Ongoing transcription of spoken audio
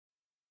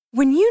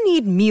When you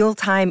need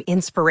mealtime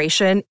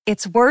inspiration,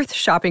 it's worth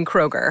shopping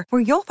Kroger,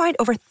 where you'll find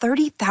over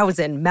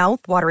 30,000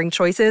 mouth-watering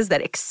choices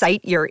that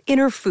excite your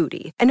inner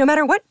foodie. And no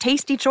matter what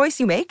tasty choice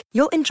you make,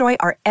 you'll enjoy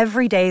our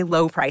everyday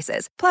low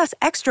prices, plus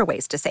extra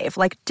ways to save,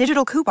 like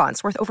digital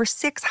coupons worth over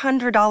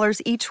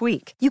 $600 each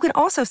week. You can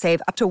also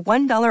save up to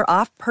 $1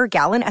 off per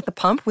gallon at the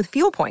pump with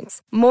fuel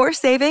points. More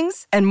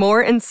savings and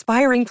more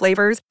inspiring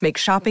flavors make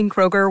shopping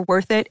Kroger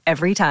worth it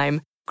every time.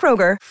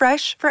 Kroger,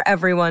 fresh for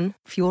everyone.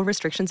 Fuel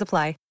restrictions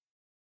apply.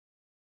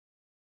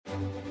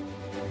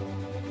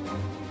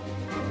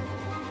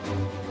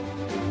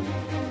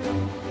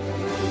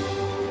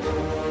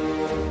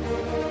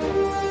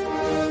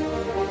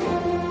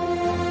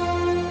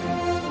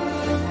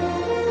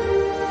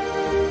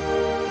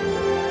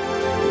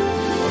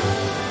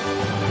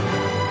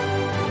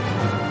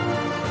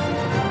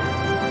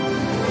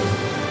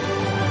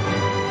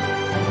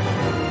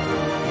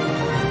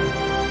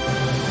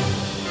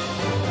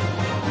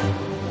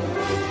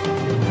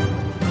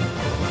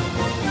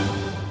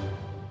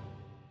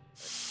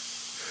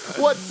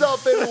 What's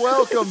up and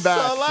welcome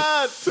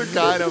back to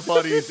Kind of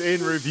Funnies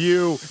in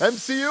Review,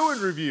 MCU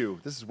in Review.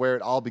 This is where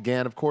it all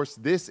began. Of course,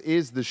 this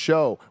is the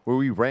show where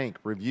we rank,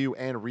 review,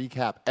 and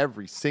recap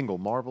every single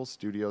Marvel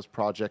Studios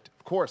project.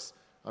 Of course,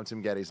 I'm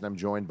Tim Geddes, and I'm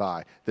joined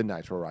by the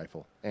Nitro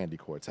Rifle, Andy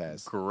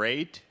Cortez.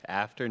 Great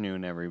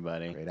afternoon,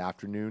 everybody. Great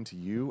afternoon to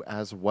you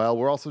as well.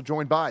 We're also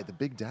joined by the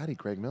Big Daddy,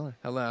 Greg Miller.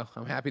 Hello.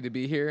 I'm happy to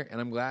be here,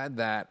 and I'm glad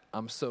that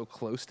I'm so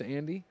close to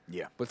Andy.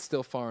 Yeah. But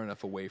still far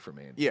enough away from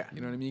Andy. Yeah. You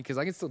know what I mean? Because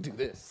I can still do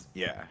this.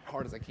 Yeah.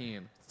 Hard as I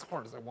can. As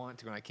hard as I want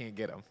to, and I can't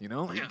get him. You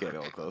know? You get a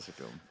little closer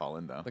to him,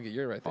 falling down. Look at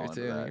you right there, Fall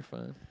into too. that. You're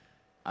fine.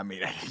 I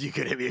mean, you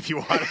could hit me if you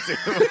wanted to.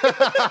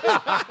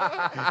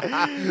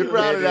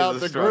 Rounded out a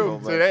the struggle,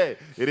 group but- today.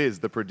 It is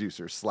the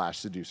producer /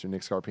 seducer,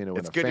 Nick Scarpino, in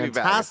It's a good to be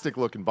back. fantastic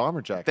looking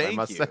bomber jacket, I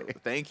must say.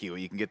 Thank you.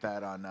 You can get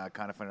that on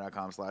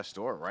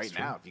kindoffunny.com/store right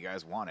now if you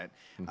guys want it.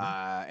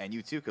 And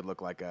you too could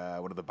look like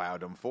one of the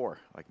Biodome 4,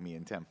 like me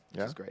and Tim,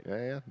 which is great.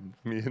 Yeah.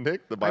 Me and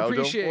Nick, the I Biodome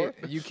appreciate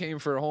 4. you came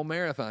for a whole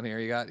marathon here.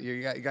 You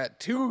got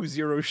 2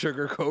 zero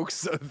sugar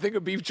Cokes, a thing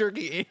of beef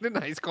jerky, and a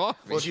nice coffee.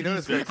 Well, if you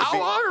notice, Greg, How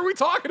long are we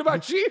talking about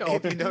Cheeto?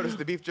 if you notice,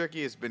 the beef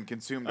jerky has been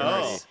consumed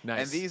already.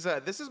 nice. And these,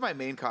 this is my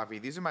main coffee.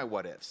 These are my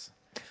what ifs.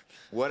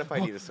 What if I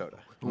need a soda?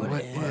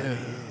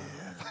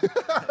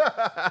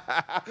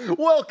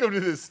 Welcome to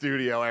the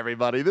studio,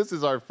 everybody. This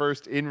is our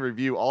first in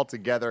review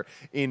altogether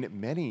in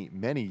many,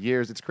 many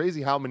years. It's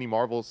crazy how many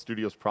Marvel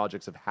Studios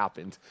projects have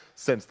happened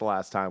since the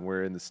last time we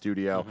were in the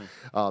studio.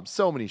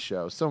 So many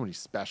shows, so many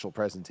special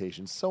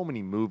presentations, so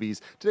many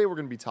movies. Today we're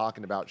going to be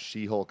talking about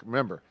She-Hulk.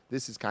 Remember,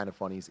 this is Kind of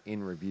Funnies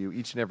in Review.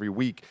 Each and every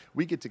week,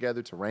 we get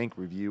together to rank,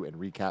 review, and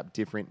recap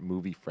different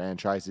movie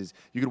franchises.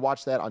 You can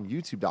watch that on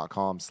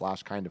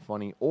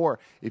youtube.com/kindoffunny, or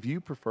if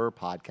you prefer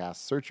podcasts,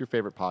 search your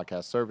favorite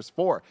podcast service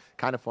for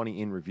Kind of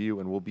Funny in Review,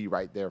 and we'll be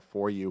right there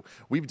for you.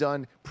 We've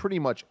done pretty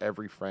much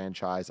every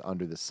franchise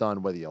under the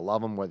sun. Whether you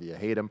love them, whether you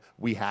hate them,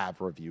 we have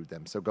reviewed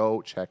them. So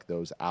go check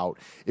those out.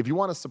 If you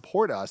want to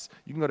support us,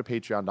 you can go to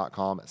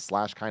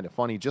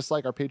patreon.com/kindoffunny, just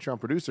like our Patreon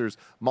producers,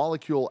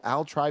 Molecule,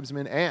 Al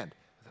Tribesman, and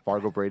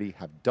Fargo Brady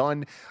have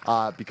done.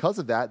 Because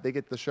of that, they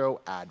get the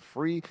show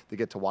ad-free. They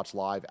get to watch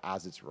live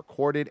as it's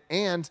recorded.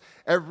 And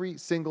every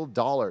single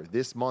dollar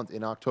this month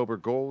in October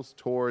goes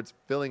towards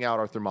filling out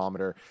our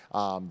thermometer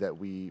that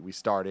we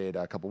started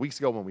a couple weeks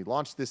ago when we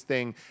launched this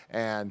thing.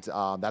 And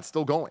that's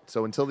still going.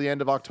 So until the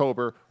end of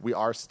October, we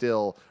are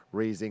still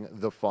raising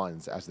the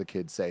funds, as the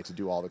kids say, to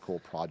do all the cool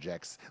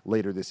projects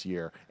later this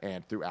year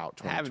and throughout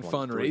 2023. Having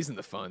fun raising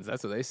the funds.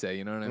 That's what they say.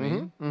 You know what I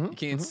mean? You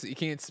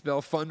can't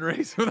spell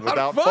fundraise without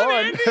Without fun,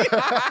 Andy.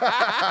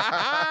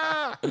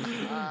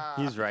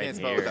 He's right Can't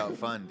spell here. without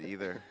fund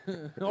either.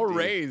 No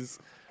raise.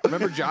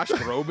 Remember Josh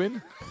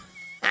Groban?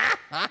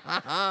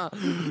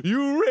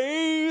 You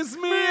raise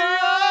me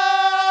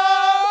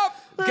up.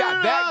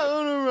 God, that.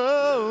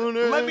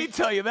 Let me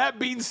tell you, that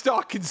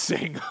beanstalk can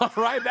sing. All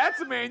right,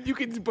 that's a man. You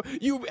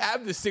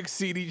have the 6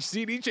 CD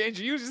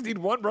changer. You just need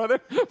one, brother.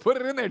 Put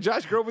it in there.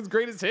 Josh Groban's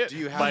greatest hit. Do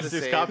you have Buy the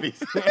 6 same- copies.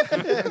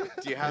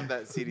 Do you have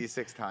that CD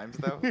 6 times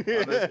though?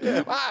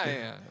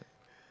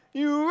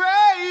 You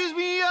raise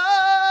me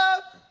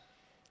up.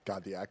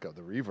 God, the echo,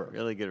 the reverb.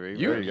 Really good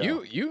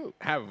reverb. You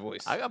have a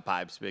voice. I got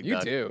pipes, big You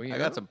dog. do. I you know?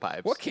 got some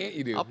pipes. What can't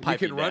you do? I'll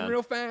pipe you can you run down.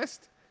 real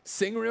fast,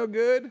 sing real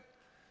good,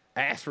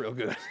 ass real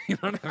good. You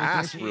know what I mean?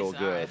 Ass real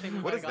good.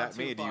 What does that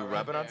mean? Do you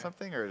rub it on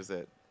something or is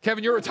it?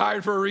 Kevin, you're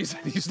retired for a reason.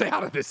 You stay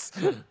out of this.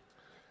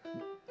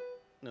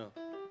 No.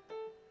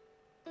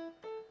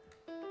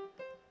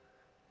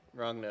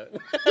 Wrong note.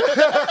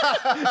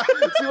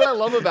 See, what I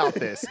love about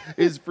this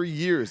is for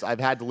years I've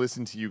had to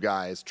listen to you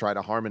guys try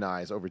to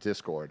harmonize over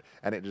Discord,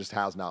 and it just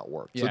has not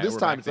worked. So Yeah, this we're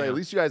time, back it's like, down. at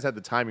least you guys had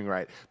the timing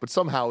right, but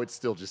somehow it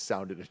still just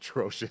sounded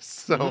atrocious.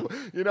 So,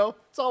 you know,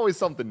 it's always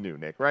something new,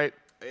 Nick, right?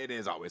 It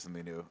is always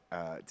something new,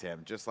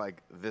 Tim. Just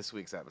like this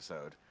week's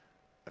episode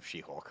of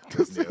She-Hulk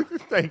was new.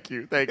 Thank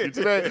you.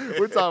 Today,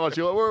 we're talking about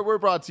She-Hulk. We're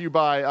brought to you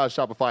by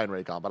Shopify and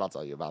Raycon, but I'll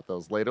tell you about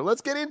those later.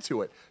 Let's get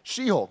into it.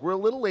 She-Hulk. We're a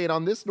little late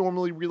on this.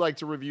 Normally, we like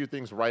to review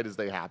things right as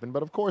they happen,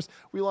 but of course,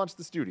 we launched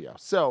the studio.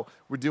 So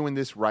we're doing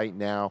this right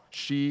now.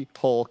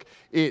 She-Hulk.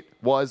 It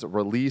was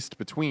released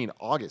between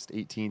August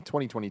 18th,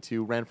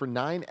 2022, ran for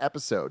 9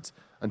 episodes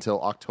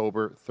until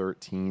October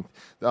 13th.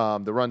 The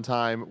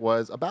runtime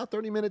was about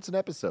 30 minutes an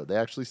episode. They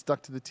actually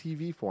stuck to the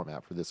TV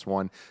format for this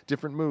one.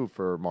 Different move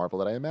for Marvel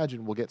that I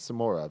imagine we'll get some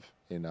more of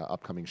in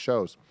upcoming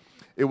shows.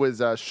 It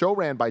was show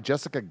ran by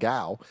Jessica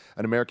Gao,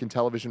 an American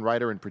television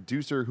writer and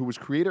producer who was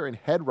creator and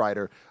head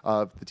writer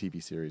of the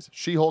TV series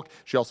She-Hulk.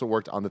 She also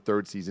worked on the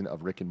 3rd season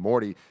of Rick and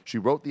Morty. She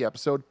wrote the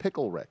episode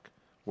Pickle Rick,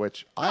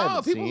 which I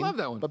haven't people seen. love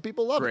that one. But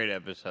people love Great it.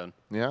 episode.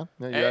 Yeah?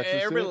 You actually see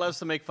Everybody it? loves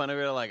to make fun of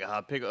it, like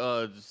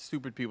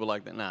stupid people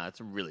like that. Nah, it's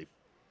a really,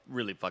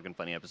 really fucking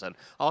funny episode.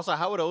 Also,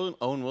 how would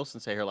Owen Wilson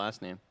say her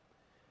last name?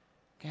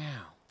 Gow.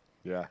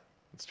 Yeah,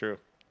 it's true.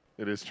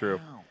 It is true.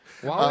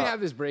 While we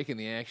have this break in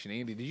the action,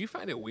 Andy, did you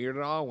find it weird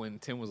at all when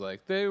Tim was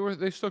like,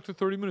 they stuck to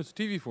 30 minutes of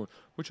TV for it,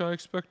 which I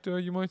expect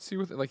you might see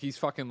with it? Like he's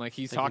talking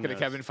to knows.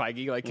 Kevin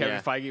Feige. Like Kevin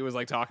Yeah. Feige was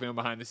like talking to him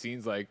behind the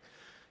scenes, like,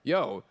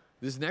 yo,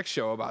 this next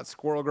show about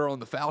Squirrel Girl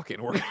and the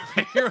Falcon, we're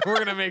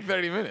gonna make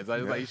 30 minutes. I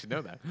just thought you should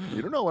know that.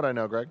 You don't know what I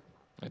know, Greg.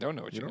 I don't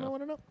know what you don't know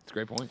what I know? It's a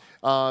great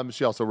point.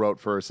 She also wrote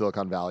for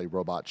Silicon Valley,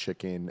 Robot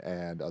Chicken,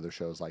 and other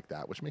shows like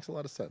that, which makes a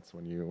lot of sense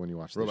when you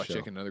watch Robot the show.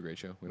 Chicken, another great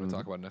show. We don't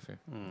talk about enough here.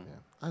 Yeah,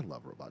 I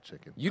love Robot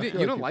Chicken. You I didn't?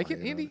 feel You don't people like it,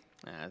 hate on Andy?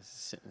 Nah,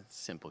 it's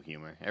simple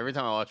humor. Every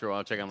time I watch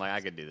Robot Chicken, I'm like, I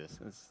could do this.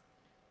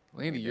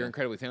 Well, Andy, you're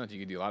incredibly talented.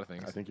 You can do a lot of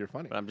things. I think you're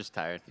funny. But I'm just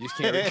tired. You just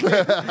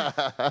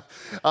can't.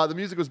 The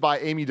music was by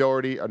Amy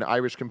Doherty, an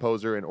Irish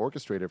composer and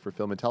orchestrator for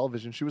film and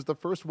television. She was the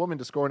first woman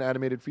to score an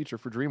animated feature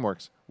for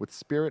DreamWorks with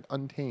Spirit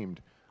Untamed.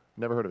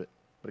 Never heard of it,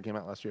 but it came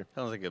out last year.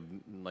 Sounds like a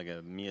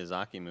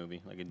Miyazaki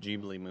movie, like a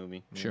Ghibli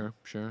movie. Sure.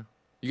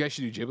 You guys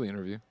should do Ghibli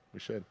interview. We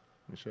should.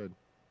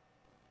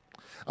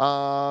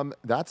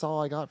 That's all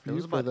I got for There you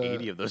was for about the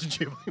 80 of those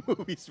Ghibli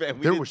movies,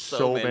 man. There were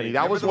so many.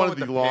 That was one of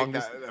the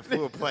longest. That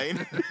flew a plane.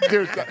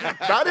 Dude,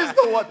 that is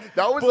the one.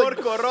 That was like,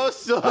 Porco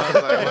Rosso. I was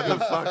like, what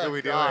the fuck are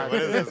we doing? What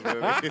is this movie?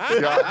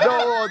 yeah,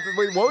 no,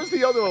 wait, what was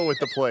the other one with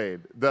the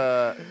plane?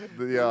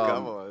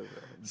 Come on.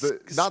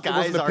 Not the one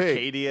with Skies the pig.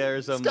 Arcadia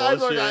or some Skies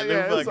bullshit. Arcadia,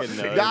 yeah, Who it was-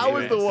 fucking knows, that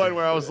was man? the one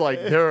where I was like,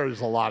 there's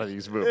a lot of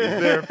these movies.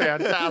 They're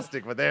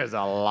fantastic, but there's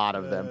a lot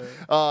of them.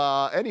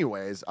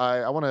 Anyways,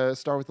 I want to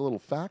start with a little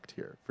fact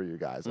here for you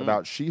guys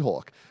about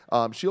She-Hulk.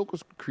 She-Hulk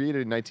was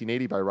created in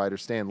 1980 by writer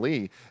Stan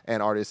Lee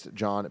and artist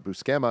John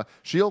Buscema.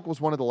 She-Hulk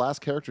was one of the last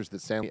characters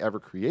that Stan Lee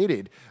ever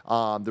created.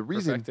 The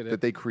reason Perfected it.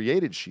 that they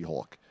created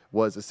She-Hulk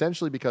was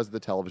essentially because of the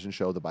television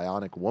show The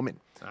Bionic Woman.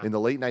 In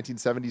the late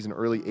 1970s and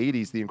early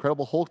 80s, the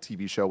Incredible Hulk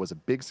TV show was a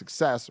big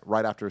success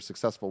right after a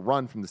successful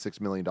run from The $6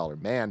 Million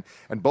Man,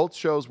 and both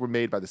shows were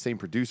made by the same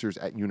producers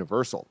at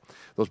Universal.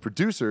 Those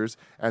producers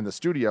and the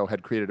studio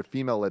had created a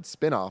female-led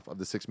spin-off of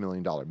The $6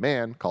 Million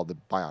Man called The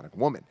Bionic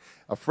Woman.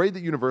 Afraid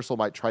that Universal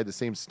might try the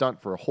same stunt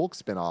for a Hulk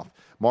spin-off,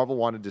 Marvel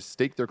wanted to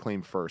stake their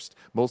claim first,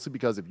 mostly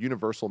because if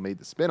Universal made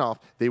the spin-off,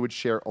 they would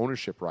share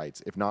ownership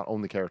rights, if not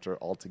own the character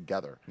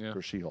altogether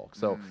for She-Hulk.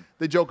 So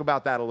they joke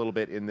about that a little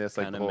bit in this,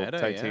 like Kinda the whole meta,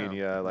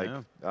 Titania,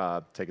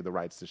 taking the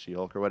rights to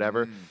She-Hulk or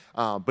whatever.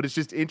 But it's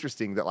just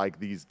interesting that like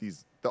the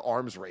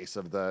arms race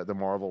of the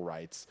Marvel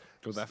rights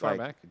Goes that far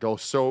back? Go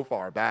so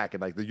far back,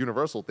 and like the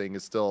Universal thing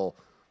is still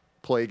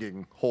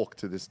plaguing Hulk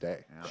to this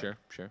day. Sure.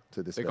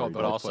 To this They very call it day.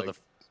 But Hulk also plague. the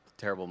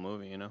terrible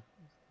movie, you know?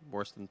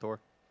 Worse than Thor.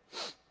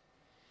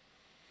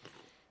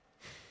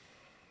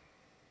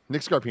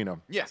 Nick Scarpino.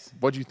 Yes.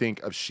 What'd you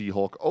think of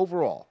She-Hulk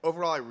overall?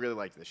 Overall, I really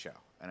liked the show,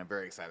 and I'm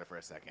very excited for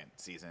a second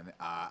season.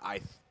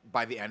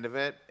 By the end of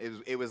it,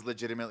 it was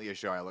legitimately a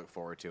show I look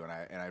forward to, and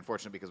I'm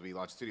unfortunate because we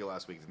launched Studio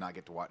last week, did not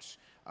get to watch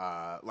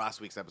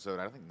last week's episode.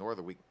 I don't think nor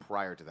the week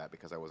prior to that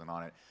because I wasn't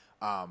on it,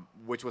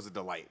 which was a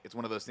delight. It's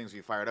one of those things where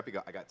you fire it up, you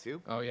go, I got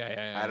 2. Oh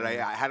yeah.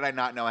 How did I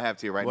not know I have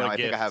 2 right What now? a I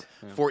think I have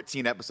gift.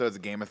 14 episodes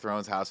of Game of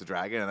Thrones, House of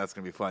Dragon, and that's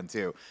going to be fun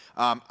too.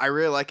 I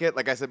really like it.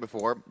 Like I said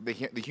before, the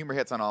humor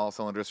hits on all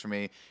cylinders for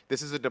me.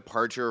 This is a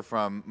departure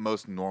from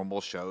most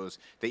normal shows.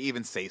 They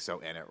even say so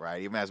in it,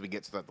 right? Even as we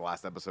get to the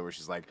last episode where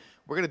she's like,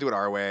 we're going to do it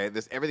our way.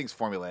 Everything's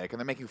formulaic, and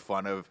they're making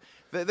fun of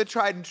the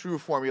tried and true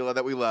formula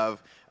that we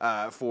love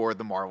for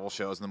the Marvel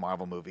shows and the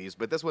Marvel movies.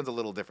 But this one's a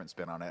little different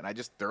spin on it, and I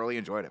just thoroughly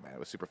enjoyed it, man. It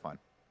was super fun.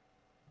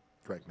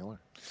 Greg Miller.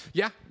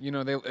 Yeah,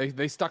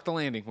 they stuck the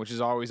landing, which is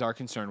always our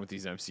concern with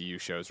these MCU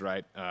shows,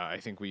 right? I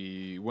think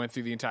we went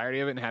through the entirety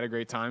of it and had a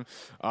great time.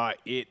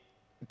 It,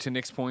 to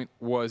Nick's point,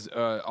 was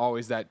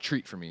always that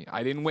treat for me.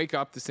 I didn't wake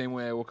up the same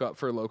way I woke up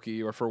for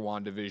Loki or for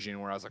WandaVision,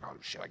 where I was like, oh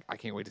shit, I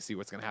can't wait to see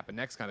what's going to happen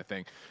next kind of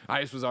thing.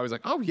 I just was always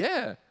like, oh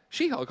yeah,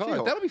 She-Hulk, all right,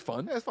 She-Hulk. that'll be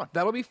fun. Yeah, it's fun.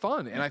 That'll be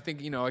fun. And I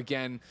think,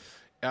 again,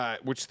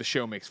 which the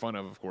show makes fun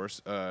of course,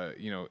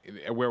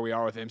 where we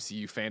are with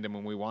MCU fandom,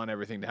 and we want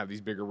everything to have these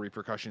bigger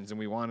repercussions, and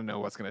we want to know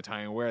what's going to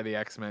tie in where are the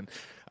X-Men.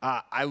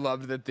 I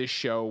loved that this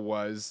show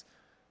was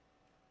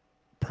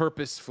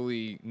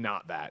purposefully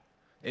not that.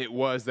 It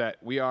was that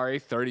we are a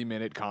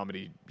 30-minute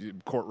comedy,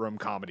 courtroom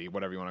comedy,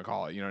 whatever you want to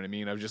call it. You know what I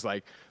mean? Of just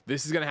like,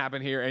 this is going to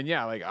happen here. And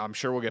yeah, like, I'm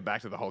sure we'll get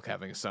back to the Hulk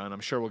having a son. I'm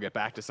sure we'll get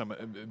back to some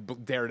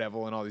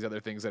Daredevil and all these other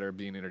things that are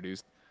being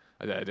introduced.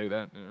 Did I do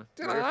that? Yeah.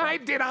 Did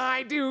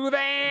I do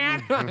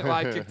that? Well,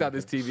 I kicked out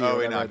this TV. Oh,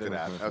 we knocked it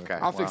out. Okay.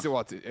 I'll fix it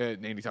while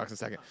Andy talks in a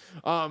second.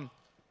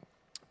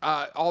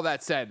 All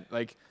that said,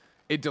 like,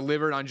 it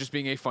delivered on just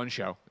being a fun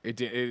show. It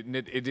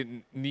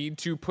didn't need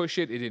to push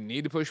it. It didn't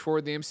need to push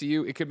forward the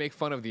MCU. It could make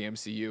fun of the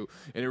MCU.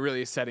 And it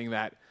really is setting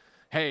that,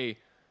 hey,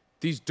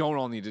 these don't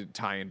all need to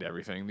tie into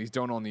everything. These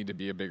don't all need to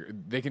be a bigger...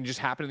 They can just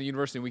happen in the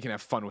universe, and we can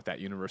have fun with that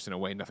universe in a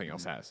way nothing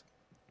else has.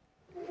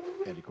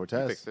 Andy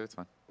Cortez. Fixed it. It's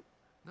fine.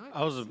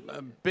 I was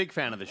a big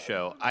fan of the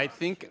show. I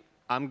think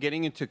I'm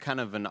getting into kind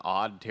of an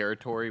odd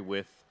territory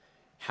with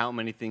how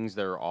many things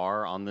there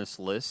are on this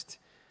list,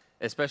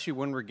 especially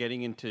when we're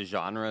getting into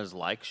genres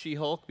like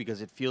She-Hulk,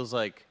 because it feels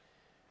like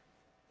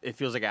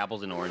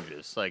apples and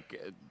oranges.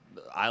 Like,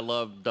 I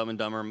love Dumb and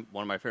Dumber,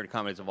 one of my favorite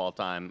comedies of all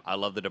time. I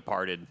love The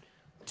Departed.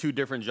 Two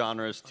different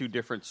genres, two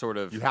different sort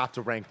of... You have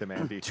to rank them,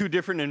 Andy. Two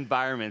different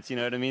environments, you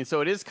know what I mean?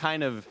 So it is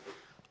kind of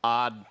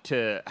odd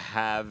to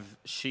have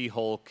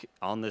She-Hulk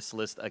on this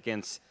list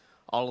against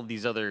all of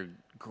these other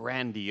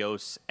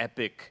grandiose,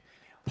 epic,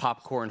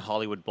 popcorn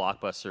Hollywood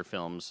blockbuster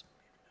films.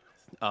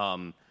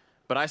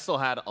 But I still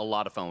had a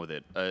lot of fun with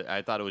it.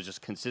 I thought it was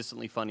just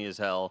consistently funny as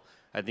hell.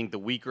 I think the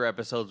weaker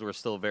episodes were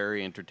still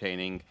very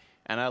entertaining.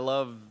 And I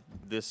love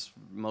this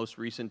most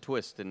recent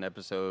twist in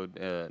episode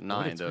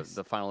 9,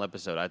 the final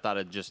episode. I thought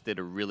it just did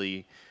a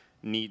really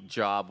neat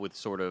job with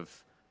sort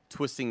of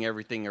twisting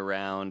everything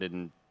around,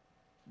 and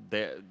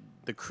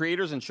the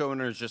creators and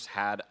showrunners just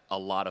had a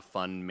lot of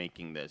fun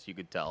making this. You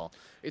could tell.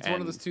 It's one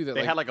of those two that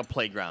they had like a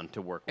playground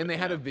to work with. And they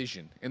had a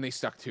vision, and they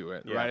stuck to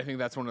it, Yeah. right? I think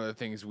that's one of the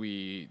things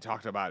we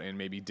talked about and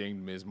maybe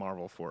dinged Miss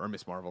Marvel,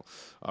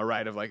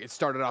 right? Of like, it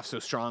started off so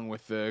strong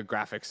with the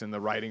graphics and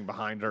the writing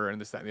behind her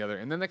and this, that, and the other,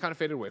 and then they kind of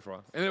faded away for a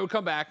while. And it would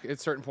come back at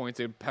certain points,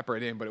 they'd pepper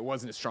it in, but it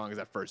wasn't as strong as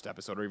that first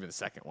episode or even the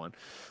second one.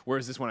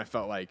 Whereas this one, it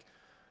felt like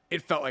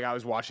I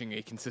was watching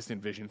a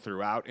consistent vision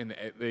throughout, and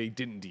they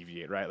didn't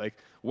deviate, right? Like,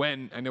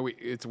 when, I know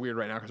it's weird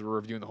right now because we're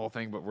reviewing the whole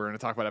thing, but we're going to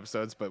talk about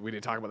episodes, but we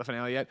didn't talk about the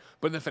finale yet.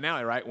 But in the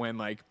finale, right, when,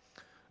 like,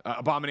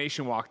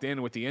 Abomination walked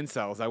in with the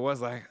incels, I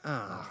was like,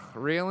 oh,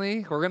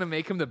 really? We're going to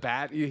make him the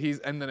bat?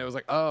 And then it was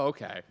like, oh,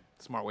 okay.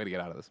 Smart way to get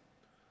out of this.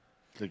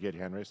 To get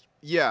hand raised.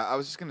 Yeah, I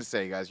was just gonna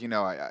say, guys. You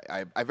know,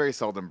 I very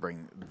seldom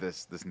bring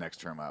this next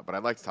term up, but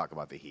I'd like to talk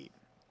about the Heat.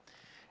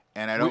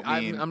 And I don't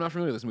mean... I'm not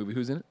familiar with this movie.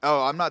 Who's in it?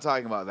 Oh, I'm not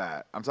talking about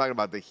that. I'm talking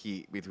about the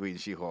heat between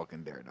She-Hulk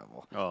and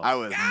Daredevil. Oh. I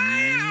was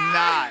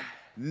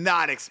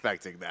not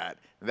expecting that.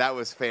 That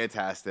was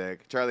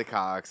fantastic. Charlie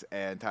Cox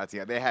and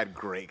Tatiana, they had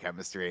great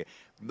chemistry.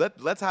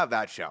 Let's have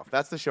that show.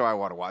 That's the show I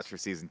want to watch for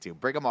season 2.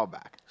 Bring them all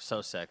back.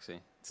 So sexy.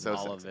 So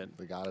all sexy. of it.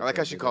 They got it. I like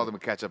how she called him a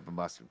ketchup and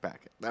mustard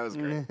packet. That was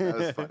great. That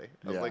was funny.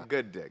 I was Yeah. like,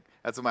 good dig.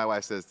 That's what my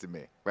wife says to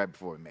me right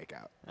before we make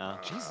out.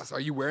 Jesus,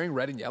 are you wearing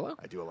red and yellow?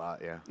 I do a lot,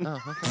 yeah. No,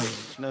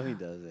 he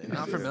doesn't.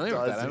 Not familiar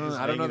with that.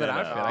 I don't know that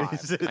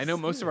outfit. I know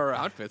most of our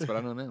outfits, but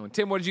I don't know that one.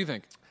 Tim, what did you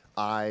think?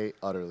 I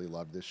utterly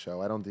love this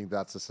show. I don't think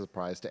that's a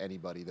surprise to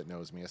anybody that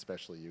knows me,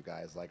 especially you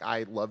guys. Like,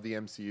 I love the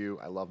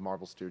MCU. I love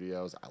Marvel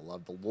Studios. I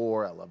love the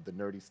lore. I love the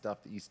nerdy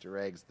stuff, the Easter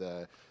eggs,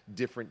 the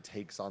different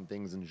takes on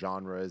things and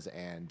genres,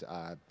 and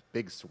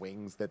big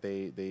swings that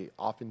they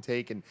often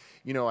take. And,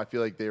 you know, I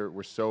feel like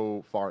we're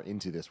so far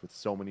into this with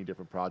so many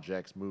different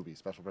projects, movies,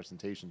 special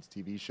presentations,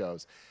 TV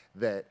shows,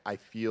 that I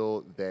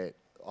feel that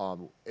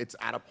it's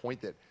at a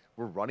point that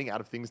we're running out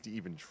of things to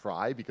even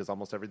try because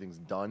almost everything's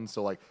done.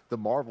 So, like, the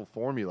Marvel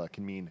formula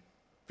can mean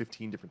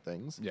 15 different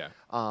things. Yeah.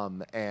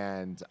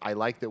 And I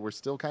like that we're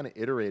still kind of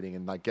iterating,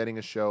 and like getting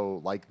a show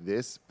like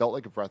this felt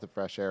like a breath of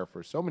fresh air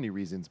for so many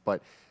reasons.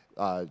 But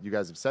you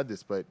guys have said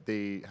this, but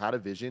they had a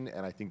vision,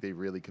 and I think they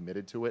really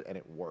committed to it, and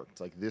it worked.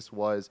 Like, this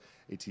was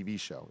a TV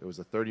show. It was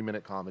a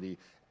 30-minute comedy,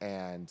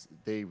 and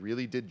they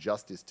really did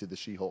justice to the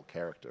She-Hulk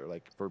character.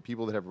 Like, for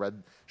people that have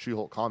read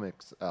She-Hulk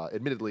comics,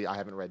 admittedly, I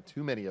haven't read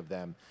too many of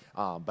them,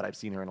 but I've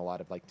seen her in a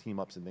lot of, like,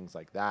 team-ups and things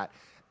like that.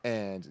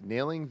 And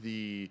nailing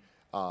the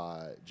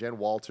Jen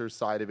Walters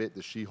side of it,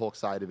 the She-Hulk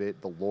side of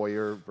it, the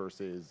lawyer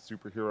versus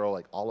superhero,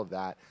 like, all of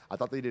that, I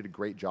thought they did a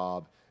great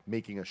job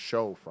making a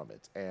show from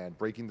it and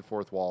breaking the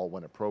fourth wall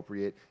when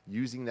appropriate,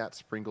 using that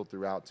sprinkled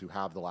throughout to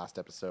have the last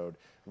episode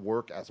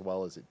work as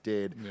well as it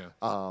did.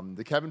 Yeah.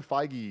 The Kevin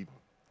Feige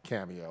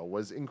cameo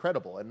was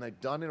incredible, and like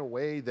done in a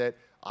way that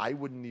I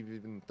wouldn't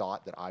even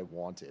thought that I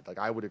wanted. Like,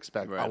 I would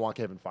expect, I want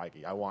Kevin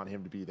Feige. I want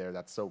him to be there.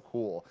 That's so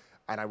cool.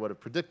 And I would have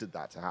predicted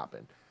that to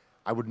happen.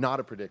 I would not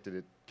have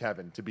predicted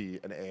Kevin to be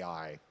an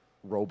AI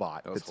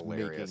robot that's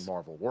hilarious. making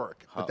Marvel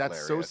work. But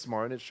that's so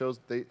smart, and it shows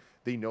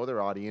they know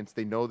their audience,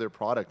 they know their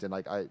product, and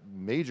like,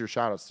 major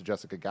shout outs to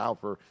Jessica Gao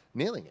for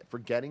nailing it, for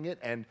getting it,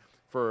 and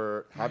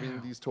for having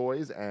these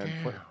toys and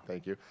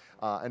thank you,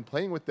 and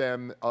playing with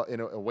them in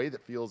a way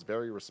that feels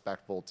very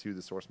respectful to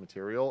the source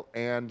material,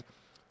 and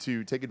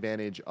to take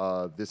advantage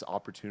of this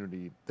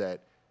opportunity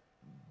that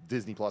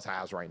Disney Plus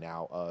has right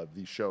now of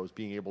these shows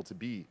being able to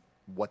be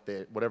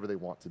whatever they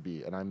want to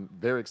be. And I'm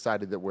very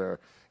excited that we're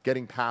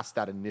getting past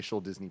that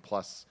initial Disney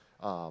Plus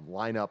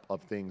lineup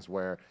of things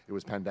where it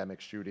was pandemic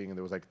shooting and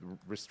there was like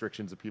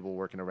restrictions of people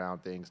working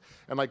around things.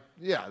 And like,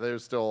 yeah,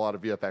 there's still a lot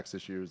of VFX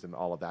issues and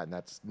all of that. And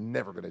that's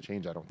never going to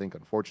change, I don't think,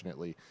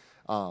 unfortunately.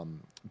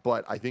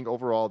 But I think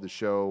overall the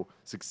show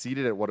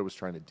succeeded at what it was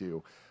trying to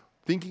do.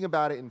 Thinking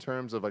about it in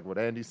terms of like what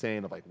Andy's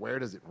saying of like where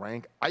does it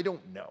rank, I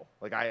don't know.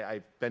 Like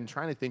I've been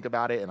trying to think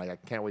about it and like I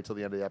can't wait till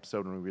the end of the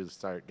episode when we really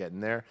start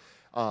getting there.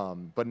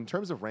 But in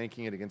terms of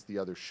ranking it against the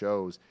other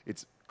shows,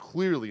 it's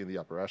clearly in the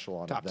upper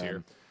echelon Top of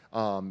them.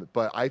 tier.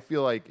 But I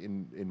feel like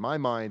in my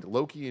mind,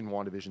 Loki and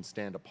WandaVision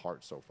stand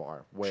apart so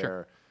far.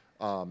 Where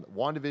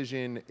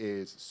WandaVision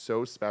is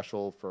so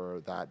special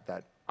for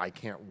that I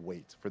can't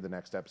wait for the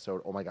next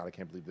episode. Oh my God, I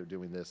can't believe they're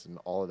doing this and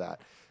all of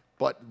that.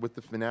 But with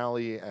the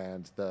finale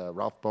and the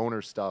Ralph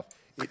Boner stuff,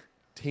 it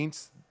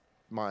taints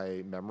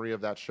my memory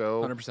of that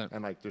show. 100%.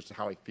 And like just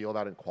how I feel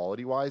about it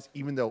quality-wise,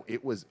 even though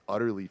it was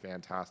utterly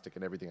fantastic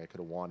and everything I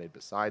could have wanted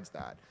besides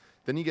that.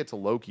 Then you get to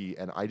Loki,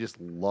 and I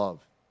just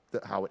love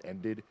how it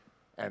ended.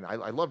 And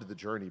I loved the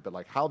journey, but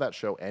like how that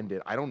show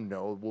ended, I don't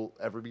know will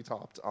ever be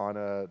topped on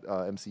a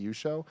MCU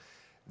show.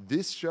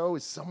 This show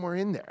is somewhere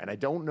in there, and I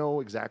don't know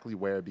exactly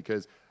where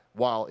because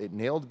while it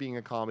nailed being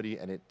a comedy,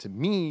 and it to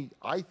me,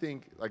 I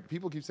think like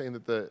people keep saying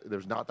that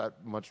there's not that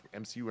much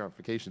MCU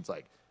ramifications.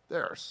 Like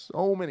there are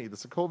so many, the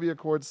Sokovia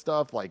Accord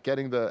stuff, like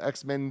getting the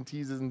X-Men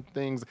teases and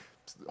things,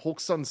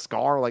 Hulk's son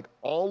Scar, like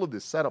all of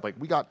this setup. Like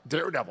we got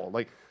Daredevil,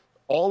 like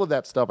all of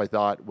that stuff. I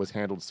thought was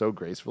handled so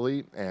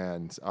gracefully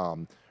and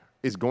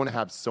is going to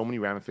have so many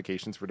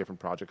ramifications for different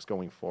projects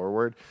going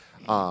forward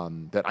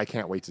that I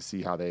can't wait to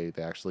see how they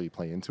actually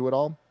play into it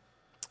all.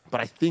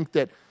 But I think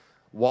that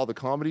while the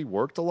comedy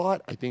worked a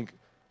lot, I think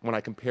when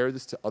I compare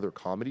this to other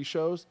comedy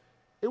shows,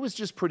 it was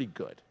just pretty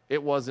good.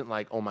 It wasn't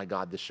like, oh my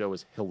God, this show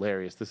is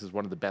hilarious. This is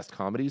one of the best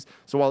comedies.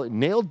 So while it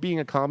nailed being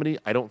a comedy,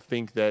 I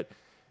think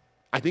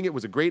it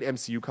was a great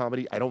MCU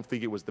comedy. I don't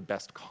think it was the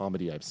best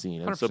comedy I've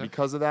seen. And 100%. so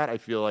because of that, I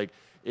feel like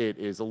it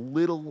is a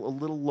little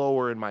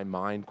lower in my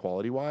mind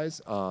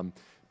quality-wise.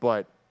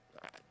 But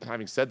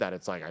having said that,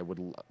 it's like I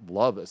would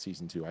love a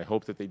season 2. I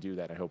hope that they do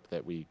that. I hope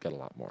that we get a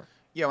lot more.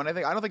 Yeah, I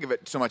don't think of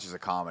it so much as a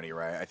comedy,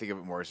 right? I think of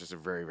it more as just a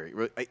very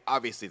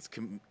obviously it's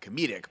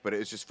comedic, but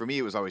it's just for me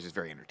it was always just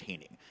very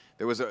entertaining.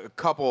 There was a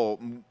couple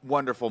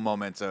wonderful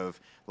moments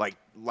of like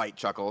light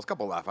chuckles, a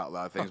couple laugh out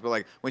loud things, but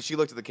like when she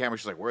looked at the camera,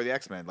 she's like, "Where are the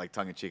X-Men?" Like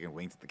tongue in cheek and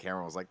winked at the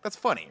camera. I was like, "That's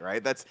funny,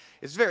 right?"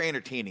 It's very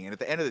entertaining, and at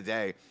the end of the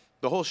day,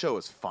 the whole show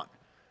is fun.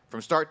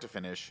 From start to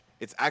finish,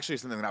 it's actually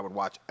something that I would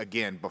watch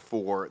again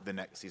before the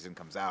next season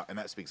comes out, and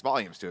that speaks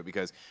volumes to it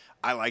because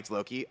I liked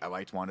Loki, I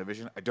liked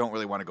WandaVision. I don't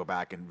really want to go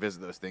back and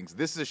visit those things.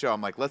 This is a show I'm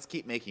like, let's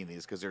keep making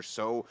these because it's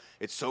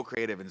so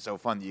creative and so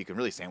fun that you can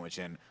really sandwich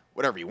in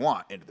whatever you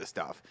want into this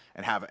stuff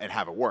and have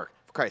it work.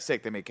 For Christ's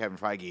sake, they made Kevin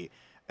Feige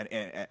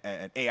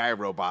an AI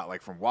robot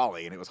like from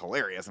WALL-E, and it was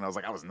hilarious. And I was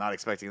like, I was not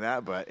expecting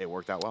that, but it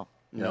worked out well.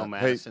 No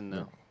Madison,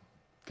 though.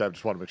 I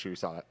just want to make sure you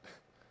saw it.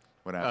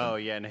 What happened? Oh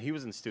yeah, no, he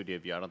was in Studio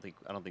View. I don't think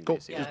Cool. they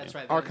see Yeah, his that's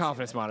name. right. Our they didn't see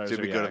confidence that. monitors Should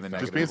are be good in the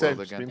Just negative being safe. world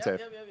Just again. being safe.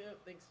 Yep.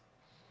 Thanks.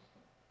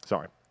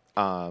 Sorry.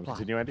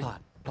 Continue, Andy.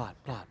 Plot.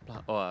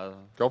 Oh,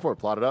 Go for it.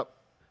 Plot it up.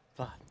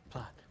 Plot.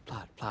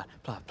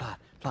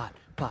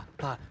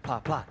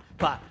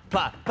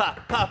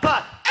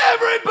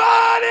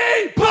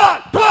 Everybody!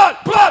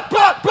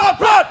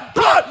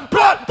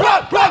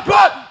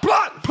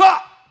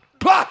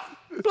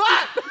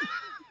 Plot.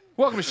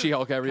 Welcome to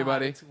She-Hulk, God,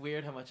 everybody. it's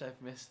weird how much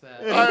I've missed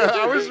that.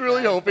 I was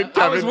really hoping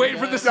Kevin. I was waiting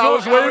for the I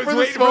smoke. was waiting for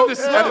the smoke.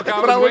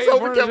 But I was waiting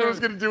hoping for Kevin it. was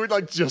going to do it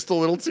like just a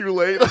little too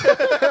late.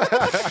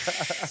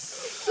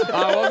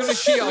 Welcome to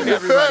She-Hulk,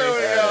 everybody.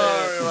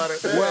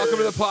 Everybody. Welcome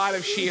to the pod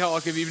of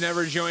She-Hulk. If you've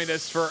never joined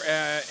us for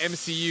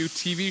MCU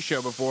TV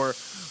show before,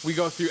 we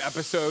go through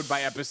episode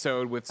by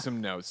episode with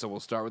some notes. So we'll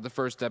start with the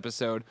first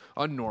episode,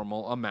 A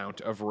Normal Amount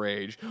of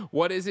Rage.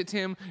 What is it,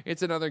 Tim?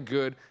 It's another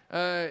good...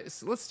 so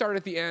let's start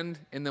at the end,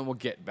 and then we'll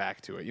get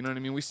back to it. You know what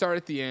I mean? We start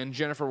at the end.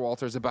 Jennifer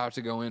Walters about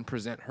to go in,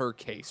 present her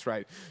case,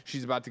 right?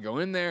 She's about to go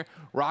in there,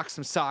 rock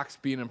some socks,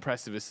 be an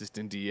impressive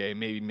assistant DA,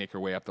 maybe make her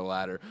way up the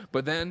ladder.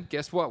 But then,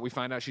 guess what? We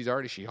find out she's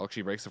already She-Hulk.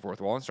 She breaks the fourth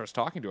wall and starts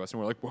talking to us, and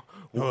we're like, what?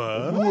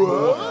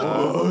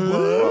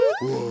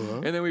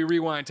 And then we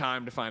rewind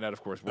time to find out,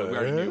 of course, what we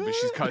already knew, but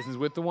she's cousins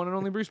with the one and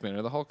only Bruce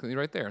Banner, the Hulk,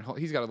 right there. And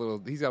he's got a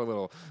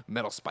little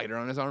metal spider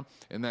on his arm,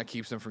 and that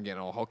keeps him from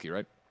getting all hulky,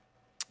 right?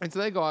 And so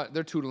they go out,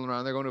 they're tootling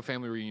around, they're going to a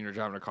family reunion or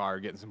driving a car,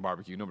 getting some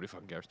barbecue. Nobody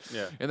fucking cares.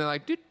 Yeah. And they're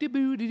like,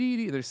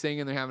 doo-doo-boo-dee-dee-dee. They're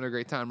singing, they're having a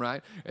great time,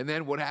 right? And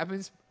then what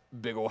happens?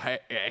 Big old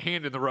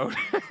hand in the road,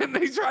 and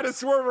they try to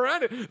swerve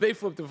around it. They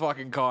flip the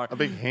fucking car. A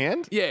big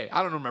hand? Yeah,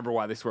 I don't remember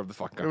why they swerved the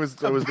fucking car. It was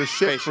the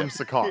ship from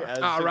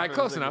Sakaar. All right,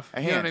 close enough.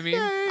 You know what I mean?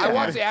 Yeah. I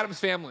watched the Addams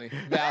Family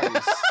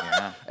values.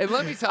 Yeah. And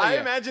let me tell I you,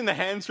 imagine the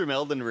hands from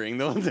Elden Ring,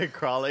 the ones that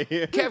crawl at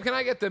you. Kev, can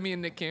I get me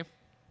and Nick Cam?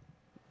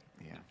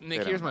 Yeah. Nick,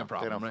 They here's don't my know.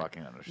 problem. They don't right?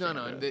 fucking understand.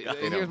 No, it.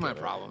 here's don't my get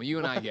it. problem. You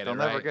and I get They'll it,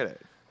 never right? get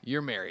it.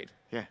 You're married.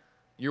 Yeah.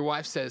 Your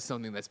wife says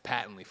something that's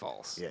patently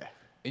false. Yeah.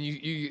 And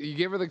you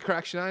give her the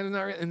correction item, and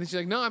then she's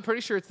like, no, I'm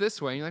pretty sure it's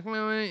this way. And you're like,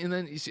 wait. And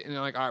then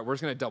you're like, all right, we're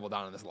just going to double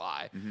down on this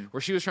lie.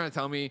 Where she was trying to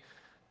tell me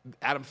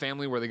Adam's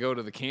family, where they go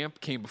to the camp,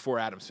 came before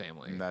Adam's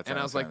family. And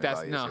I was like,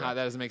 that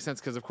doesn't make sense.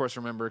 Because, of course,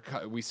 remember,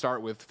 we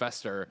start with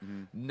Fester,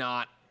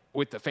 not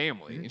with the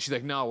family. And she's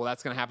like, no, well,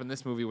 that's going to happen in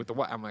this movie with the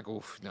what? I'm like,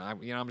 oof, no, I'm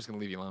just going to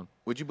leave you alone.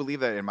 Would you believe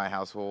that in my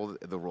household,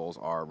 the roles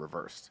are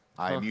reversed?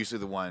 I am usually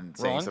the one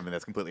saying something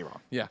that's completely wrong.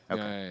 Yeah.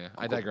 Okay. Yeah.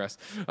 I digress.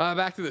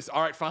 Back to this.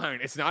 All right, fine.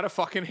 It's not a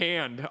fucking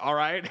hand, all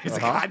right? It's a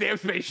goddamn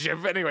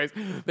spaceship. Anyways,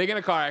 they get in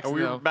a car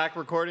accident. Are we back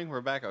recording? We're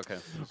back? Okay.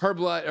 Her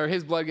blood, or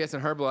his blood gets in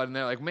her blood, and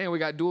they're like, man, we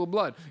got dual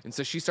blood. And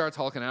so she starts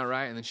hulking out,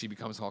 right? And then she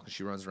becomes Hulk, and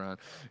she runs around.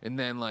 And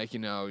then, like,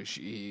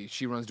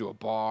 she runs to a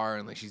bar,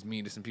 and, like, she's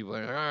mean to some people.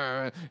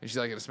 And she's,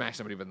 like, going to smash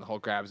somebody, but then the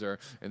Hulk grabs her.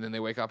 And then they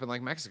wake up in,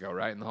 like, Mexico,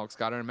 right? And the Hulk's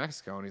got her in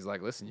Mexico. And he's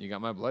like, listen, you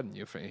got my blood in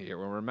you. Here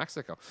we're in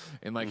Mexico.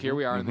 And, like, here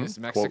we are in this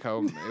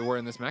Mexico. We're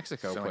in this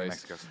Mexico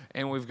place.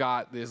 And we've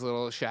got this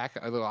little shack,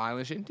 a little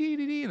island shit, and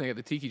they got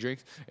the tiki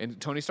drinks. And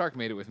Tony Stark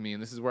made it with me,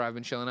 and this is where I've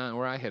been chilling out and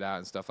where I hit out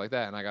and stuff like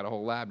that. And I got a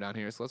whole lab down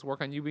here, so let's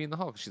work on you being the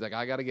Hulk. She's like,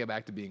 I got to get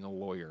back to being a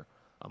lawyer.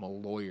 I'm a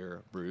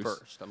lawyer, Bruce.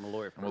 First, I'm a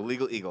lawyer. I'm a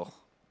legal eagle.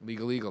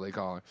 Legal, they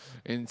call her.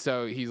 And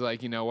so he's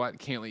like, you know what?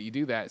 Can't let you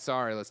do that.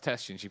 Sorry, let's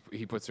test you. And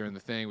he puts her in the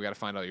thing. We got to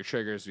find all your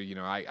triggers.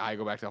 I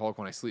go back to Hulk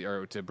when I sleep,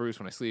 or to Bruce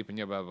when I sleep, and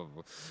blah, blah,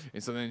 blah.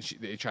 And so then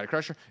they try to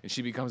crush her, and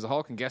she becomes a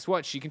Hulk. And guess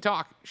what? She can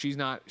talk. She's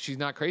not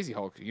crazy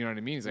Hulk. You know what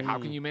I mean? He's like, how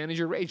can you manage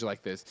your rage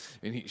like this?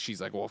 And she's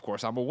like, well, of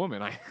course, I'm a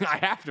woman. I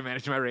have to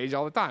manage my rage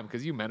all the time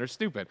because you men are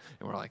stupid.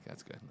 And we're like,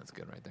 that's good. That's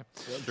good right there.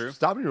 True.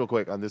 Stop me real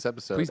quick on this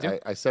episode. Please do.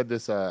 I said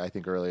this, I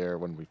think, earlier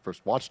when we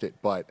first watched it,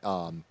 but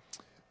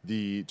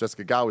the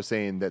Jessica Gao was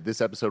saying that this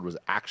episode was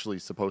actually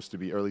supposed to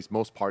be, or at least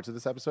most parts of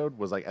this episode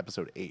was like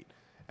episode 8.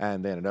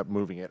 And they ended up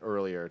moving it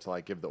earlier to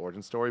like give the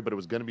origin story, but it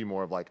was going to be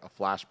more of like a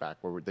flashback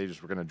where they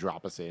just were going to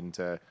drop us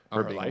into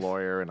her being a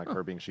lawyer and like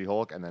her being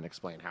She-Hulk, and then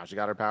explain how she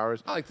got her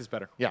powers. I like this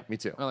better. Yeah, me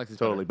too. I like this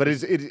totally. better.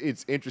 But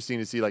it's interesting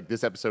to see like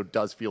this episode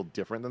does feel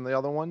different than the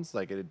other ones.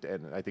 Like,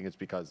 and I think it's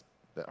because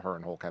that her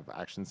and Hulk have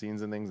action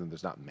scenes and things, and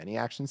there's not many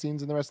action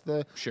scenes in the rest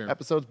of the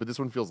episodes. But this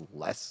one feels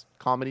less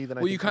comedy than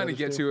I think. Well, you kind of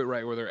get to it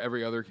right where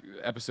every other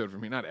episode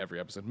from here, not every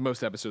episode,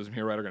 most episodes from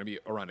here right are going to be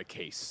around a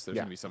case. There's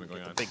going to be something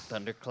going on. Big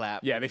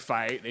thunderclap. Yeah, they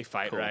fight,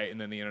 cool. Right?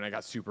 And then the internet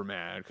got super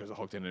mad because the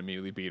Hulk didn't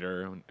immediately beat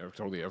her.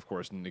 Totally, of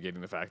course,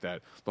 negating the fact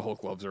that the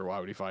Hulk loves her. Why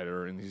would he fight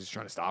her? And he's just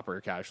trying to stop her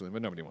casually,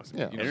 but nobody wants to.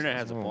 Yeah, the internet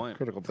has a point.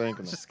 Critical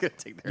thinking. Just gonna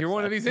take their You're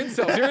one of side. these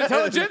incels. You're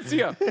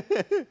intelligentsia.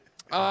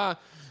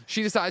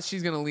 She decides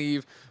she's going to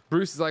leave.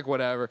 Bruce is like,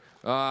 whatever.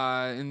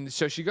 And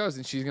so she goes,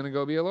 and she's going to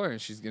go be a lawyer.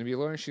 And she's going to be a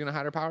lawyer, and she's going to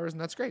hide her powers,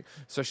 and that's great.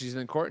 So she's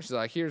in court, and she's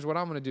like, here's what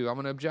I'm going to do. I'm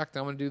going to object.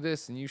 I'm going to do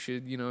this, and you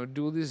should,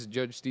 do this,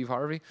 Judge Steve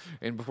Harvey.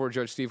 And before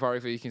Judge Steve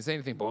Harvey can say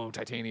anything, boom,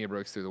 Titania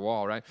breaks through the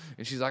wall, right?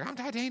 And she's like, I'm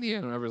Titania.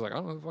 And everybody's like, I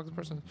don't know who the fuck this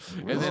person is.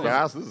 And then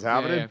This is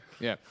happening.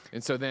 Yeah.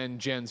 And so then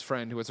Jen's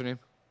friend, what's her name?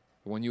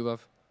 The one you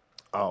love?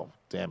 Oh,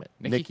 damn it.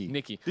 Nikki.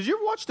 Did you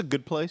ever watch The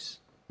Good Place?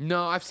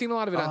 No, I've seen a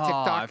lot of it on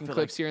TikTok and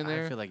clips here and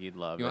there. I feel like you'd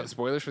love You it. want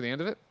spoilers for the end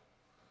of it?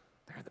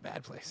 They're in the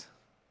bad place.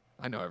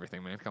 I know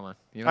everything, man. Come on.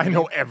 You I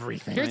know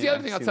everything. Here's the Yeah, other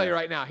I've thing I'll seen tell you that.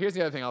 right now. Here's the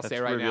other thing I'll say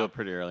right now. revealed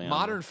pretty early on.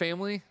 Modern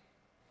Family,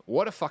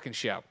 what a fucking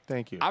show.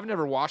 Thank you. I've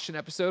never watched an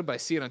episode, but I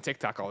see it on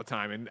TikTok all the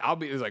time. And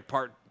it's like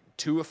part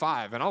 2 of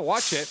 5, and I'll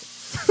watch it.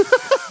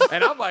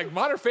 And I'm like,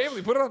 Modern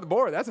Family, put it on the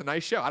board. That's a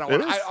nice show. I don't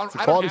It is. It's a I don't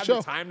quality have show.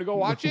 the time to go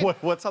watch it.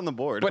 What's on the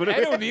board? But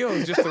Ed O'Neill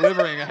is just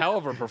delivering a hell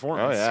of a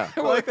performance. Oh, yeah.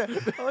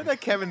 I like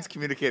that Kevin's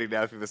communicating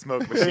now through the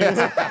smoke machine.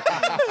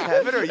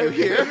 Kevin, are you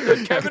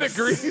here? Kevin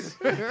agrees.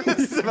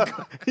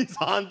 He's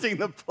haunting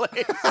the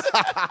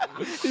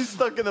place. He's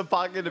stuck in the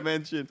pocket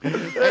dimension.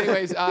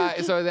 Anyways,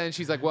 so then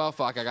she's like, well,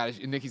 fuck, I got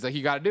it. Nikki's like,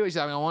 you got to do it. She's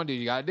like, I want to do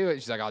it. You got to do it.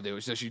 She's like, I'll do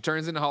it. So she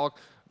turns into Hulk,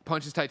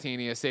 punches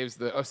Titania, saves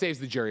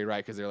the jury,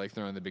 right? Because they're like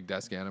throwing the big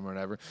desk at him or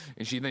whatever.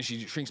 And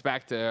she shrinks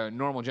back to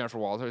normal Jennifer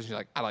Walters. She's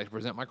like, I'd like to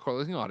present my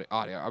closing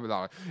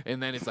audio.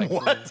 And then it's like,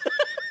 what?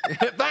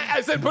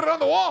 I said, put it on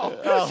the wall.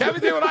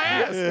 Kevin did what I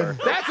asked.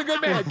 That's a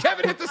good man.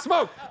 Kevin hit the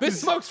smoke. This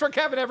smoke's for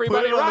Kevin,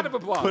 everybody. Round of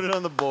applause. Put it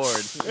on the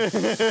board.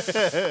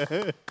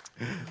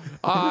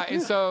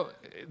 And so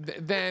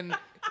then...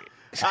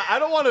 I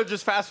don't want to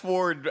just fast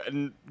forward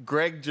and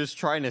Greg just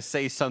trying to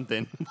say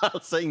something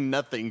while saying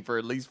nothing for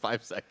at least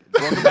 5 seconds.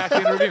 Welcome back to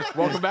In Review.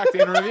 Welcome back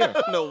to In Review. I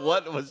don't know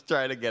what was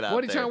trying to get out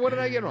What there. did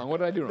I get wrong? What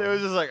did I do wrong? It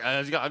was just like,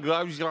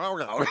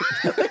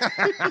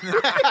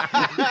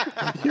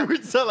 you were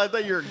so, I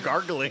thought you were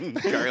gargling.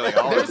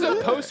 There's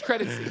a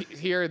post-credits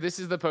here. This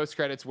is the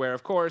post-credits where,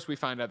 of course, we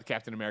find out that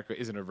Captain America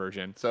isn't a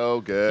virgin.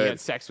 So He good. had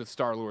sex with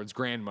Star-Lord's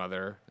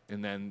grandmother,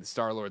 and then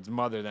Star-Lord's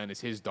mother then is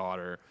his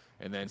daughter,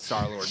 and then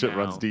Star-Lord Shit now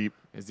runs deep.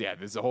 This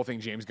is the whole thing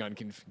James Gunn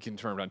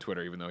confirmed on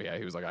Twitter, even though,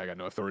 he was like, I got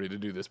no authority to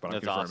do this, but I'm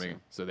That's confirming.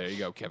 awesome. So there you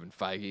go, Kevin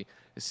Feige.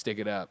 Stick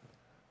it up.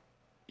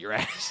 Your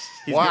ass.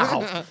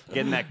 Wow.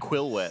 Getting that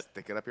quill wet.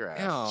 Stick it up your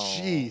ass.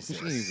 Oh, Jesus.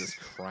 Jesus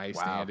Christ,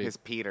 Wow, Andy. his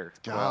Peter.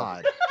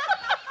 God.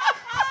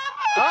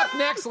 Up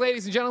next,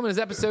 ladies and gentlemen, is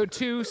episode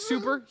 2,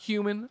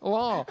 Superhuman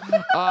Law.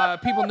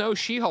 People know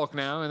She-Hulk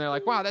now, and they're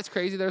like, wow, that's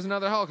crazy. There's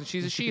another Hulk, and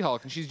she's a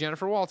She-Hulk, and she's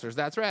Jennifer Walters.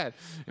 That's rad.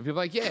 And people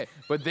are like, yeah.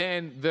 But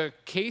then the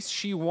case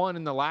she won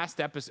in the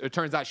last episode, it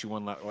turns out she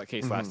won the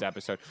case last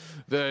episode.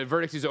 The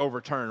verdict is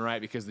overturned,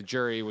 right, because the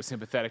jury was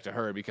sympathetic to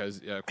her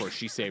because, of course,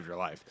 she saved her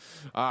life.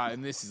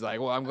 And this is like,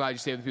 well, I'm glad you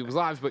saved the people's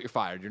lives, but you're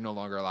fired. You're no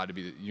longer allowed to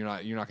be, you're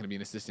not going to be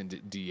an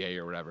assistant DA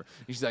or whatever.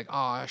 And she's like,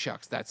 oh,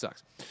 shucks, that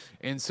sucks.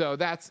 And so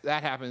that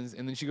happens,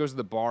 and then she goes to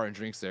the bar and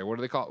drinks there. What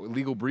do they call it?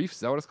 Legal Briefs? Is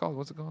that what it's called?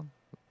 What's it called?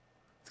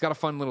 It's got a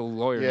fun little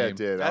lawyer Yeah, name. it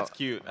did. That's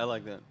cute. I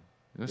like that.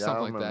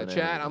 Something like that. the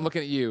Chad, name. I'm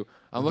looking at you.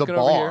 I'm The looking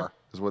over here. bar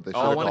is what they should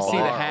I have want to called see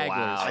it. the Wow, Hagglers.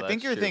 wow. I think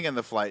that's you're true. thinking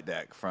the flight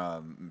deck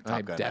from Top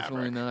I'm Gun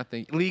definitely Maverick. not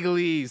thinking.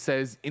 Legalese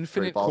says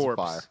Infinite Great Balls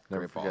Corpse. of Fire.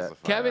 Never Great Balls forget. of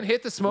Fire. Kevin,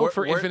 hit the smoke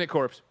for Where- Infinite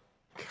Corpse.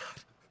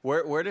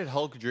 Where did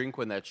Hulk drink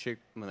when that ship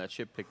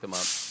picked him up?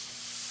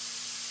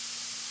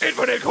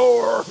 Infinite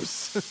Corpse.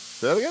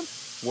 Say that again?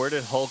 Where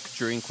did Hulk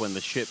drink when the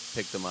ship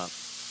picked him up?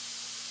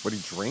 What do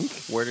you drink?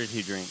 Where did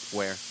he drink?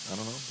 Where? I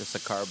don't know. Just a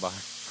car bar.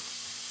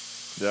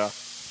 Yeah.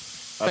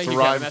 That's Thank a you,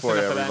 rhyme Kevin. That's for you,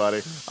 enough of that.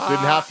 everybody.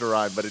 Didn't have to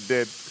rhyme, but it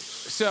did.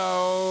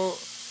 So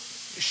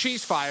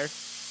she's fired.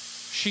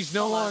 She's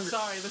no Hold on, longer.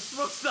 sorry, the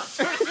smoke's not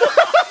turning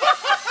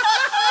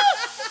off.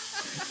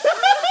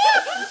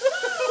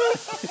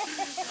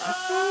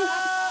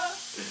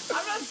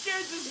 I'm not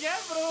scared just yet,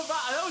 but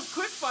that was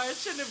quick fire. It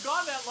shouldn't have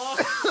gone that long.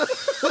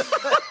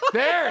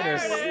 There it There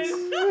it is.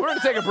 is. We're going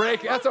to take a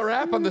break. That's a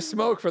wrap on the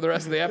smoke for the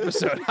rest of the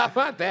episode. How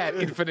about that,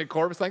 Infinite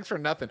Corpse? Thanks for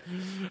nothing.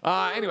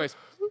 Anyways,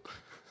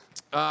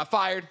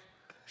 fired.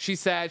 She's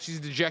sad. She's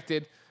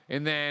dejected.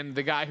 And then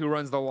the guy who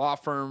runs the law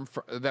firm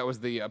that was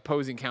the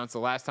opposing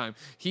counsel last time,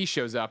 he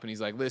shows up and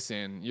he's like,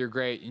 listen, you're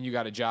great and you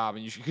got a job.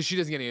 And because she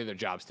doesn't get any other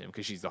jobs to him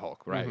because she's the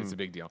Hulk, right? It's a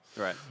big deal.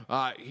 Right.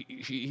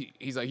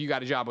 He's like, you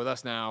got a job with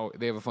us now.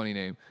 They have a funny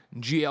name.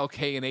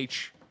 GLK and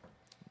H.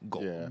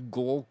 Yeah.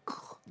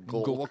 Gulk.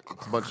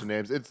 It's a bunch of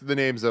names. It's the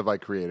names of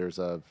like creators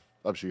of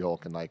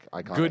She-Hulk and like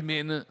iconic.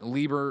 Goodman,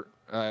 Lieber,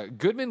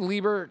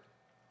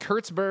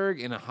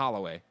 Kurtzberg, and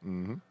Holloway.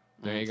 Mm-hmm.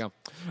 There you go.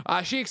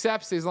 She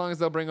accepts as long as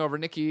they'll bring over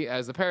Nikki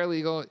as the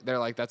paralegal. They're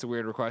like, that's a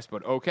weird request,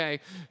 but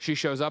okay. She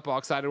shows up all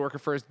excited to work her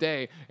first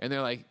day, and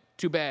they're like,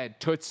 too bad.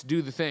 Toots,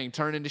 do the thing.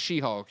 Turn into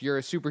She-Hulk. You're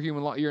a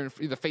superhuman law. You're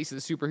the face of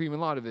the superhuman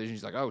law division.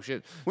 She's like, oh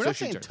shit. We're So not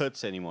she saying turns.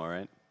 toots anymore,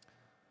 right?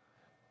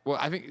 Well,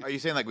 I think. Are you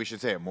saying like we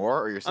should say it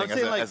more, or you're saying, I'm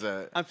saying as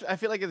a I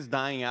feel like it's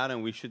dying out,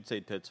 and we should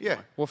say toots. Yeah.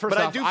 more. Well, first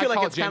but off, I do feel like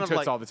call it's Jen kind of Toots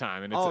like all the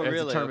time, and it's, oh, it's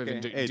really? a term Okay.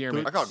 of Hey,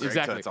 endearment. I call Greg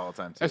exactly. Toots all the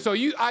time too. And so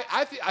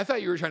I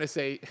thought you were trying to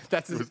say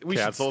we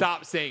should canceled?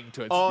 stop saying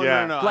Toots. Oh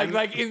Yeah. no,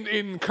 Like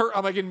in Kurt,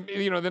 I'm like in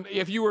then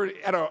if you were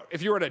at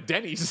a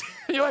Denny's,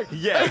 you're like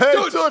Yeah. hey,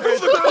 Toots, fill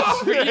the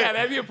coffee. Yeah,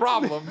 that'd be a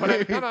problem. But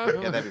I don't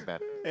know. Yeah, that'd be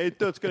bad. hey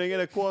toots, can I get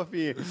a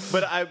coffee?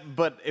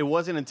 But it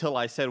wasn't until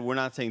I said we're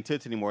not saying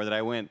toots anymore that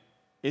I went,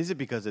 is it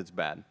because it's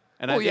bad?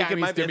 And Well, I yeah, think I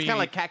mean, it's it's kind of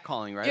like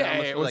catcalling, right? Yeah,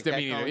 Almost it feel was like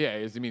demeaning. catcalling. Yeah,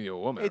 it's demeaning to a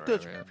woman. Hey, right,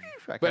 Toots, right, right. I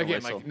But kinda again,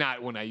 whistle. like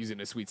not when I use it in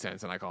a sweet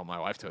sense and I call my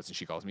wife Toots and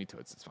she calls me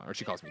Toots. It's fine, or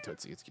she calls me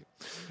Tootsie. It's cute.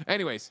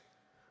 Anyways,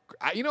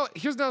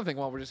 here's another thing.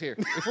 While we're just here,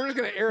 if we're just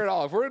gonna air it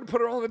all, if we're gonna put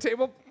it all on the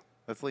table,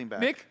 Let's lean back.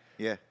 Nick?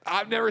 Yeah.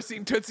 I've never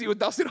seen Tootsie with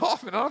Dustin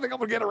Hoffman. I don't think I'm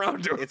gonna get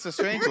around to it. It's a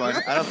strange one.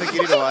 I don't think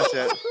you need to watch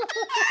it.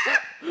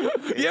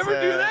 You ever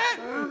do that?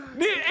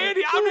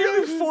 Andy, I'm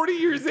nearly 40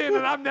 years in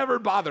and I've never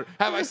bothered.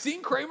 Have I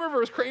seen Kramer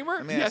versus Kramer?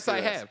 Let me Yes, ask you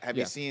I this. have. Have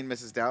Yeah. you seen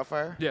Mrs.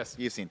 Doubtfire? Yes.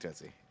 You've seen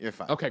Tootsie. You're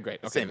fine. Okay, great.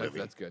 Okay, Same that's- movie.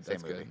 that's good. Same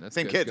That's good. movie. That's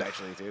Same good. kids, Good.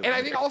 actually, too. And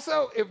I think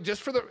also, if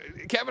just for the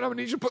Kevin, I'm gonna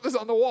need you to put this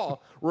on the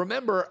wall.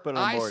 Remember, Put it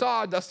on I board.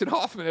 saw Dustin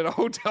Hoffman at a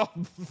hotel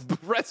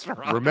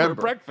restaurant Remember.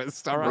 for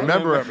breakfast. All right.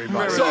 Remember,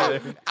 everybody. So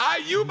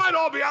you might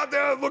all be out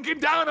there looking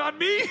down on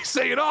me,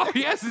 saying, "Oh,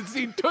 he hasn't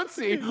seen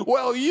Tootsie."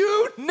 Well,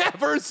 you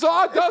never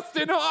saw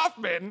Dustin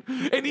Hoffman,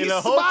 and he In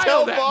a smiled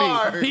hotel at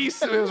bar. me.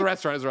 It was a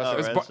restaurant. It was a restaurant. It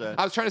was restaurant.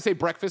 I was trying to say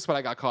breakfast, but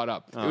I got caught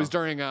up. It was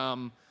during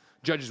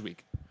Judges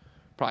Week,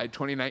 probably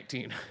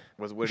 2019.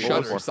 Was Woody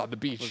Shutters on the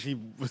beach.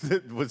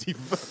 Was he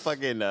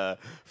fucking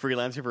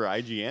freelancer for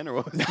IGN or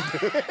what? Was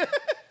he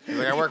He's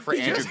like, I work for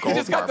Andrew He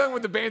just got Goldfarb. done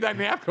with the Bandai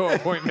Namco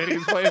appointment. He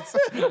was playing.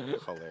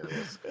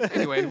 Hilarious.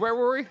 Anyway, where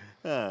were we?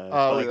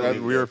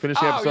 We were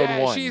finishing episode yeah,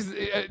 1. she's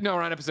no,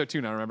 we're on episode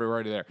 2 now. Remember, we're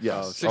already there.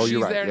 Yes. So Oh, she's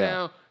you're right, there yeah.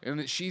 now,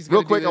 and she's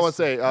Real gonna quick, do I want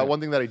to this- say one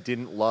thing that I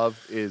didn't love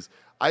is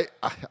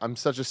I'm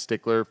such a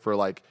stickler for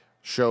like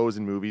shows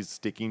and movies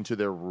sticking to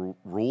their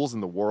rules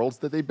and the worlds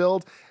that they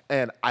build.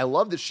 And I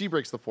love that she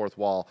breaks the fourth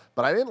wall,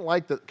 but I didn't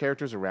like that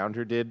characters around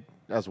her did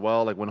as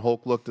well. Like when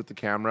Hulk looked at the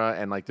camera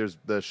and like there's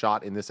the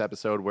shot in this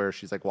episode where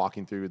she's like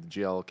walking through the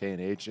GLK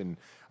and H and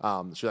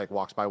she like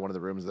walks by one of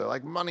the rooms. They're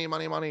like money,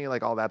 money, money,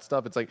 like all that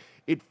stuff. It's like,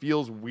 it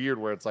feels weird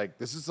where it's like,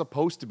 this is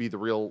supposed to be the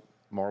real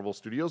Marvel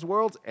Studios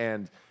world.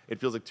 And it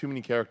feels like too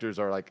many characters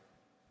are like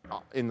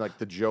in like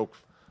the joke,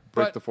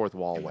 break But the fourth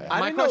wall way. I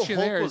My didn't know question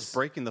Hulk there was is-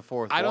 breaking the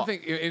fourth I wall. don't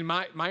think in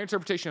my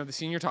interpretation of the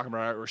scene you're talking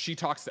about, where she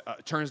talks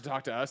turns to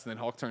talk to us, and then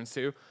Hulk turns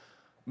to.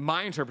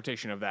 My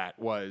interpretation of that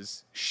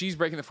was she's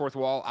breaking the fourth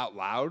wall out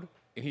loud,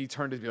 and he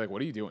turned to be like,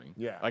 "What are you doing?"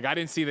 Yeah. Like I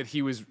didn't see that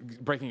he was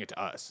breaking it to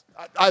us.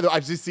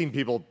 I've just seen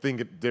people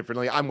think it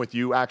differently. I'm with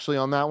you actually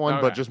on that one,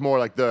 but Okay. just more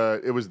like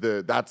the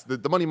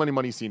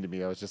money scene to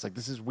me. I was just like,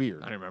 this is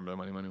weird. I don't remember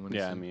the money.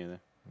 Yeah, scene. me either.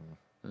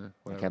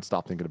 I can't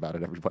stop thinking about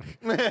it, everybody.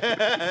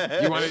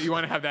 You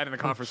want to have that in the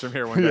conference room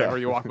here one day, Yeah. where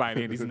you walk by and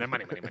Andy's and then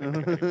money.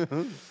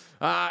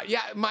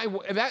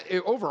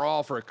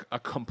 Overall for a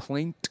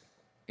complaint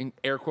in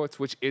air quotes,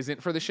 which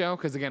isn't for the show,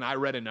 because again, I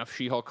read enough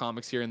She-Hulk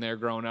comics here and there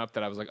growing up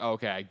that I was like, oh,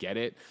 okay, I get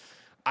it.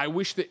 I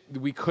wish that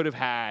we could have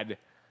had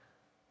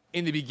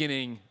in the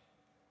beginning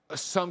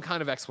some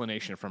kind of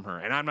explanation from her,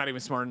 and I'm not even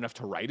smart enough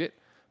to write it,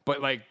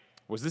 but like,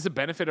 was this a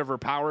benefit of her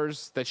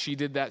powers that she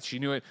did that? She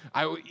knew it.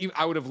 I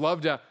would have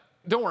loved to.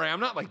 Don't worry, I'm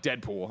not like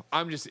Deadpool.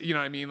 I'm just, you know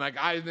what I mean? Like,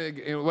 I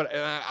think, I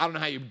don't know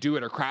how you do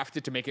it or craft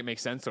it to make it make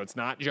sense so it's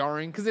not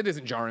jarring, because it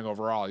isn't jarring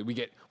overall.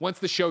 Once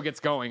the show gets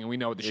going and we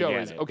know what the show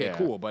get is, it, okay, yeah.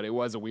 cool. But it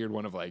was a weird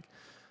one of like,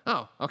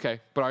 oh, okay.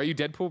 But are you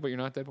Deadpool, but you're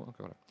not Deadpool?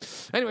 Okay, whatever.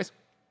 Anyways.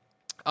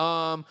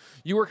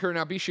 You work here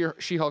now. Be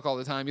She-Hulk all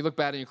the time. You look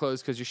bad in your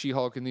clothes because you're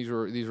She-Hulk, and these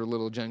were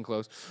little Jen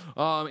clothes.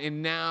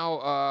 And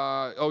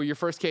now, your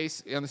first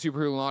case on the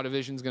Superhero Law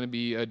Division is going to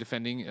be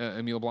defending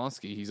Emil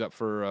Blonsky. He's up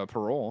for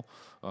parole.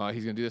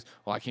 He's going to do this.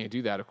 Well, I can't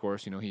do that, of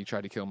course. You know, he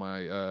tried to kill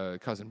my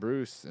cousin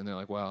Bruce, and they're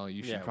like, well,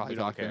 you should Yeah, probably we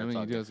don't talk to care. him. It's And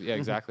all he good. does. Yeah,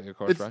 exactly. Of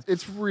course, right?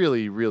 It's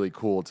really, really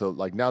cool to,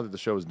 like, now that the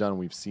show is done,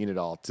 we've seen it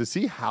all, to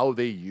see how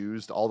they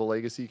used all the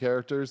legacy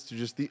characters to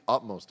just the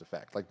utmost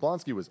effect. Like,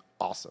 Blonsky was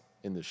awesome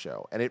in this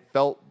show, and it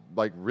felt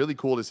like really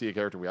cool to see a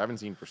character we haven't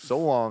seen for so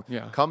long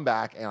come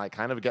back and like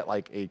kind of get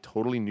like a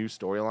totally new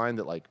storyline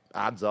that like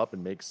adds up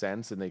and makes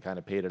sense, and they kind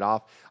of paid it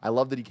off. I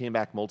love that he came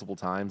back multiple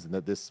times and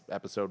that this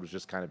episode was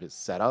just kind of his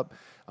setup.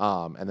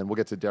 And then we'll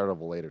get to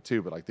Daredevil later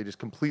too, but like they just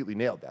completely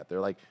nailed that. They're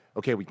like,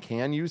 okay, we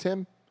can use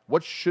him.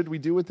 What should we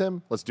do with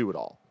him? Let's do it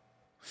all.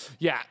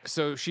 Yeah,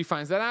 so she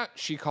finds that out.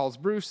 She calls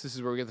Bruce. This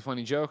is where we get the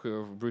funny joke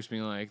of Bruce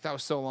being like, that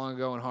was so long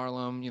ago in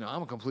Harlem. You know,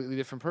 I'm a completely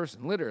different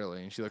person,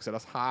 literally. And she looks at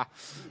us, ha.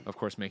 Of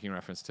course, making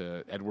reference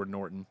to Edward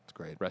Norton. It's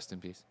great. Rest in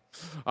peace.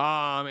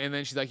 And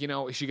then she's like, you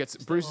know, she gets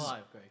Bruce.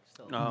 Alive, Greg.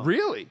 Still alive.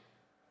 Really?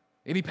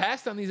 And he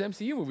passed on these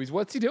MCU movies.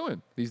 What's he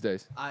doing these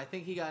days? I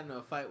think he got into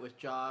a fight with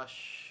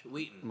Josh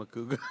Wheaton.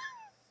 Makuga.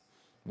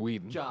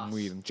 Joss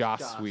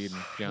Joss. Whedon.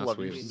 Love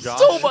you. Whedon.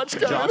 So much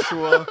coming.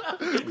 Joshua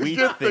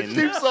Wheaton.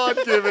 Keeps on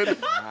giving.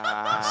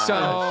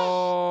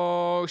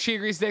 So she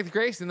agrees to take the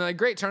case, and they're like,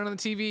 great, turn on the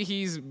TV.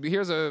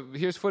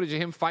 Here's footage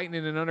of him fighting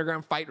in an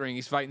underground fight ring.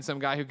 He's fighting some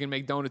guy who can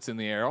make donuts in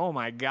the air. Oh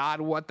my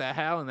God, what the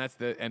hell? And that's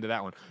the end of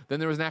that one. Then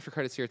there was an after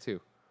credits here too.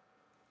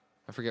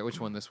 I forget which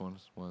one this one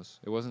was.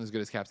 It wasn't as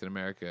good as Captain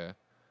America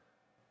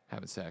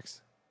having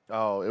sex.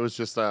 Oh, it was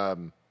just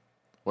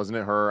wasn't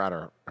it her at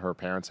her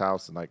parents'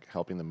 house and like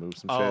helping them move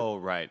some shit? Oh,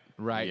 right.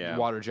 Right, Yeah.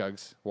 water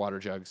jugs.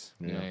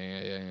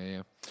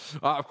 Yeah.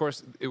 Of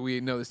course,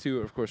 we know this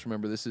too. Of course,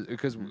 remember this is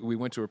because we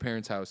went to her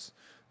parents' house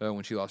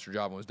when she lost her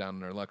job and was down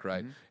in her luck,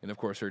 right? And of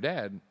course, her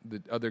dad,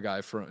 the other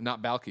guy from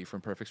not Balky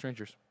from Perfect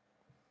Strangers.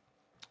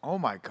 Oh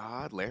my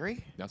God,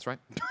 Larry! That's right.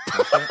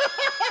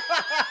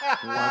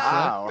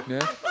 Wow. Yeah.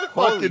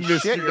 Fucking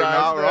missed shit, you you're guys,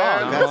 not man.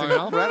 wrong. That's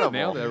Nailed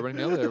incredible. it, everybody.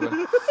 Nailed it,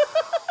 everybody.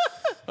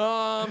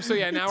 So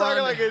yeah, now we're Talking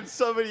on like it's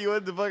somebody you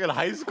went to fucking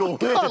high school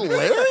with.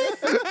 Larry?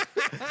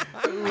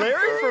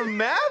 Larry from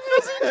Math?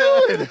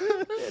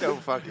 They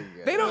don't fucking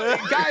get they it.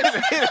 don't,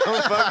 guys. They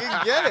don't fucking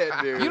get it,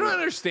 dude. You don't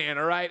understand,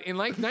 all right? In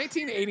like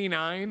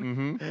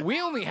 1989,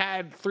 we only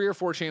had 3 or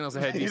 4 channels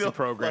that had decent don't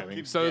programming.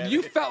 fucking So get you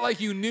it. felt like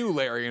you knew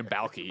Larry and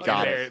Balky.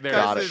 Got and it. their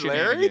Got it.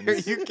 Larry? Are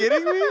shenanigans. you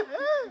kidding me?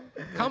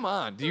 Come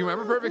on. Do you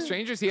remember Perfect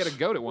Strangers? He had a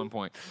goat at one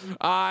point.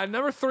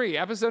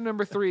 Episode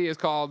number 3 is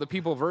called The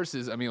People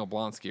versus Emil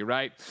Blonsky,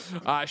 right?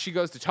 She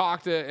goes to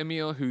talk to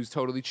Emil, who's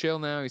totally chill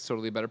now. He's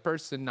totally a better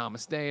person,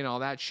 namaste, and all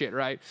that shit,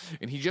 right?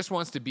 And he just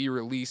wants to be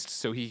released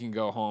so he can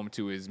go home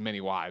to his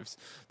many wives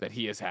that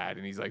he has had.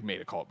 And he's like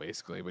made a cult,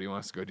 basically, but he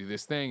wants to go do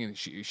this thing. And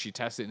she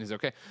tests it and is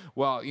okay.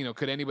 Well, you know,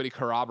 could anybody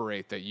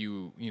corroborate that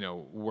you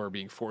were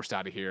being forced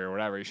out of here or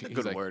whatever? He's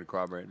Good like, word,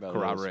 corroborate. by the way.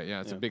 corroborate,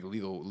 yeah. It's a big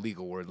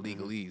legal word,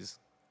 legalese.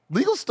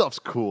 Legal stuff's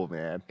cool,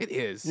 man. It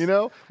is. You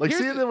know, like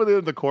Here's seeing them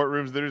within the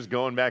courtrooms, they're just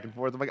going back and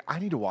forth. I'm like, I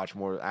need to watch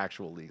more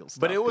actual legal stuff.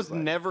 But it was 'cause,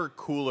 like, never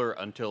cooler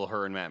until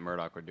her and Matt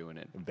Murdock were doing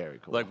it. very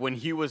cool. Like when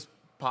he was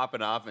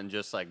popping off and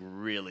just like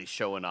really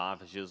showing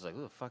off, and she was like,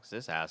 "Who the fuck's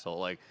this asshole?"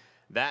 Like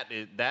that,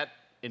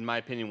 in my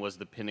opinion, was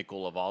the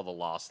pinnacle of all the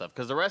law stuff.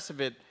 Because the rest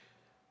of it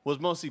was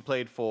mostly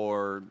played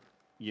for,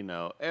 you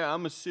know, hey,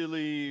 I'm a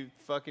silly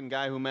fucking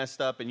guy who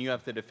messed up, and you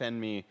have to defend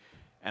me.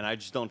 And I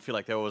just don't feel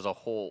like there was a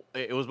whole.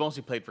 It was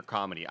mostly played for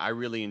comedy. I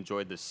really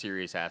enjoyed the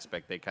serious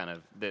aspect. They kind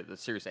of the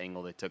serious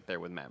angle they took there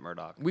with Matt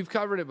Murdock. We've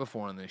covered it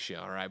before on this show,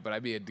 all right? But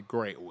I'd be a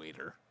great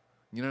waiter.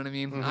 You know what I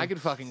mean? I could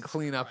fucking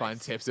clean up on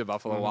tips at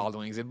Buffalo Wild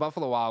Wings. At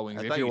Buffalo Wild Wings,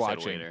 I if thought you're you said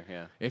watching, waiter,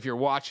 yeah. if you're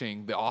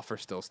watching, the offer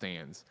still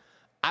stands.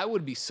 I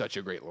would be such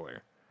a great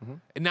lawyer.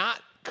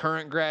 Not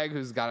current Greg,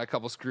 who's got a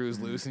couple screws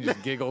loose and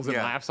just giggles and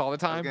Yeah. laughs all the I was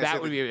time, gonna say,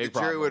 that would be a big the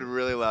jury problem. would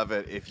really love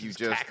it if you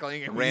just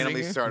cackling and randomly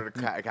wheezing. started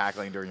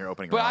cackling during your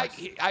opening But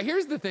remarks.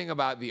 here's the thing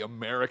about the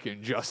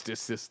American justice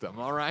system,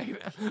 all right?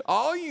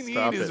 All you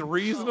Stop need is it.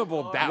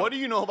 reasonable doubt. What do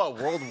you know about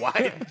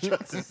worldwide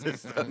justice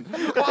system?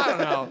 Well, I don't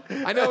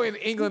know. I know in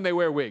England they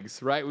wear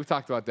wigs, right? We've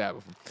talked about that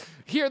before.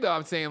 Here, though,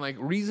 I'm saying like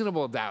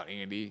reasonable doubt,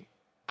 Andy.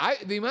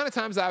 The amount of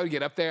times I would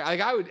get up there, like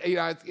I would,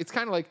 it's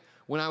kind of like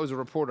when I was a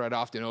reporter, I'd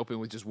often open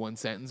with just one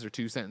sentence or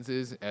two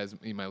sentences as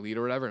in my lead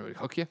or whatever, and it would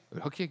hook you,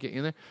 get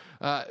you in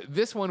there.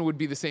 This one would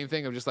be the same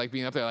thing of just like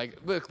being up there, like,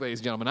 look, ladies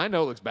and gentlemen, I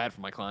know it looks bad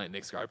for my client,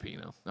 Nick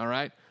Scarpino, all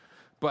right?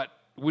 But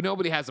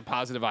nobody has a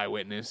positive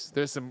eyewitness.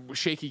 There's some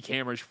shaky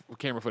camera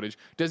footage.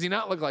 Does he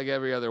not look like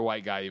every other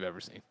white guy you've ever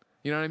seen?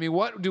 You know what I mean?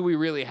 What do we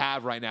really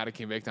have right now to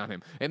convict on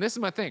him? And this is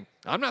my thing.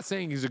 I'm not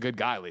saying he's a good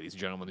guy, ladies and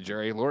gentlemen of the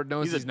jury. Lord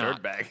knows He's a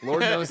not. dirtbag.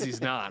 Lord knows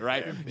he's not,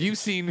 right? You've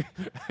seen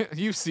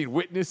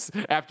witness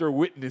after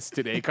witness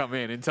today come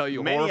in and tell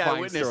you Many horrifying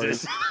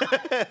eyewitnesses.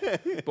 stories.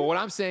 But what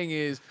I'm saying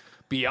is,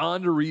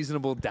 beyond a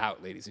reasonable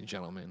doubt, ladies and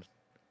gentlemen,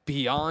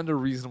 beyond a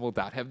reasonable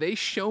doubt, have they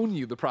shown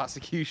you, the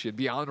prosecution,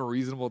 beyond a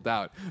reasonable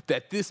doubt,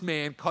 that this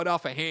man cut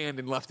off a hand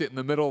and left it in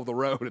the middle of the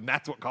road, and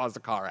that's what caused the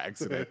car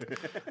accident?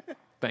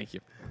 Thank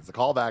you. It's a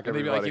callback, And they'd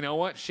everybody. be like, you know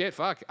what? Shit,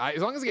 fuck.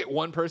 As long as I get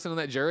one person on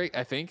that jury,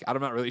 I think, I'm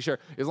not really sure.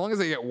 As long as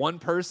I get one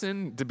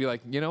person to be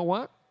like, you know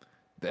what?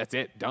 That's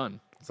it. Done.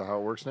 Is that how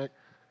it works, Nick?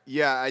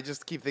 Yeah, I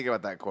just keep thinking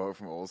about that quote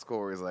from Old School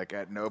where he's like,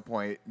 at no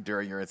point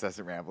during your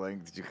incessant rambling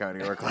did you come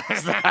to your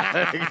class.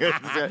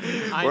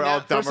 We're all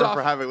First dumber off-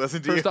 for having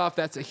listened to you. First off,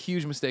 that's a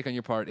huge mistake on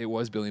your part. It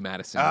was Billy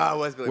Madison. Ah, it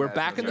was Billy We're Madison,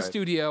 back in the that's right.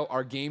 studio.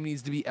 Our game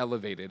needs to be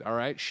elevated, all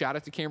right? Shout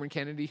out to Cameron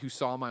Kennedy, who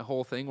saw my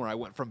whole thing where I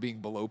went from being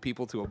below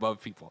people to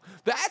above people.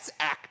 That's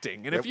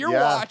acting. And if you're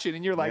Yeah. watching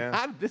and you're like, Yeah.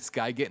 how did this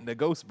guy get in the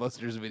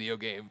Ghostbusters video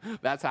game?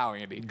 That's how,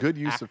 Andy. Good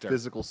use Actor. of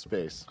physical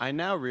space. I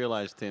now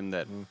realized, Tim,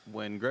 that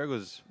when Greg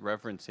was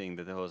referencing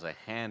that there was a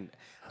hand,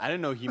 I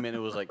didn't know he meant it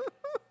was like.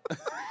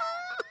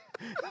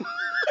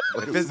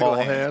 Like a physical small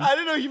hand. I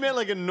didn't know he meant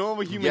like a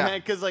normal human Yeah.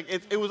 hand because like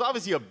it was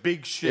obviously a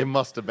big shit. It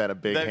must have been a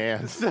big that-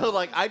 hand. So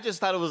like I just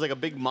thought it was like a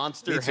big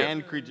monster Me too.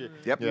 hand creature.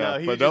 Yep. Yeah, No,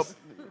 he but just,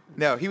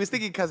 No, he was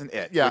thinking Cousin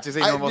It, Yeah, which is a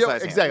normal you know,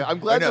 size hand. exactly. I'm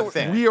glad Or no, that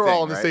thing, we are all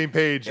thing, on the right? same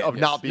page of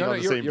Yes. not being No, on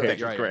the you're- same you're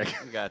page right, with you're Greg.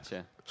 right.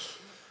 Gotcha.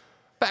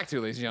 Back to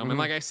it, ladies and gentlemen.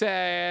 Like I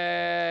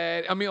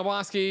said, Emil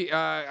Blonsky,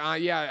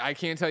 yeah, I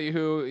can't tell you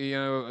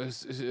who,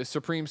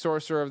 supreme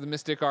sorcerer of the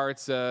mystic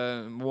arts,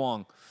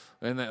 Wong.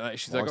 And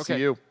she's like, Wanna see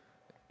okay. you.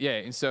 Yeah,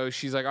 and so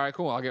she's like, all right,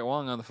 cool. I'll get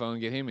Wong on the phone,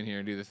 get him in here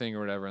and do the thing or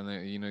whatever, and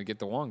then, get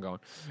the Wong going.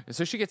 And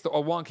so she gets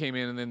Wong came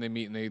in, and then they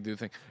meet and they do the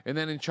thing. And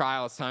then in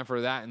trial, it's time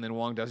for that, and then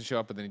Wong doesn't show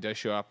up, but then he does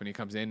show up, and he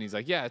comes in, and he's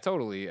like, yeah,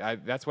 totally.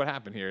 That's what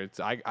happened here.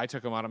 I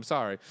took him out. I'm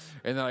sorry.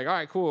 And they're like, all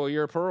right, cool.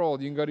 You're paroled.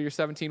 You can go to your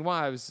 17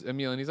 wives,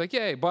 Emil. And he's like,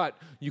 yay, but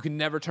you can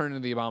never turn into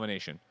the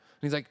abomination. And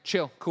he's like,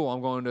 chill, cool. I'm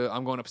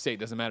going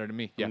upstate. Doesn't matter to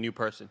me. Yeah. Yeah. New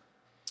person.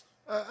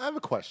 I have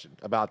a question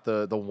about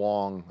the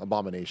Wong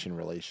abomination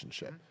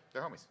relationship.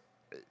 They're homies.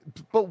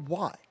 But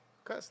why?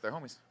 Because they're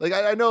homies. Like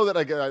I know that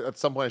at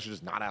some point I should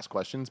just not ask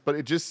questions, but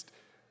it just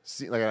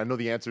like I know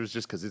the answer is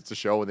just because it's a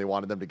show and they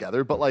wanted them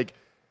together. But like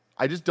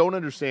I just don't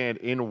understand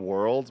in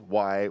world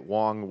why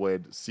Wong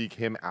would seek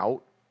him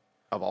out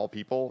of all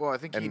people. Well, I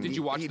think he and Did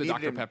you watch He the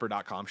needed him-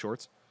 DrPepper.com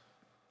shorts?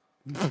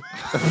 And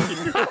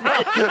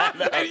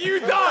you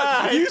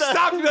thought you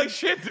stopped and be like,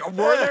 shit,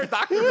 were there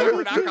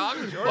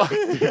DrPepper.com shorts?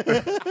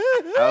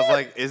 I was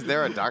like, is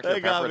there a got me.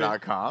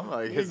 drpepper.com?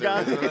 Like, is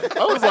there, got me.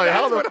 I was like,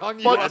 how what the hung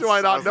you fuck up. do I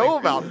I not was know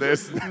like- about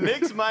this?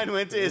 Nick's mind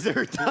went to is there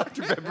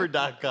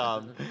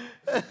drpepper.com.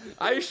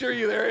 I assure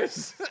you there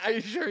is. I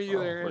assure you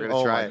there We're is. gonna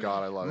Oh try my it.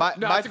 God, I love it. My,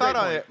 No, my it's a great thought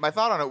on point. it. My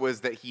thought on it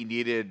was that he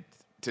needed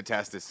to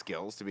test his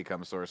skills to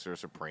become Sorcerer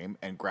Supreme,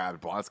 and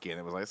grabbed Blonsky, and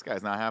it was like, this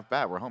guy's not half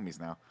bad. We're homies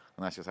now,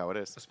 and that's just how it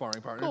is.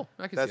 Sparring partner. Cool.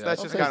 I can That's see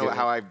that's that. just Okay. kind of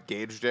how I've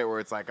gauged it, where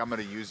it's like I'm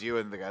going to use you,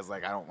 and the guy's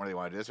like, I don't really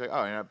want to do this. Like,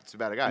 oh, you're not too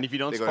bad a guy. And if you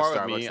don't They go to spar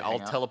with Starbucks me, to I'll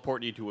hang out.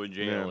 teleport you to a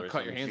jail Yeah. or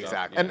Cut your something. hands off.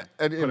 Exactly. And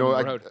Put you him know,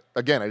 on the road.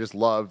 again, I just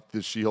love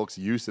the She-Hulk's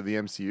use of the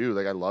MCU.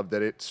 Like I love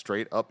that it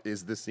straight up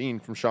is the scene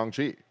from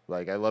Shang-Chi.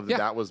 Like I love that Yeah.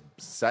 that was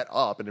set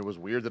up, and it was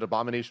weird that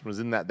Abomination was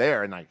in that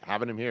there, and like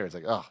having him here, it's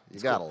like, oh,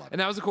 you gotta love it.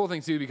 And that was a cool thing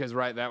too, because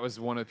that was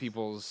one of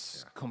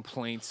people's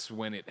complaints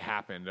when it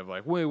happened of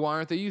like, wait, why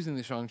aren't they using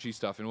the Shang-Chi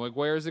stuff? And like,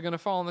 where is it going to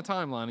fall in the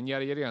timeline? And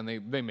yada yada. And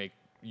they make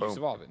use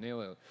of all of it.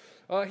 Nail it.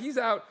 He's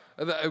out.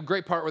 A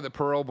great part where the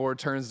parole board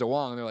turns to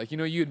Wong. And they're like,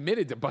 you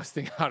admitted to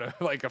busting out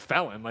a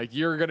felon. Like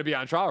you're going to be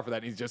on trial for that.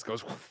 And he just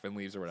goes whoof, and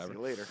leaves or whatever. See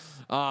you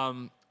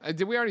later.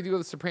 Did we already do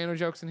the Soprano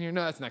jokes in here?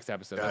 No, that's next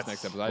episode. That's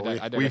next episode.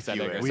 I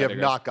digress. we have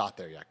not got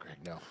there yet, Greg.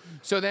 No.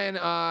 So then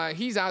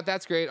he's out.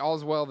 That's great.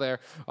 All's well there.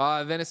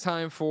 Then it's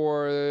time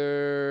for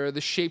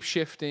the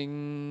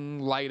shape-shifting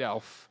light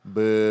elf.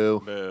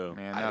 Boo. Boo.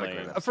 Man, not a Lame.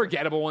 great A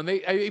forgettable one.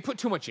 They put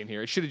too much in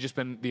here. It should have just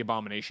been the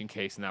Abomination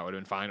case, and that would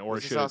have been fine. Or it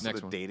Is this should have also next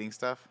the one. dating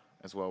stuff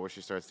as well, where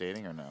she starts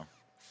dating, or no?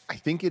 I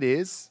think it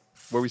is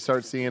where we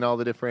start seeing all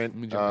the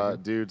different jump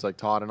in. dudes like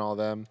Todd and all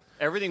them.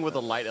 Everything with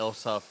the light elf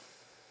stuff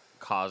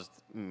caused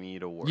me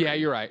to worry. Yeah,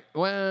 you're right.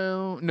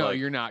 Well, no, Like-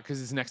 you're not,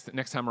 because it's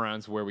next time around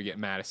is where we get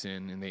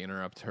Madison and they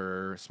interrupt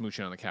her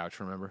smooching on the couch.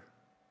 Remember,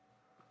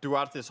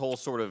 Throughout this whole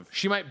sort of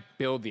she might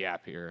build the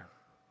app here.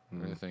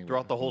 or the thing,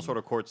 throughout the whole sort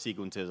of court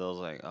sequences, I was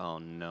like, oh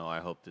no, I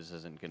hope this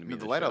isn't going to be The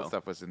the Lighthouse show.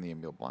 stuff was in the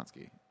Emil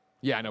Blonsky.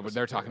 Yeah, I know, but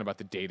they're talking about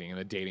the dating, and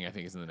the dating I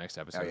think is in the next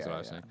episode. Is what I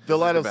was saying. The This is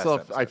Lighthouse best stuff,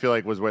 episode. I feel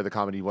like, was where the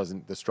comedy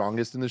wasn't the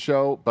strongest in the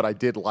show, but I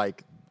did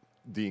like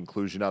the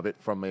inclusion of it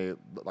from a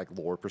like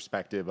lore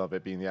perspective of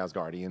it being the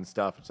Asgardian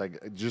stuff. It's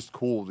like just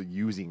cool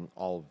using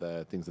all of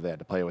the things that they had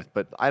to play with.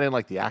 But I didn't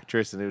like the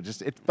actress, and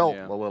it felt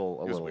Yeah. a little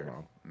It was little weird.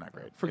 wrong. Not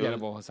great.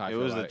 Forgettable is how I It feel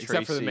was about the it.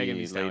 Except for the Tracy Megan Thee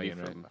lady Stallion,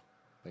 right? from.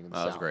 Thing in the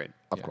That was South. great.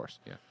 Of Yeah, course.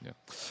 Yeah.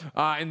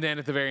 And then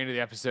at the very end of the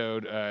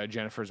episode,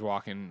 Jennifer's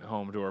walking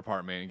home to her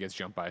apartment and gets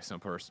jumped by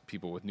some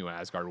people with new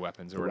Asgard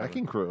weapons or The whatever.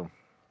 Wrecking Crew,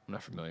 I'm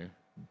not familiar.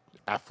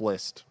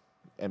 F-list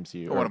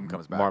MCU. One or of them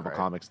comes back, Marvel right?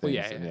 Comics Well, things.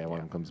 yeah, and yeah, one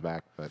of them comes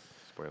back. But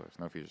Spoilers.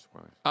 No future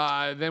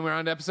spoilers. Then we're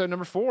on to episode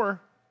number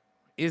 4.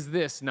 Is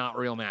this not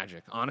real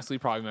magic? Honestly,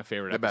 probably my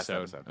favorite The best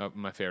episode. episode.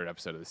 My favorite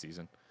episode of the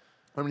season.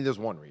 I mean, there's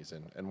one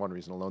reason, and one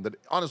reason alone, that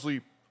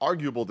honestly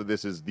arguable that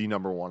this is the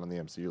number one on the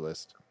MCU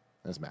list.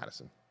 That's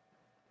Madison.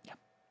 Yeah.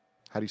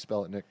 How do you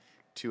spell it, Nick?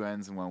 2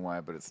 N's and 1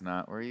 Y, but it's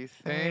not where you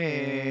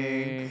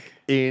think.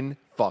 In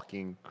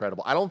fucking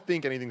incredible. I don't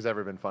think anything's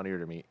ever been funnier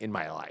to me in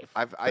my life.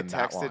 I than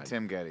that line. texted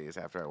Tim Geddes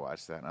after I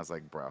watched that, and I was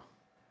like, bro,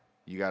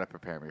 you got to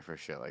prepare me for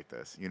shit like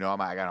this. You know,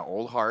 I got an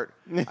old heart.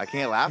 I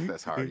can't laugh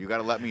this hard. You got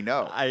to let me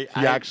know. He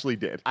actually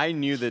did. I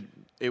knew that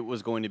it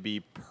was going to be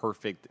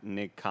perfect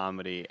Nick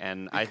comedy,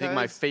 and I think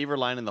my Because- favorite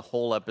line in the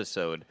whole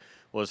episode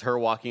was her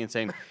walking and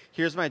saying,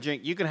 "Here's my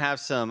drink. You can have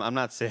some. I'm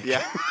not sick."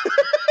 Yeah.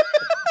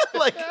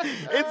 Like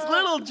it's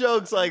little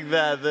jokes like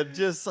that that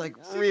just like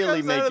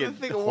really Comes out make of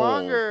it the thing, whole.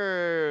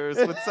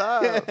 Wongers. What's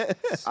up?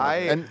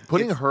 And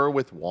putting her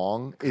with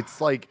Wong, it's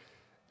like,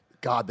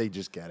 God, they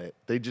just get it.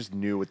 They just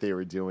knew what they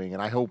were doing,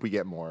 and I hope we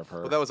get more of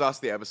her. Well, that was also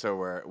the episode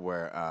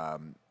where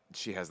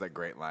she has that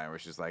great line where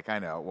she's like, "I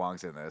know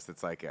Wong's in this.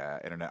 It's like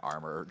internet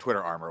armor,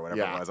 Twitter armor, whatever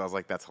Yeah. it was." I was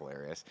like, "That's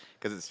hilarious,"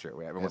 because it's true.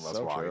 Everyone It's loves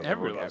so Wong. true.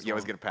 Everyone loves You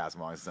always Wong. get a pass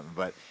Wong or something.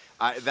 But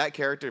that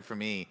character for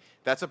me,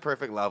 that's a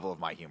perfect level of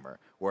my humor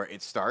where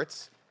it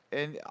starts,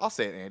 and I'll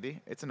say it,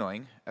 Andy, it's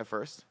annoying at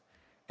first,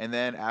 and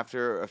then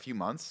after a few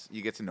months,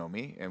 you get to know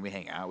me, and we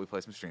hang out, we play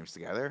some streams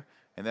together,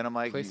 and then I'm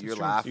like, Play some "You're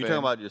streams. laughing." You're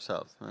talking about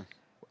yourself. Huh?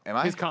 Am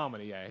I? His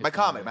comedy, yeah. his My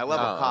comedy, my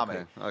level Oh, of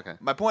comedy. okay.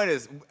 My point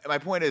is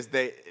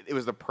that it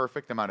was the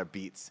perfect amount of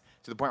beats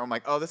to the point where I'm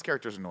like, oh, this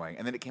character's annoying,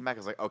 and then it came back. I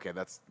was like, okay,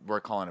 we're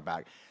calling it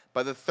back.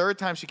 By the third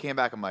time she came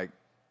back, I'm like,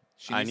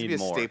 she I needs to need be a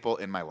more. staple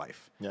in my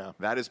life. Yeah.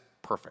 that is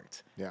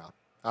perfect. Yeah,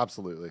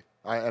 absolutely.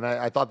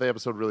 I thought the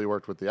episode really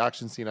worked with the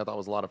action scene. I thought it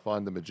was a lot of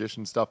fun. The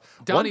magician stuff.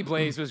 Donnie One-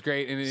 Blaze was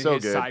great, and So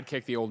his good.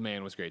 sidekick, the old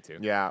man, was great too.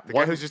 Yeah. The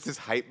guy who's just his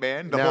hype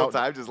man the Now- whole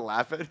time, just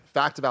laughing.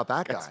 fact about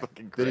that guy That's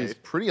fucking that is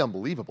great. pretty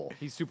unbelievable.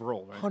 He's super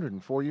old, right?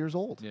 104 years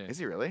old. Yeah. Is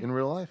he really? In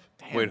real life.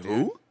 Damn, Wait, dude.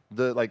 who?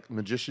 The like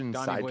magician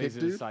Donnie Blaze sidekick is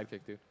his dude. sidekick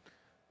dude.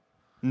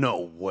 No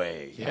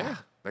way. Yeah.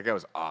 That guy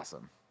was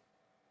awesome.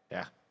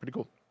 Yeah. Pretty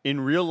cool. In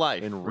real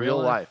life. In real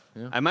life.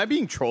 Am I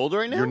being trolled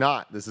right now? You're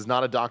not. This is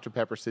not a Dr.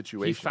 Pepper He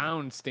situation.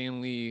 found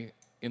Stan Lee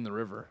in the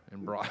river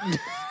and brought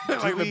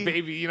like the we-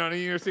 baby. You know what I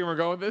mean? You understand where we're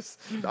going with this?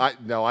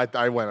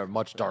 I went a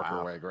much darker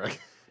Wow. way, Greg.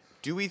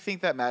 Do we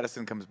think that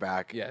Madison comes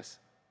back? Yes.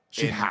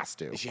 She has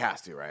to. She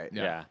has to, right?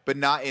 Yeah. But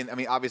not in. I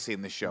mean, obviously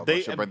in the show,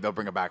 They- they'll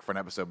bring her back for an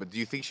episode. But do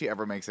you think she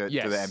ever makes it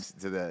Yes.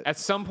 to the At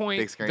some point,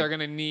 big screen? they're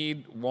gonna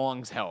need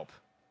Wong's help,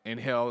 and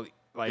he'll be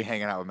like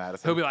hanging out with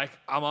Madison? he'll be like,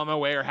 "I'm on my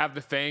way," or have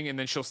the thing, and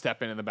then she'll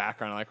step in the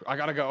background, like, "I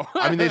gotta go."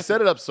 I mean, they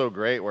set it up so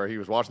great where he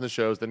was watching the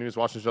shows, then he was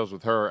watching the shows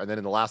with her, and then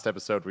in the last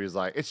episode where he's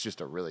like, it's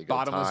just a really good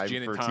Bottomless time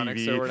gin for and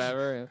tonics TV. or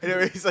whatever. You know,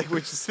 he's like, we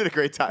just did a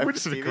great time. We for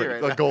just did a TV great-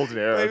 right the now. golden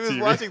era He of was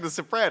TV. watching The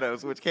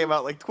Sopranos, which came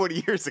out like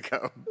 20 years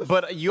ago.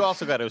 But you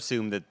also got to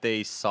assume that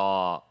they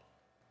saw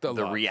The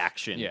the love.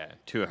 reaction Yeah.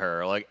 to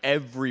her. Like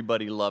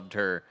everybody loved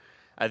her.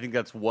 I think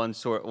that's one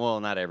sort. Well,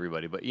 not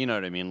everybody, but you know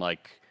what I mean.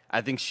 Like I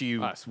think she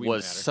Us, we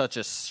was matter. such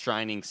a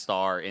shining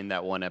star in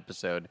that one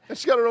episode. And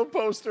she got her own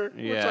poster,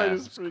 which Yeah, I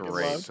just it's freaking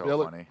great. love. So Yeah,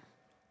 look, funny.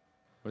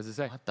 What does it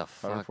say? What the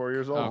fuck? 104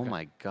 years old. Oh Okay. my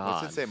What's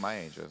god! it say my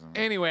age? Doesn't it?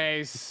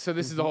 Anyways, so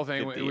this is the whole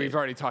thing. 58. We've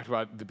already talked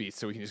about the beats,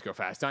 so we can just go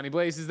fast. Donnie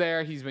Blaze is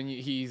there. He's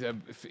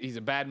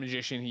a bad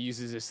magician. He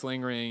uses his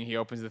sling ring. He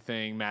opens the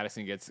thing.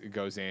 Madison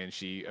goes in.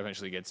 She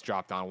eventually gets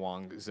dropped on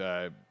Wong's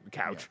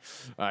couch.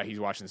 He's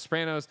watching The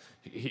Sopranos.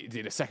 He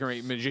did a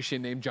second-rate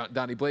magician named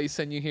Donnie Blaze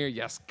send you here.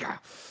 Yes. Gah.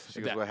 She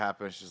goes, what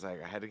happened? She's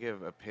like, I had to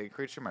give a pig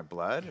creature my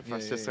blood. If my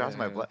sister has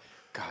my blood.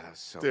 God, that was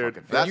so Dude,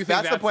 fucking. you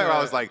That's the point where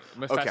I was like,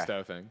 Mephisto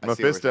okay. thing. I see what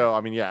you're Mephisto,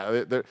 I mean,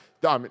 yeah.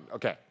 I mean,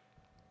 okay.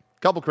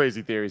 Couple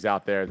crazy theories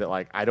out there that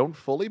like I don't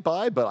fully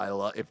buy, but I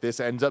love if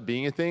this ends up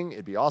being a thing,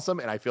 it'd be awesome.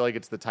 And I feel like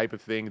it's the type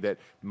of thing that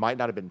might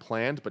not have been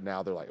planned, but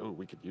now they're like, oh,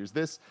 we could use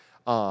this.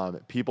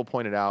 People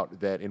pointed out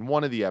that in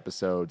one of the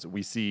episodes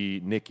we see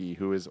Nikki,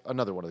 who is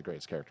another one of the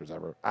greatest characters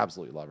ever.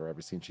 Absolutely love her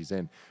every scene she's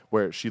in,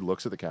 where she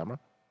looks at the camera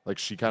Like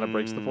she kind of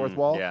breaks the fourth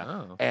wall. yeah.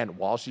 Oh. And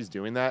while she's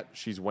doing that,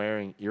 she's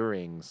wearing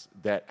earrings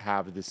that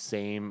have the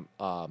same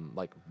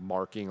like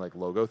marking, like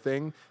logo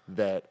thing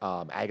that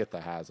Agatha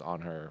has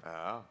on her.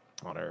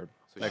 Oh. On her.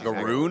 Like a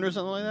rune or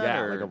something like that?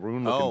 Yeah, or? like a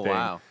rune looking oh, thing.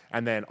 Wow.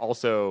 And then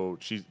also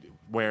she's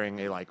wearing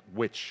a like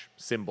witch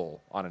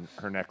symbol on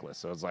her necklace.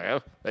 So it's like,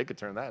 oh, they could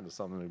turn that into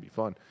something that'd be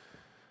fun.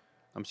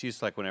 I'm just used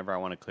to like whenever I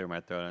want to clear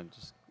my throat, I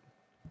just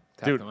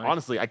Dude, the mic.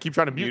 honestly, I keep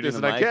trying to mute Muting this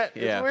and the I mic? can't.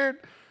 Yeah. It's weird.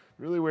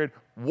 Really weird.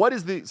 What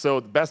is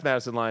the best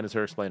Madison line is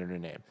her explaining her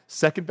name.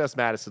 Second best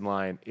Madison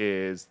line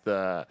is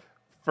the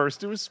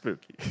first it was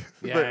spooky.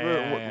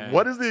 Yeah.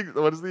 What is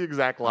the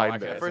exact line I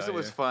there? can't First it tell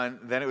was you. fun,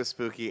 then it was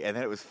spooky, and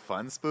then it was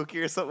fun spooky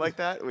or something like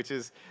that, which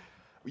is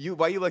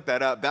why you look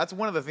that up. That's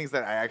one of the things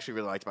that I actually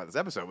really liked about this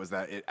episode was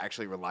that it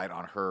actually relied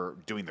on her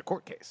doing the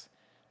court case.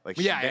 Like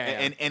Yeah,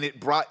 and it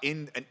brought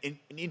in an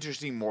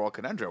interesting moral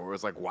conundrum where it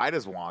was like, why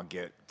does Wong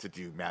get to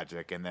do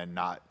magic and then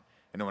not,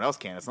 and no one else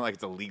can? It's not like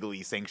it's a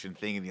legally sanctioned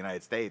thing in the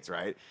United States,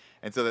 right?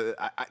 And so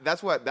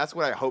that's what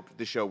I hoped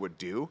the show would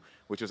do,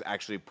 which was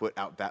actually put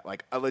out that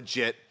like a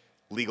legit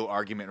legal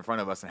argument in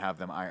front of us and have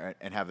them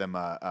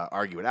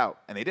argue it out,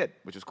 and they did,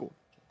 which is cool.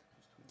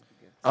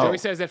 Joey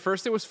says at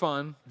first it was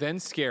fun, then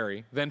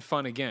scary, then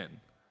fun again,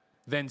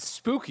 then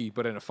spooky,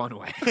 but in a fun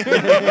way.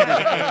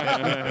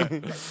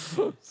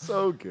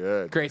 So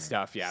good. Great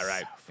stuff, yeah,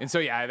 right. And so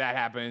yeah, that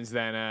happens.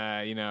 Then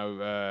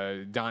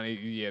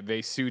Donnie,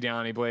 they sue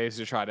Donnie Blaze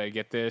to try to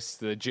get this.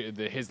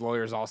 His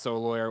lawyer is also a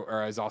lawyer,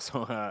 or is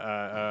also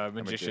a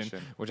magician,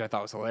 which I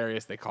thought was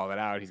hilarious. They call it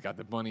out. He's got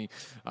the bunny.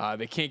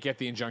 They can't get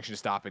the injunction to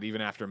stop it,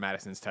 even after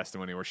Madison's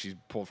testimony, where she's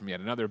pulled from yet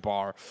another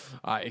bar.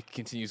 It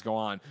continues to go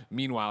on.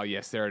 Meanwhile,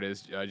 yes, there it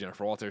is.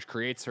 Jennifer Walters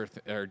creates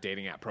her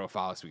dating app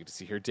profile, so we get to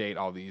see her date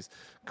all these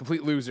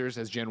complete losers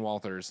as Jen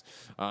Walters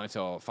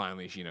until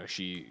finally,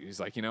 she is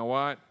like, you know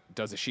what?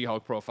 Does a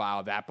She-Hulk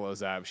profile that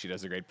blows up. She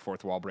does a great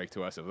fourth wall break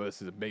to us. So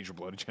this is a major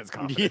blow to Jen's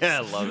confidence. Yeah,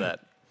 I love that.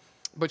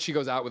 But she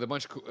goes out with a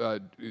bunch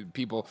of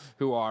people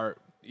who are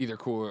either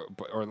cool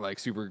or like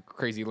super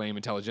crazy lame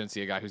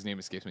intelligentsia guy whose name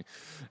escapes me.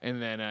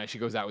 And then she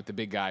goes out with the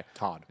big guy.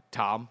 Todd.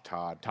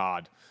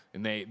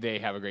 And they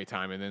have a great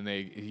time, and then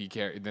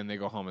they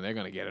go home and they're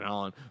gonna get it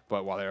on.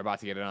 But while they're about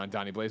to get it on,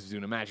 Donnie Blaze was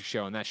doing a magic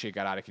show, and that shit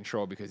got out of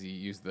control because he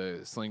used the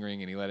sling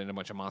ring and he let in a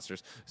bunch of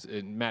monsters.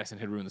 Madison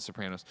had ruined the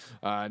Sopranos.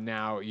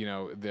 Now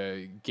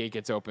the gate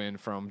gets open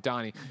from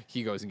Donnie.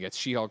 He goes and gets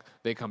She-Hulk.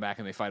 They come back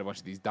and they fight a bunch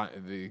of these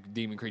the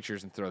demon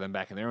creatures and throw them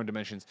back in their own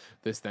dimensions.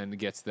 This then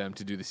gets them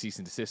to do the cease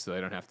and desist, so they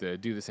don't have to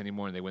do this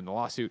anymore, and they win the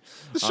lawsuit.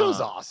 The show's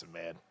awesome,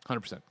 man.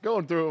 100%.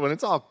 Going through it when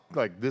it's all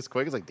like this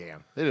quick, it's like,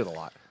 damn, they did a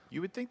lot.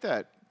 You would think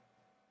that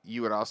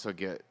you would also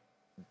get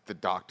the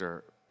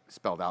doctor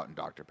spelled out in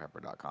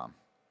drpepper.com.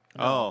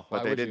 Oh, But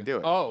Why they would didn't you? do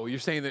it. Oh, you're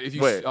saying that if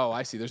you Wait.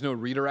 I see. There's no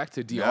redirect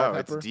to DR No,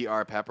 Pepper. it's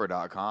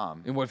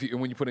drpepper.com. And what if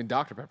when you put in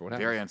Dr Pepper? What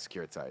happens? Very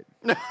unsecured site.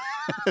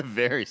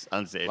 very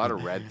unsafe. A lot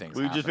of red things.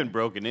 We've just been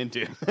broken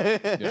into.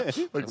 Yeah.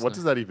 Like, what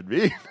does that even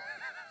mean?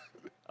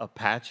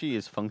 Apache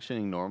is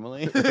functioning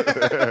normally.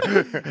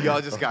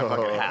 Y'all just got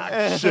fucking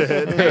hacked.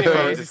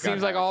 Anyways, it Just got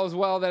seems like hacked. all is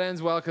well that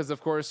ends well because,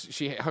 of course,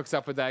 she hooks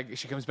up with that.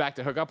 She comes back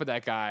to hook up with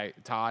that guy,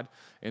 Todd,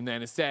 and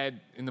then instead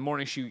in the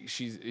morning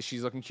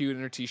she's looking cute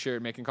in her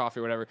t-shirt, making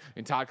coffee or whatever.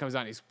 And Todd comes out,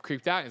 and he's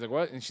creeped out. He's like,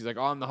 "What?" And she's like,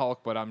 "Oh, I'm the Hulk,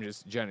 but I'm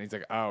just Jen." And he's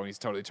like, "Oh," and he's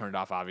totally turned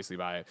off, obviously,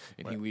 by it,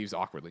 and he leaves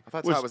awkwardly. I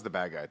thought Todd was the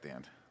bad guy at the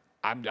end.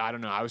 I don't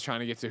know. I was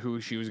trying to get to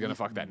who she was gonna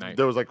fuck that night.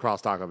 There was like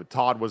crosstalk of it.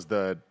 Todd was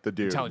the dude.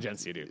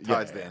 Intelligentsia, dude.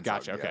 Todd's the intel-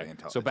 Gotcha. yeah, Okay.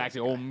 the So back to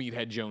intelligentsia old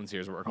Meathead Jones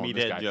here is what we're calling Meathead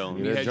this guy. Jones.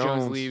 Meathead Meathead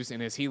Jones Jones. leaves,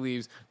 and as he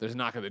leaves, there's a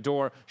knock at the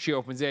door. She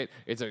opens it.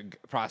 It's a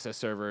process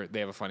server. They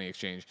have a funny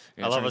exchange.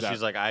 And I it love how turns out-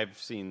 she's like, I've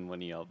seen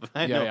one of y'all.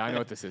 I know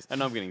what this is. I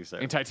know I'm getting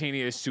served. And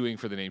Titania is suing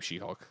for the name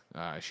She-Hulk.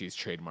 She's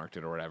trademarked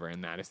it or whatever,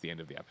 and that is the end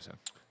of the episode.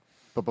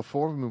 But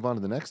before we move on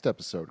to the next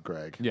episode,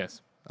 Greg,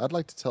 Yes. I'd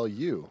like to tell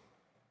you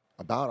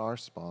about our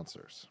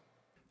sponsors.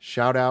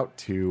 Shout out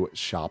to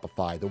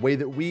Shopify, the way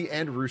that we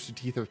and Rooster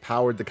Teeth have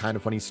powered the Kind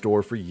of Funny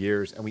store for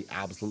years, and we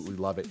absolutely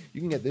love it.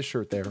 You can get this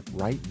shirt there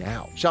right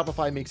now.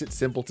 Shopify makes it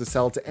simple to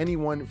sell to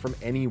anyone from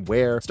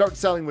anywhere. Start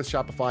selling with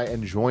Shopify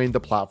and join the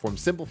platform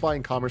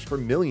simplifying commerce for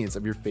millions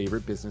of your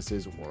favorite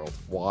businesses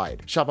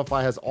worldwide.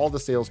 Shopify has all the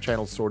sales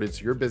channels sorted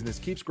so your business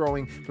keeps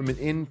growing from an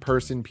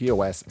in-person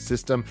POS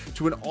system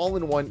to an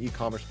all-in-one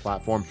e-commerce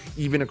platform,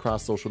 even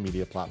across social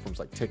media platforms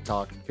like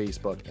TikTok,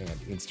 Facebook, and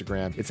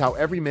Instagram. It's how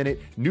every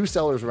minute new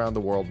sellers around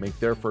the world make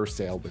their first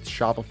sale with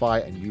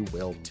Shopify, and you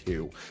will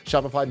too.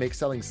 Shopify makes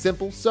selling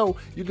simple so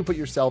you can put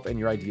yourself and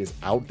your ideas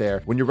out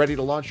there. When you're ready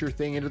to launch your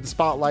thing into the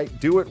spotlight,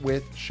 do it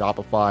with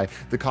Shopify,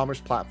 the commerce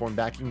platform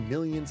backing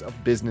millions of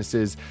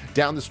businesses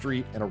down the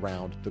street and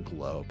around the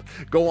globe.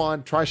 Go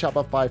on, try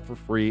Shopify for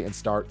free and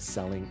start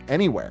selling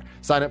anywhere.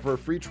 Sign up for a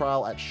free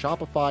trial at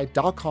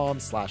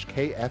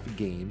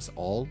shopify.com/KFgames,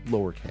 all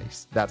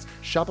lowercase. That's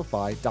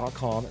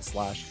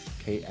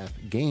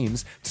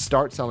shopify.com/KFgames to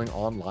start selling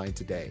online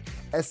today.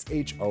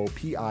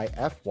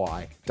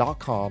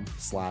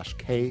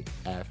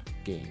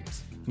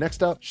 SHOPIFY.com/KFgames.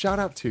 Next up, shout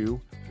out to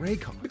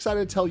Raycon. I'm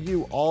excited to tell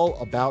you all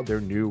about their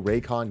new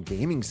Raycon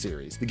gaming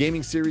series. The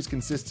gaming series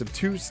consists of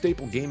 2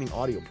 staple gaming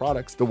audio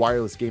products, the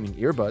wireless gaming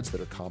earbuds that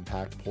are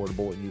compact,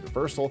 portable, and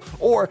universal,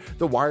 or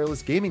the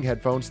wireless gaming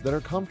headphones that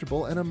are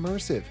comfortable and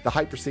immersive. The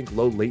HyperSync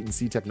low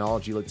latency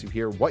technology lets you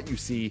hear what you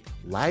see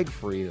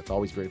lag-free. That's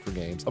always great for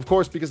games. Of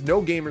course, because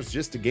no gamer's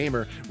just a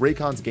gamer,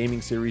 Raycon's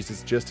gaming series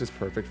is just as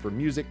perfect for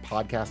music,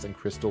 podcasts, and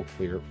crystal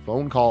clear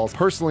phone calls.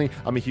 Personally,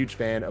 I'm a huge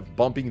fan of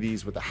bumping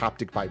these with a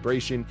haptic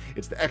vibration.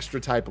 It's the extra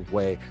type of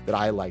way that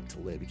I like to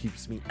live. It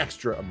keeps me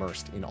extra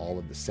immersed in all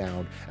of the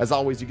sound. As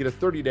always, you get a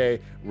 30-day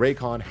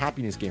Raycon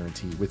happiness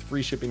guarantee with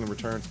free shipping and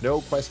returns,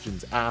 no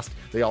questions asked.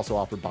 They also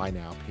offer buy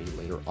now, pay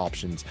later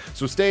options.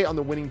 So stay on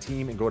the winning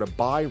team and go to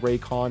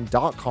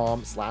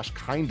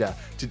buyraycon.com/kinda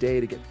today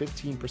to get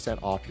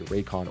 15% off your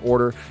Raycon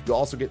order. You'll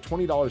also get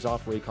 $20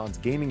 off Raycon's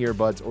gaming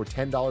earbuds or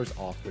 $10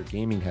 off their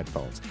gaming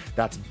headphones.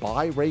 That's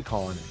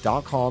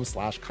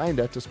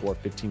buyraycon.com/kinda to score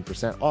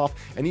 15% off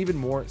and even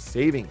more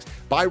savings.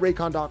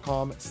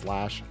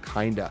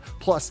 Buyraycon.com/kinda.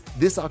 Plus,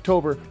 this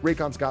October,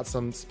 Raycon's got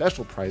some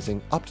special pricing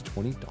up to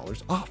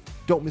 $20 off.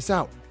 Don't miss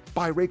out.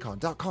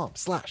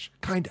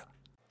 Buyraycon.com/kinda.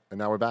 And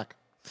now we're back.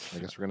 I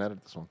guess we're going to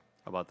edit this one.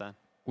 How about that?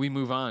 We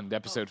move on to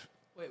episode.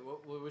 Wait,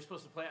 we're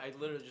supposed to play? I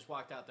literally just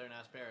walked out there and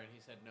asked Bear, and he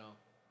said no.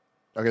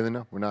 Okay, then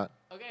no, we're not.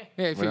 Okay.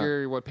 Yeah, I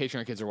figure what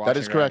Patreon kids are watching. That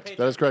is correct. right?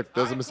 That is correct.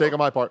 That was a mistake on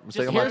my part.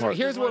 Mistake on my part.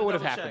 Here's what would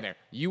have Double happened check. there.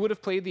 You would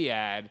have played the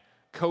ad,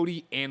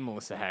 Cody and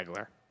Melissa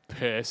Hagler.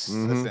 Pissed.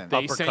 Listen, They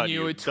Uppercut send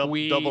you you. a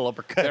tweet. Double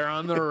uppercut. They're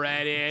on the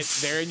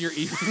Reddit. They're in your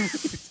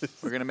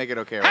we're gonna make it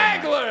okay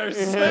right now.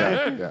 Haglers.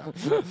 Yeah.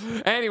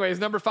 Anyways,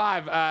 number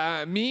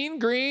 5, mean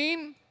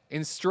green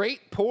and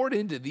straight poured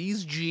into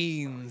these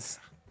jeans.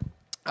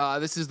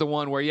 This is the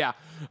one where,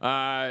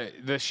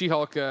 the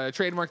She-Hulk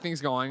trademark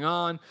thing's going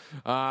on.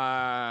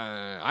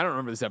 I don't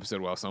remember this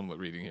episode well, so I'm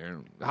reading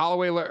here.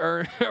 Holloway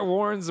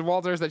warns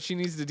Walters that she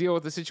needs to deal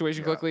with the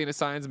situation quickly and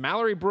assigns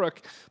Mallory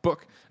Book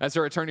as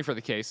her attorney for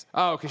the case.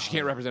 Oh, because she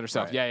can't represent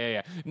herself. Right.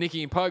 Yeah.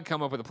 Nikki and Pug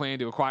come up with a plan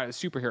to acquire a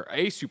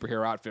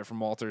superhero outfit from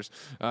Walters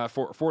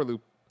for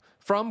Luke.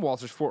 From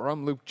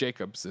Luke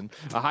Jacobson,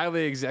 a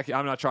highly executive.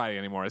 I'm not trying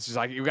anymore. It's just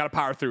like you got to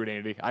power through it,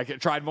 Andy. I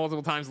tried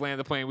multiple times to land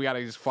the plane. We got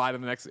to just fly to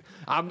the next.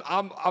 I'm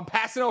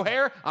passing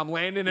O'Hare. I'm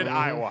landing in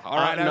Iowa. All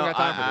right, I don't got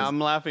time for this. I'm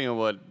laughing at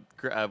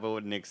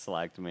what Nick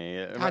slacked me.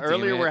 damn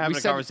Earlier, it. we were having We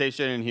a said-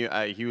 conversation, and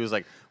he was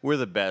like, "We're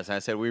the best." And I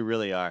said, "We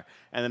really are."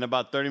 And then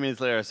about 30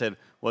 minutes later, I said,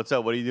 "What's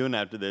up? What are you doing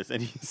after this?"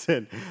 And he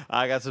said,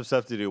 "I got some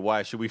stuff to do."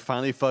 Why? Should we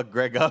finally fuck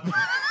Greg up?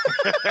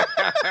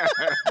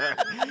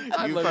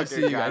 I'd You love to fucking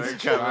see you got guys it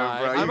coming, try.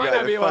 bro. I You might got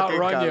not it be able to fucking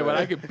outrun you, but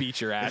coming. I could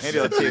beat your ass. Maybe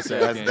I'll chase your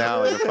ass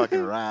down like a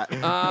fucking rat.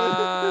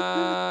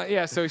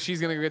 Yeah, so she's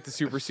going to get the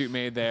super suit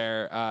made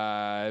there.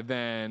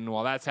 Then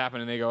while that's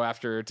happening, they go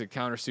after her to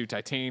countersuit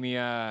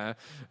Titania,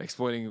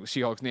 exploiting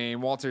She-Hulk's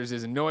name. Walters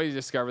is annoyed to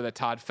discover that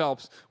Todd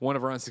Phelps, one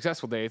of her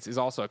unsuccessful dates, is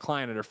also a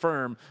client at her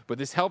firm, but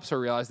this helps her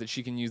realize that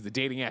she can use the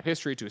dating app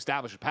history to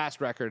establish a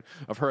past record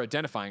of her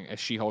identifying as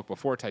She-Hulk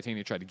before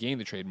Titania tried to gain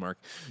the trademark.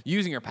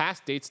 Using her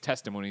past dates'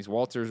 testimonies,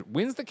 Walters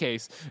wins the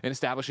case and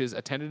establishes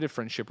a tentative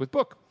friendship with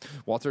Book.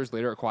 Walters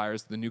later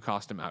acquires the new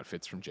costume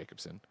outfits from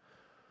Jacobson.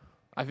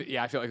 I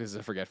feel like this is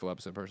a forgetful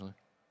episode, personally.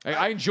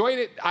 I enjoyed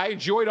it. I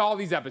enjoyed all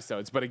these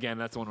episodes, but again,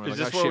 that's the one where Is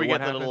like, this oh, where shit, we what get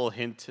the happened? little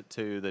hint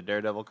to the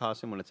Daredevil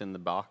costume when it's in the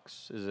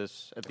box? Is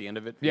this at the end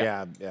of it?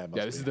 Yeah. Yeah,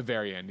 Yeah, this is the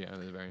very end. Yeah, this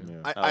is the very end.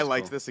 Yeah. I was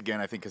liked cool. this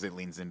again. I think because it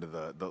leans into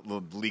the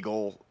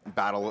legal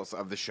battles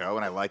of the show,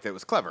 and I liked that it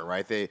was clever.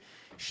 Right?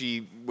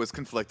 She was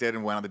conflicted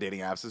and went on the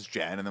dating apps as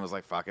Jen, and then was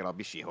like, "Fuck it, I'll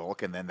be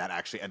She-Hulk," and then that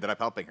actually ended up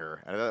helping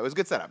her. And it was a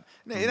good setup.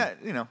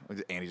 You know,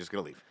 Andy's just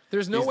gonna leave.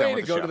 There's no He's done way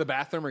with to go show. to the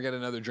bathroom or get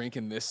another drink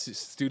in this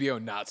studio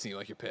and not seem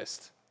like you're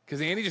pissed. Because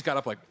Andy just got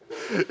up like,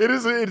 It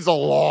is a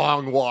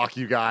long walk,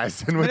 you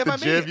guys. And with if the I'm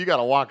gym, being- you got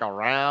to walk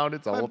around.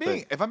 It's a whole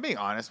thing. If I'm being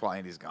honest, while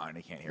Andy's gone and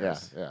he can't hear Yeah,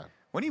 us, yeah.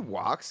 when he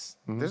walks,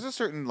 there's a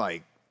certain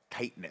like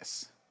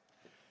tightness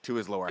to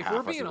his lower if half. we're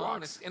as he being walks.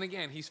 honest, and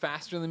again, he's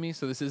faster than me,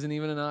 so this isn't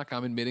even a knock.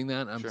 I'm admitting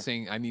that. I'm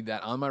saying I need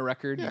that on my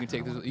record. You can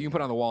take this. You can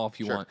put it on the wall if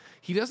you Sure. want.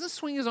 He doesn't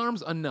swing his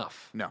arms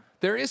enough. No.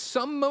 There is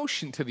some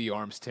motion to the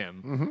arms,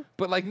 Tim,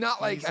 but like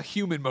not like a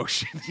human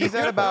motion. He's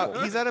at about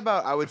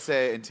I would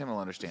say, and Tim will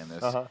understand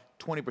this,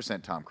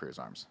 20% Tom Cruise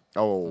arms.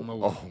 Oh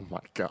my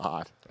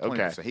God. 20%.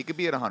 Okay. He could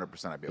be at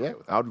 100%. I'd be okay Yeah,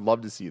 with that. I would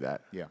love to see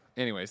that. Yeah.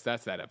 Anyways,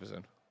 that's that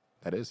episode.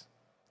 That is.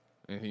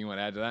 Anything you want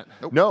to add to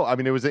that? No, I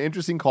mean, it was an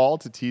interesting call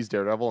to tease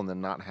Daredevil and then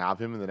not have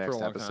him in the next a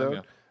long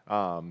episode.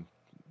 time,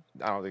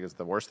 I don't think it's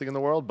the worst thing in the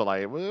world, but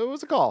like, it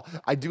was a call.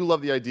 I do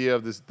love the idea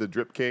of the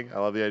Drip King. I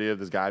love the idea of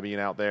this guy being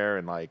out there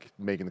and like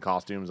making the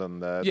costumes on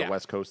the Yeah.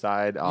 West Coast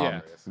side.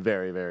 Yeah.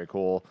 Very, very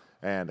cool.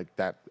 And like,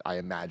 that, I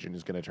imagine,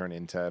 is going to turn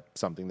into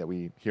something that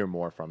we hear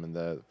more from in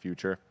the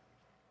future.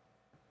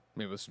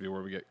 Maybe this would be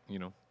where we get,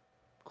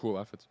 cool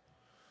outfits.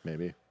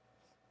 Maybe,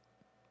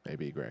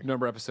 Greg.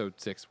 Number episode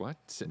 6. What?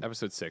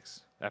 Episode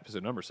 6.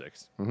 Episode number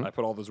 6. I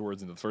put all those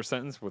words into the first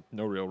sentence with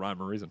no real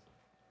rhyme or reason.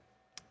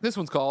 This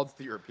one's called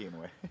The European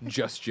way.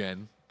 Just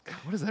Jen. God,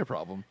 what is their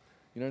problem?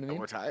 You know what I mean?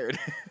 We're tired.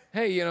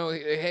 Hey,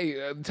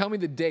 tell me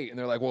the date. And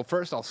they're like, well,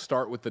 first I'll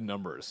start with the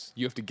numbers.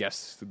 You have to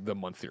guess the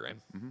month you're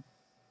in.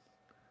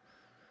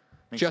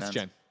 Makes Just sense.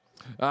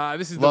 Jen.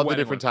 This is Love the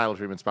wedding different one. title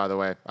treatments, by the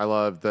way. I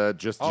love the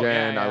Just Oh,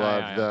 Jen. yeah, I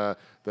yeah,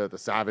 love the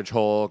Savage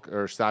Hulk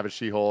or Savage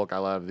She-Hulk. I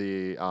love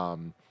the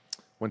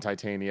when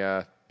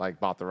Titania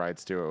bought the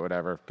rights to it,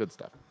 whatever. Good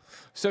stuff.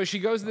 So she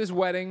goes to this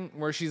wedding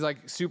where she's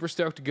like super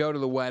stoked to go to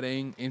the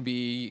wedding and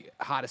be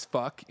hot as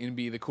fuck and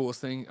be the coolest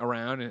thing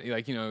around.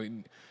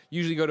 And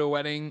usually go to a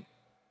wedding,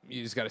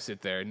 you just got to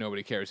sit there.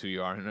 Nobody cares who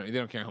you are. They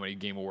don't care how many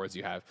Game Awards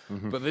you have.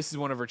 But this is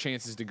one of her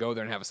chances to go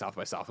there and have a South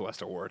by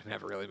Southwest award and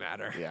have it really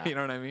matter. Yeah. You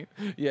know what I mean?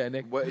 Yeah,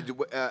 Nick.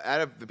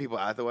 Out of the people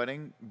at the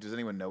wedding, does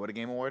anyone know what a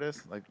Game Award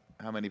is? Like,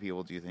 how many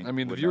people do you think? I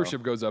mean, the would know?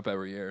 viewership goes up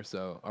every year,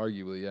 so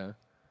arguably, yeah.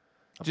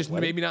 Just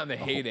maybe not in the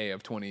heyday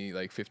of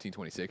 2015,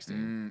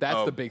 2016.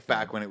 That's the big thing.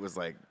 Back when it was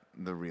like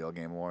the real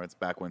Game Awards.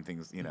 Back when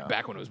things,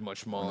 Back when it was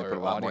much smaller put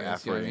a lot more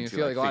audience. You know what I effort mean? I into,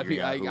 feel like a lot of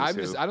figuring people. out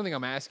who's who. I don't think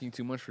I'm asking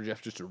too much for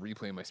Jeff just to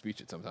replay my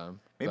speech at some time.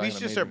 Maybe you should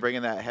just start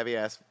bringing that heavy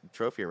ass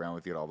trophy around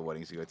with you at all the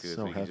weddings you go to. So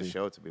So you can heavy. just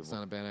show it to people. It's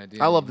not a bad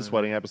idea. I love this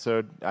wedding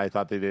episode. I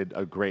thought they did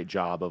a great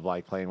job of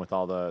playing with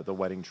all the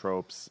wedding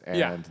tropes and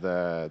Yeah.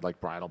 the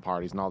bridal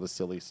parties and all the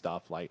silly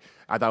stuff. I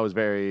thought it was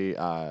very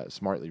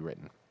smartly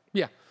written.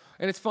 Yeah.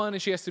 And it's fun,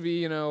 and she has to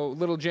be,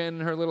 little Jen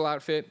in her little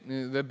outfit.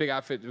 The big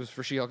outfit was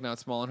for She-Hulk, now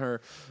it's small on her.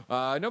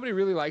 Nobody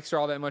really likes her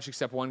all that much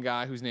except one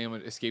guy whose name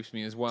escapes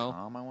me as well.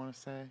 Tom, I want to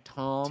say.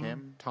 Tom,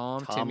 Tim?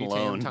 Timmy,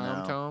 Lone. Tim,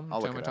 No. Tom, I'll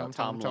look it up.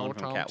 Tom Lone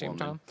from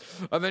Catwoman.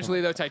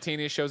 Eventually, though,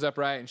 Titania shows up,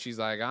 right, and she's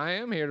like, I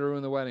am here to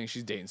ruin the wedding.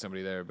 She's dating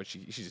somebody there, but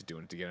she's just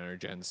doing it to get under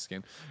Jen's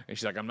skin. And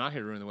she's like, I'm not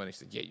here to ruin the wedding.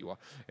 She's like, yeah, you are.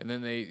 And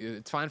then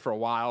it's fine for a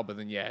while, but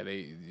then,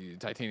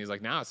 Titania's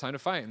like, now it's time to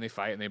fight. And they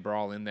fight, and they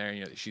brawl in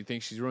there. She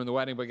thinks she's ruined the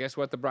wedding, but guess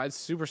what? The bride's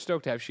super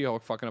stoked to have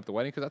She-Hulk fucking up the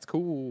wedding because that's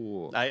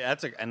cool.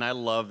 And I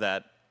love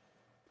that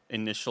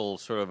initial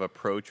sort of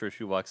approach where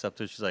she walks up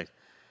to her, she's like,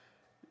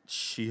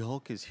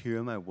 She-Hulk is here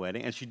at my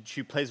wedding, and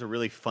she plays a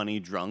really funny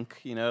drunk,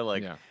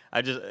 Yeah.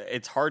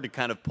 It's hard to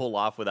kind of pull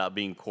off without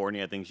being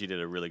corny. I think she did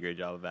a really great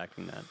job of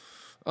acting that.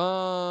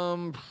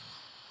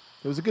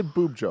 It was a good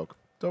boob joke.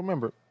 Don't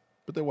remember it,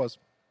 but there was.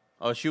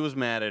 Oh, she was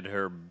mad at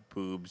her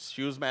boobs.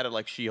 She was mad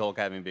at She-Hulk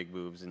having big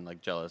boobs and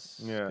jealous.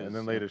 Yeah, 'cause- and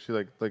then later she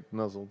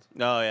nuzzled.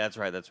 Oh, yeah,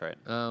 that's right.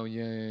 Oh,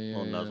 yeah.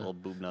 Little nuzzle,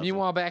 boob nuzzle.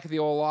 Meanwhile, back at the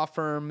old law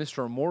firm,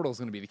 Mr. Immortal is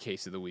going to be the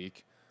case of the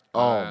week.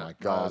 Oh my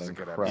god, was a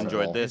good incredible. episode.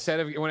 Enjoyed this. Instead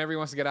of whenever he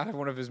wants to get out of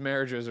one of his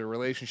marriages or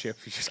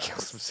relationships, he just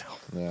kills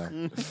himself. Yeah,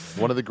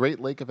 one of the Great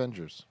Lake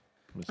Avengers,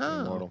 Mr.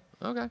 Oh, Immortal,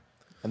 okay.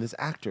 and this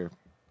actor.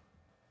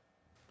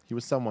 He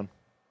was someone.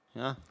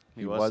 Yeah,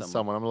 He was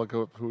someone. I'm gonna look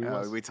up who he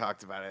was. We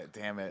talked about it.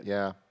 Damn it.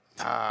 Yeah.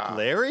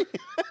 Larry?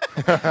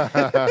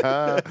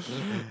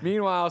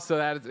 Meanwhile,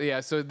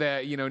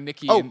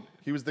 Nikki. Oh, and,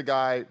 he was the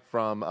guy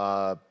from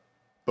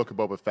Book of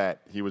Boba Fett.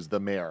 He was the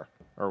mayor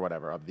or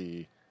whatever of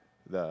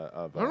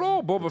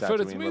Hello, Boba the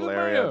Fett, it's Tatooine me, little the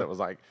area mayor. that was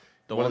one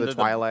of the that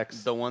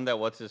Twi'leks. The one that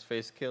what's his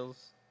face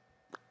kills?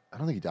 I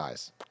don't think he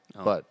dies,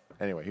 but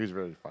anyway, he was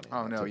really funny.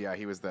 Oh no, yeah,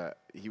 he was the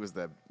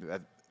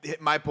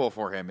my pull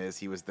for him is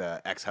he was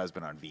the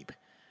ex-husband on Veep,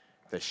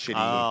 the shitty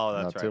Oh,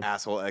 that's Not right. too.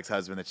 asshole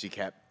ex-husband that she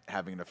kept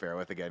having an affair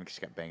with again because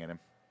she kept banging him.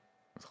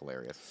 It was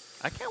hilarious.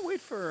 I can't wait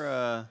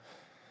for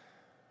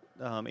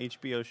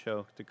HBO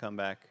show to come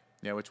back.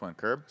 Yeah, which one?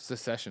 Curb?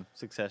 Secession.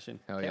 Succession.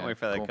 Hell Can't yeah. wait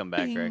for that to Cool. come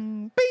back,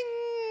 Greg.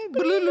 Do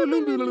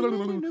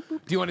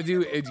you want to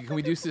do? Can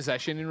we do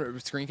Secession in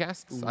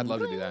screencasts? I'd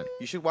love to do that.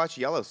 You should watch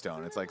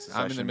Yellowstone. It's like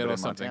Secession, I'm in the middle but of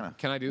something. Montana.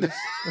 Can I do this?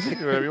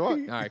 Whatever you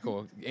want. All right,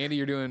 cool. Andy,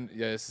 you're doing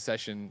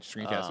Secession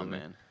screencast Oh, with me.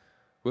 man.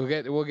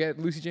 We'll get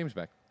Lucy James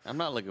back. I'm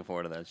not looking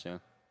forward to that show.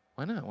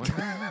 Why not?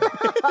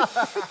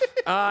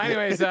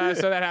 Anyways,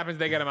 so that happens.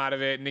 They get him out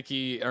of it.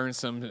 Nikki earns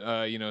some,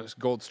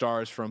 gold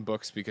stars from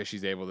books because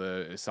she's able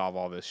to solve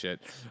all this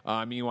shit.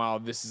 Meanwhile,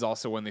 this is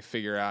also when they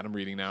figure out. I'm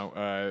reading now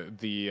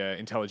the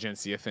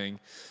intelligentsia thing.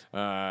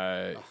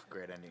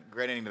 Great ending.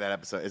 Great ending to that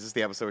episode. Is this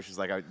the episode where she's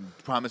like, I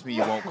promise me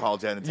you won't call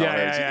Jen and tell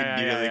her? She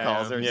immediately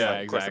calls her. She's Yeah,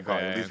 like, of course I'm exactly,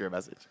 calling. yeah. Leaves her a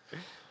message.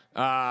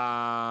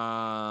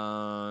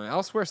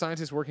 Elsewhere,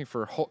 scientists working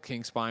for Hulk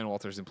King Spine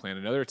Walters and plan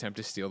another attempt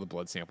to steal the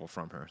blood sample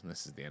from her. And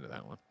this is the end of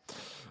that one.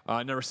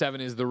 Number 7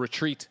 is The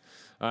Retreat.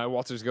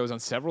 Walters goes on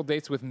several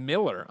dates with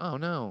Miller. Oh,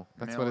 no.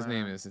 That's what his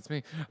name is. It's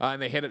me.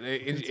 And they hit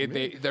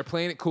it. They're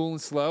playing it cool and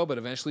slow, but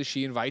eventually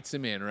she invites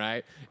him in,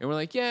 right? And we're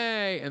like,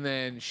 yay. And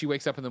then she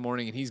wakes up in the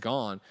morning and he's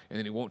gone. And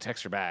then he won't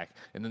text her back.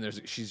 And then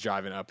she's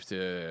driving up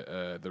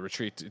to The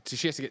Retreat.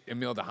 She has to get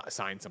Emil to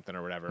sign something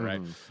or whatever,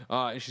 right?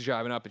 And she's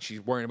driving up and she's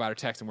worrying about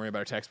her text. But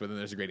then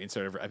there's a great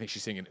insert of her. I think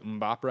she's singing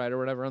Mbop, right, or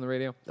whatever on the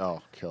radio.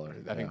 Oh, killer.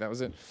 I think that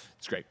was it.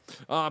 It's great.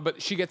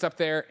 But she gets up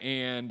there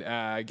and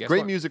guess Great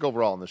what? music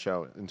overall in the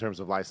show in terms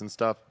of licensed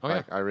stuff. Oh,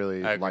 yeah. I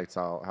really I agree. liked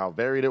how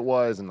varied it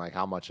was and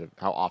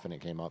how often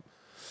it came up.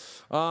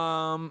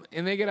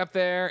 And they get up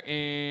there,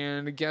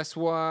 and guess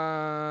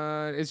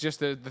what? It's just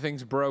the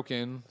thing's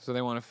broken, so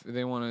they want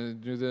to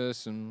do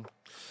this, and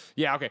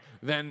Yeah, okay.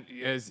 Then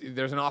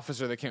there's an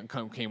officer that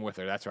came with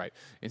her. That's right.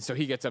 And so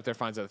he gets up there,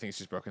 finds out the thing's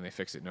just broken. They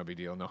fix it. No big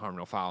deal. No harm,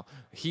 no foul.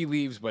 He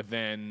leaves, but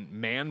then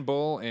Man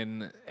Bull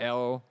and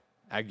El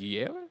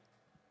Aguilera?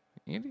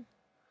 Andy?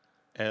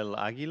 El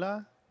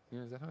Aguila?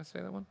 Yeah, is that how I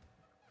say that one?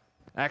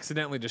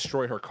 Accidentally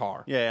destroy her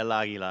car. Yeah, El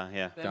Aguila,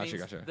 yeah. That Gotcha, means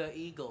gotcha. the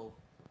eagle.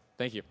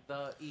 Thank you.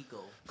 The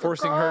eagle.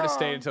 Forcing her to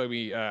stay until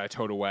we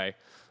towed away.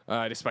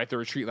 Despite the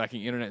retreat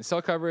lacking internet and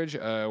cell coverage,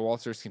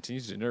 Walters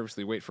continues to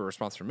nervously wait for a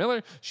response from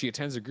Miller. She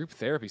attends a group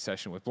therapy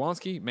session with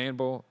Blonsky,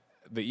 Manbull,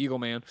 the Eagle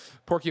Man,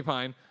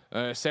 Porcupine,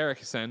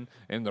 Saracen,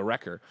 and the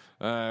Wrecker,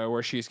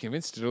 where she is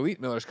convinced to delete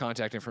Miller's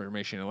contact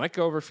information and let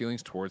go of her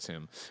feelings towards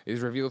him. It is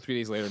revealed 3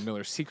 days later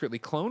Miller secretly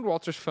cloned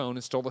Walter's phone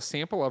and stole a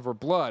sample of her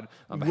blood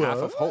on behalf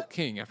of Hulk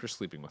King after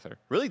sleeping with her.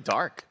 Really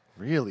dark.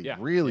 Really, Yeah.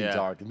 really Yeah.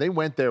 dark. And they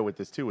went there with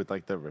this too, with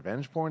like the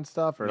revenge porn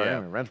stuff, or not Yeah.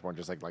 even revenge porn,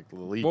 just like the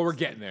leaks. Well, we're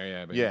getting there,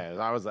 yeah. But Yeah,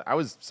 I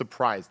was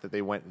surprised that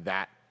they went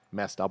that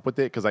messed up with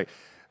it, because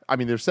I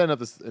mean, they're setting up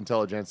this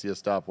intelligentsia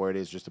stuff where it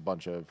is just a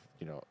bunch of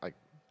like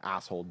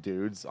asshole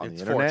dudes on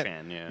It's the internet.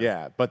 4chan, yeah.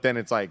 Yeah, but then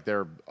it's like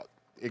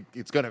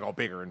it's going to go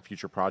bigger in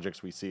future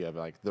projects we see of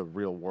like the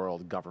real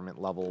world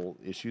government level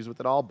issues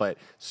with it all. But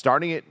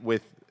starting it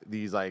with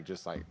these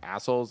just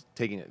assholes,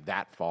 taking it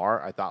that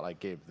far, I thought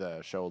gave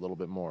the show a little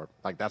bit more,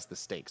 that's the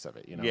stakes of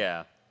it,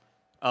 Yeah.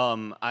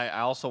 I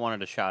also wanted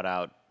to shout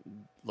out,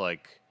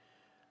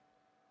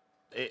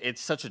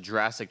 it's such a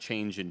drastic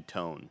change in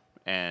tone,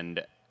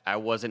 and I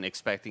wasn't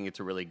expecting it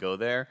to really go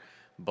there,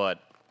 but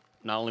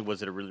not only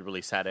was it a really,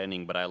 really sad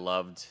ending, but I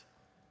loved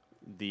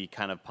the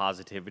kind of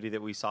positivity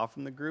that we saw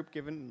from the group,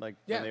 given when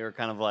they were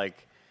kind of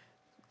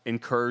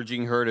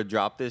encouraging her to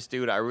drop this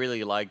dude.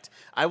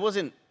 I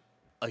wasn't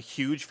a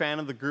huge fan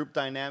of the group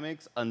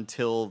dynamics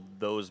until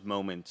those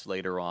moments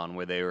later on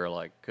where they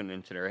were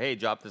convincing her, hey,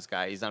 drop this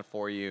guy, he's not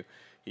for you,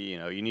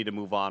 you need to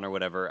move on or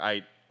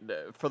whatever.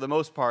 For the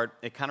most part,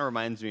 it kind of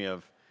reminds me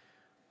of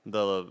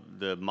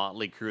the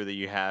motley crew that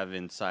you have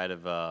inside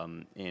of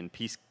in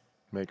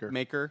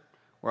Peacemaker,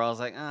 where I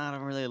was like, I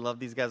don't really love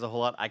these guys a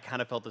whole lot. I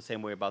kind of felt the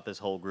same way about this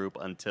whole group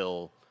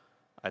until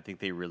I think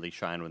they really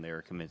shined when they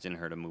were convincing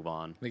her to move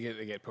on. They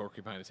get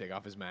Porcupine to take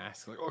off his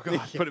mask. Oh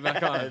god, put it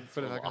back on.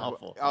 Put it back on.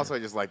 Awful. Also, I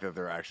just like that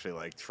they're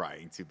actually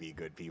trying to be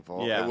good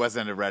people. Yeah. It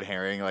wasn't a red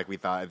herring like we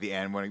thought at the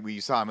end when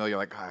you saw Emil. You're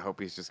like, I hope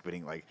he's just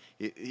getting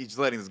he's just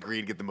letting his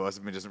greed get the most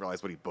of him and doesn't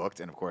realize what he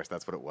booked. And of course,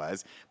 that's what it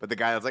was. But the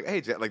guy that's like,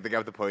 hey, the guy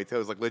with the ponytail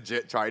is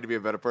legit trying to be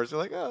a better person.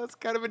 You're like, oh, that's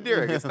kind of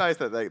endearing. It's nice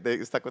that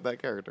they stuck with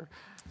that character.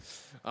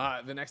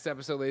 The next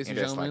episode, ladies and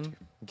And it's gentlemen,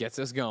 gets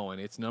us going.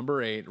 It's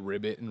number 8,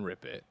 Ribbit and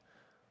Rip It.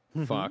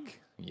 Fuck.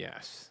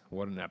 Yes.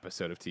 What an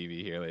episode of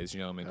TV here, ladies and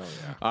gentlemen.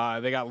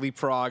 They got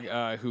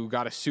Leapfrog, who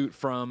got a suit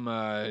from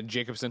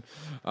Jacobson.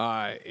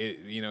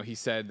 He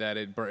said that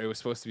it was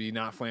supposed to be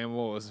not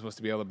flammable. It was supposed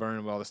to be able to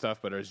burn all the stuff,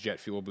 but there's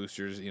jet fuel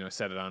boosters,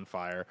 set it on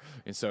fire.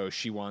 And so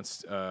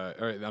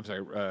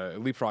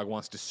Leapfrog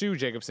wants to sue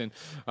Jacobson.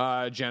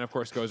 Jen, of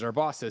course, goes, our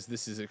boss says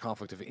this is a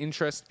conflict of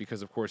interest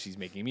because, of course, he's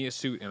making me a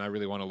suit, and I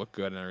really want to look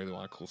good, and I really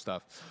want cool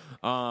stuff.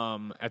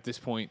 At this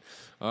point,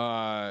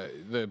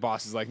 the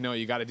boss is like, no,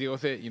 you got to deal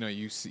with it.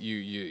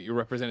 You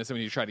represented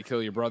somebody who tried to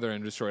kill your brother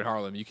and destroyed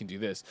Harlem. You can do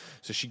this.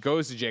 So she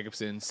goes to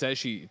Jacobson, says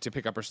to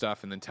pick up her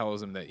stuff, and then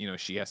tells him that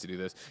she has to do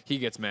this. He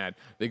gets mad.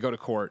 They go to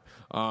court.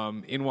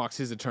 In walks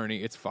his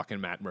attorney. It's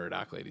fucking Matt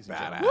Murdock, ladies and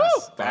gentlemen.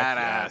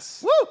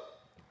 Badass. Woo!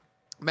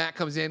 Matt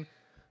comes in,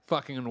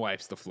 fucking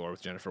wipes the floor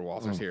with Jennifer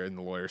Walters here in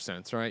the lawyer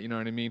sense, right? You know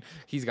what I mean?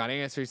 He's got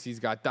answers. He's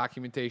got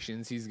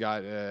documentations. He's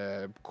got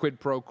quid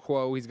pro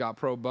quo. He's got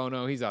pro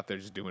bono. He's out there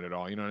just doing it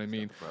all. You know what I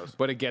mean?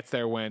 But it gets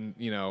there when,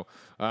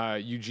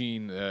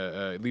 Eugene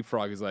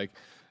Leapfrog is like,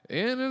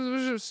 and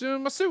it was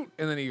my suit.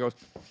 And then he goes,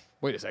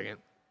 wait a second.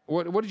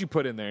 What did you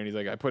put in there? And he's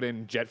like, I put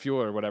in jet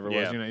fuel or whatever it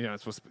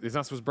was. It's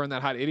not supposed to burn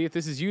that hot, idiot.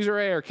 This is user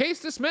error. Case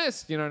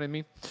dismissed. You know what I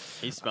mean?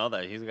 He smelled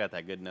that. He's got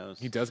that good nose.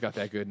 He does got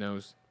that good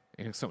nose.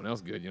 And something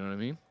else good. You know what I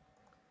mean?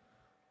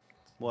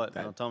 What?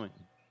 Don't tell me.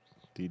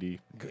 DD.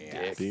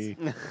 Yes. D.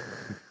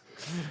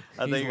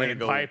 I He's think you're laying gonna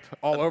go. pipe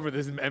all over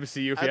this MCU. If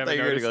you I thought haven't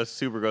you were gonna noticed. go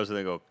super gross and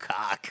then go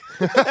cock.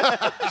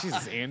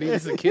 Jesus, Andy,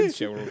 this is a kids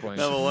show we're playing.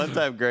 No, but one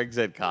time Greg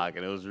said cock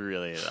and it was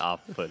really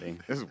off-putting.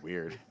 This is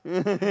weird.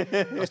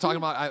 I was talking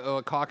about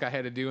a caulk I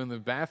had to do in the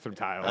bathroom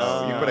tile.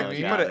 Oh, You you put put a a-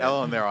 you got put an it.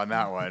 L in there on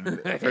that one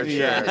for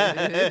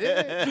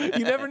sure.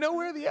 You never know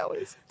where the L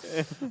is.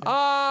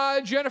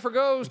 Jennifer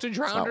goes to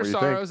drown not her what you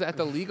sorrows at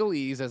the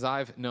legalese, as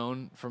I've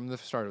known from the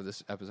start of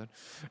this episode.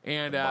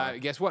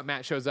 And guess what?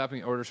 Matt shows up and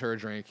he orders her a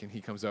drink, and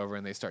he comes over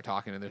and they start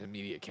talking, and there's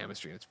immediate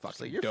chemistry, and it's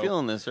fucking like, you're dope.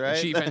 feeling this,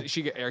 right? And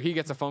he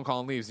gets a phone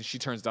call and leaves, and she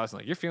turns to us and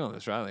like, you're feeling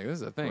this, right? Like, this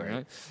is a thing,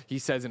 right? He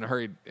says in a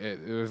hurried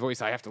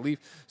voice, I have to leave.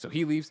 So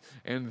he leaves,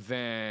 and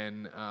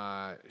then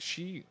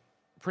she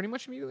pretty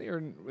much immediately or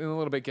in a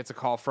little bit gets a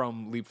call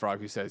from Leapfrog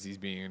who says he's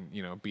being,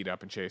 beat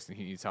up and chased and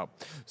he needs help.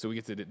 So we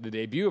get to the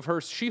debut of her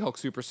She-Hulk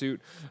super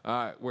suit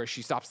where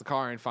she stops the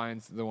car and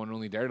finds the one and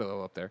only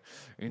Daredevil up there.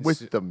 And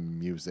With the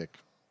music.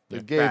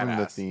 They gave him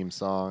the Badass. theme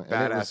song,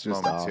 and it was Badass just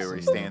moment awesome. too, where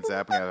he stands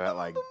up and have that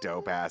like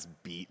dope ass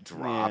beat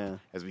drop Yeah.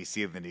 as we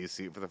see the new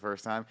suit for the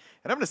first time.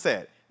 And I'm gonna say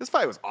it, this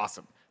fight was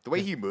awesome. The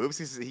way he moves,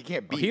 he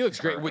can't beat. He looks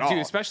her great, at dude,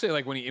 all. especially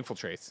like when he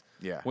infiltrates.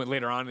 Yeah. When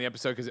later on in the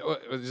episode, because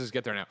let's just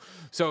get there now.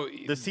 So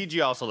The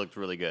CG also looked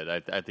really good.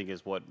 I think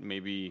is what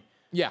maybe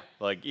yeah,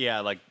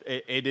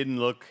 it didn't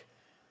look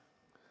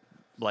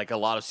like a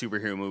lot of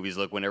superhero movies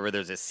look whenever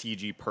there's a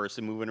CG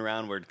person moving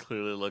around where it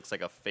clearly looks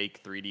like a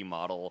fake 3D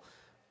model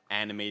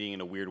animating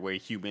in a weird way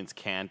humans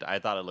can't. I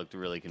thought it looked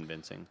really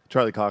convincing.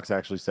 Charlie Cox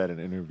actually said in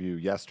an interview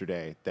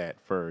yesterday that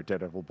for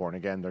Daredevil Born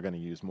Again, they're going to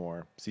use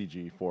more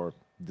CG for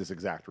this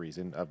exact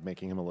reason of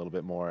making him a little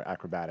bit more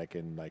acrobatic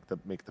and like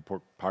make the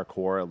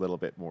parkour a little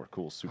bit more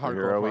cool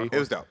superhero-y. It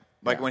was dope.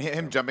 Like Yeah, when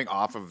him jumping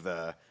off of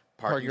the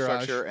parking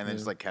garage, structure and then yeah.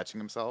 just like catching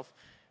himself.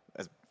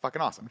 That's fucking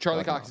awesome.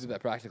 Charlie Cox did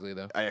that practically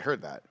though. I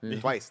heard that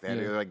twice. They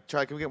were like,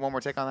 Charlie, can we get one more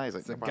take on that? He's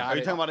like, no problem. Are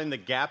you talking about in the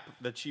gap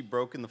that she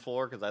broke in the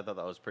floor? Because I thought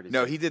that was pretty.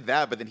 No, sick. he did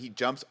that, but then he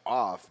jumps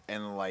off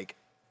and like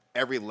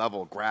every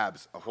level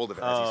grabs a hold of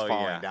it as Oh, he's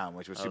falling yeah. down,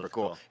 which was That super was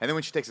cool. cool. And then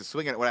when she takes a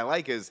swing at it, what I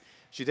like is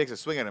she takes a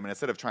swing at him, and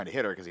instead of trying to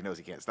hit her because he knows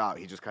he can't stop,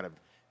 he just kind of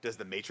does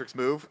the Matrix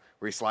move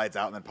where he slides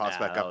out and then pops Yeah,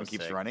 back that up and was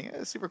keeps sick. running.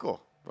 It's super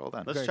cool. Well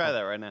done. Let's try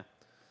that right now.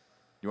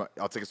 You want?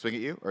 I'll take a swing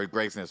at you, or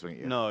Greg's gonna swing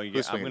at you. No, Who's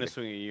I'm swinging going to at you?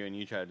 swing at you and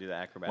you try to do the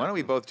acrobat. Why don't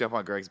we both jump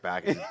on Greg's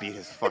back and just beat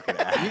his fucking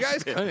ass? You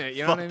guys couldn't,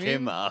 you know what I fuck mean?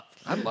 him up?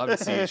 I'd love to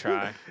see you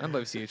try. I'd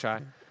love to see you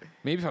try.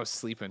 Maybe if I was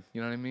sleeping,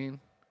 you know what I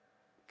mean?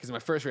 Because my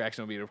first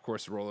reaction will be, of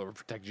course, to roll over,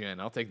 protect Jen.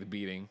 I'll take the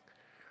beating.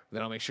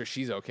 Then I'll make sure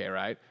she's okay,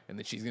 right? And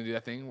then she's gonna do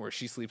that thing where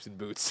she sleeps in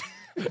boots,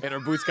 and her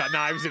boots got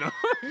knives, you know.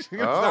 She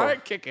goes, all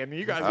right, kicking.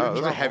 You guys are in Oh, those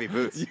are trouble. heavy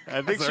boots.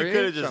 I think she Sorry?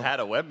 could have just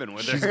had a weapon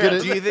with her.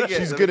 Do you think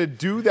She's gonna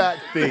do that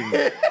thing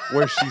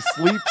where she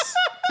sleeps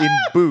in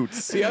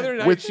boots. The other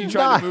night, with she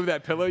tried knife. to move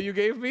that pillow you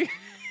gave me.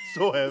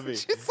 so heavy.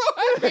 It's so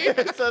heavy.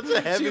 It's such a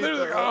heavy. She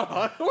literally,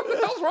 oh, what the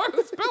hell's wrong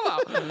with this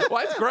pillow?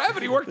 Why is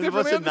gravity work There's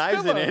a differently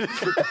bunch on of this knives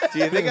pillow? in it. Do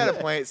you think at a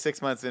point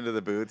 6 months into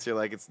the boots, you're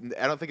like,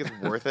 I don't think it's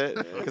worth it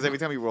because every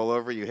time you roll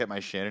over, you hit my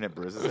shin and it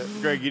bruises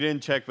it. Greg, you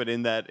didn't check, but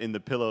in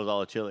the pillow is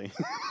all chili.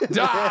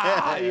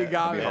 Ah, you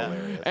got me. That'd be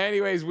hilarious.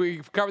 Anyways,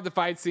 we've covered the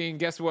fight scene.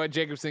 Guess what?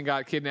 Jacobson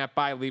got kidnapped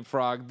by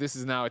Leapfrog. This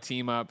is now a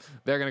team up.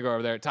 They're going to go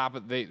over there, top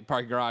of the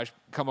parking garage,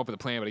 come up with a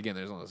plan. But again,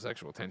 there's no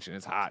sexual tension.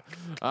 It's hot.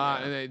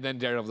 And then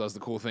Daredevil does the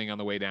cool thing on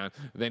the way down.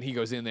 Then he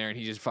goes in there and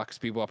he just fucks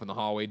people up in the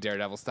hallway,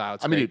 Daredevil style.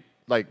 It's I mean, great.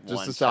 like just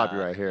One to stop you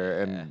shot. right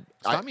here, and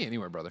Stop me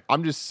anywhere, brother.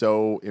 I'm just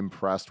so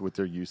impressed with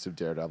their use of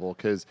Daredevil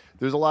because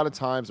there's a lot of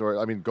times where,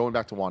 I mean, going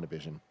back to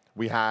WandaVision,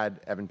 we had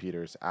Evan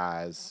Peters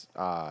as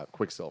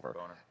Quicksilver,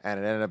 and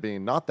it ended up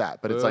being not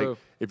that. But it's like, Boo.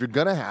 if you're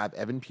going to have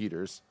Evan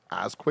Peters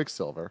as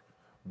Quicksilver,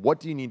 what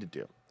do you need to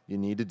do? You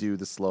need to do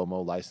the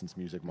slow-mo licensed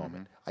music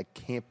moment. I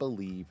can't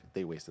believe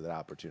they wasted that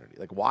opportunity.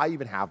 Like, why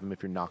even have them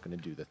if you're not going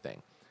to do the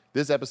thing?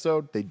 This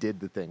episode, they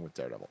did the thing with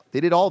Daredevil. They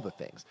did all the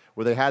things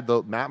where they had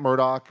the Matt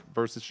Murdock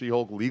versus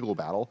She-Hulk legal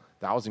battle.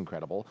 That was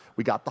incredible.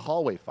 We got the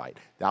hallway fight.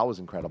 That was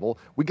incredible.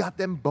 We got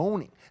them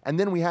boning. And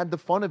then we had the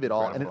fun of it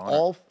all, and it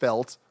all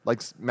felt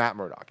like Matt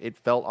Murdock. It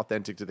felt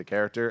authentic to the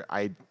character.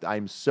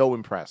 I'm so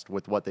impressed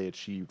with what they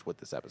achieved with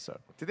this episode.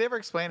 Did they ever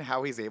explain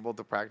how he's able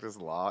to practice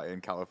law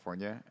in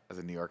California as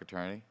a New York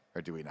attorney?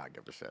 Or do we not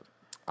give a shit?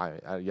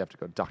 You have to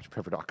go to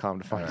drpepper.com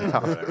to find it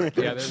out.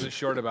 Yeah, there's a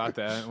short about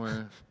that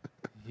where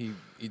he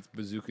eats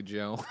Bazooka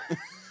Joe.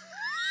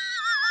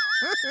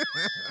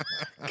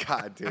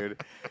 God,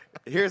 dude.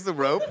 Here's the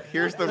rope.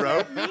 Here's the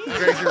rope.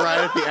 Greg's right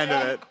at the end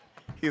of it.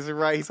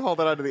 He's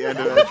holding on to the end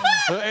of it.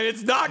 And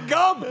it's not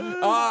gum.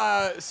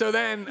 So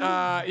then,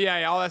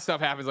 all that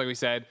stuff happens. Like we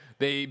said,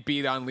 they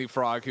beat on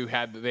Leapfrog, who they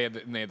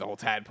had the whole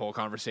tadpole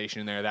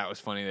conversation in there. That was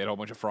funny. They had a whole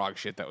bunch of frog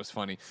shit. That was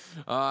funny.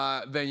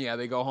 Then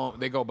they go home.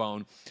 They go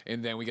bone,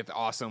 and then we get the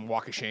awesome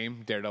walk of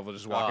shame. Daredevil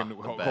just walking, the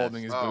best.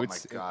 holding his Oh,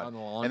 boots my God. on the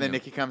lawn. And then Yeah.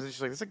 Nikki comes in.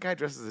 She's like, there's a guy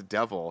dressed as a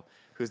devil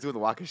who's doing the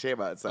walk of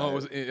shame outside. Oh,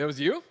 it was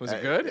you? Was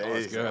it good? it Oh, it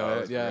was is. good. Oh,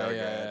 it was yeah, real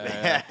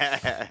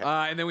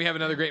yeah. And then we have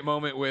another great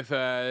moment with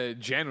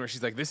Jen where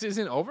she's like, "This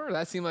isn't over.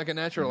 That seemed like a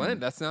natural end.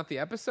 That's not the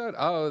episode.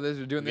 Oh, they're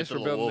doing get this. the We're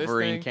little building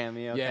Wolverine this thing.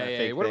 cameo Yeah, kinda yeah.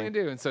 fake What are we thing.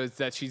 gonna do?" And so it's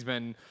that she's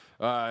been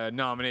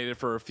nominated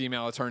for a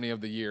Female Attorney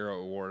of the Year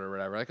award or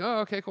whatever. Like, oh,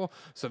 okay, cool.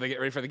 So they get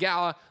ready for the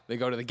gala. They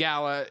go to the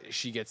gala.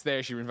 She gets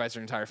there. She invites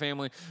her entire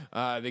family.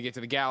 They get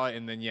to the gala,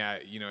 and then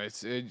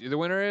it's the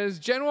winner is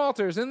Jen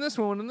Walters, and this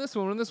one, and this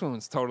one, and this one.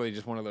 It's totally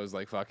just one of those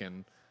like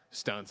fucking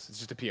stunts. It's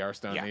just a PR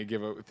stunt. Yeah. They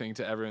give a thing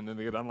to everyone, then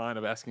they get online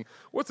of asking,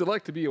 "What's it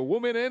like to be a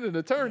woman and an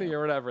attorney?" or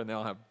whatever, and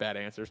they'll have bad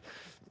answers.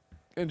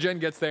 And Jen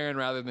gets there, and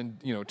rather than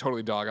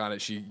totally dog on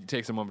it, she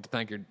takes a moment to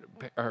thank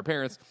her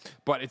parents,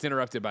 but it's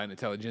interrupted by an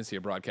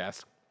intelligentsia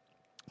broadcast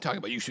talking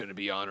about you shouldn't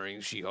be honoring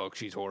She-Hulk.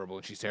 She's horrible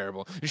and she's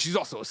terrible, and she's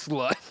also a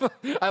slut.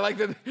 I like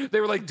that they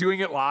were like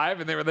doing it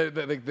live, and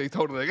they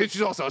totally like,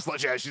 she's also a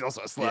slut. Yeah, she's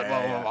also a slut. Yeah, blah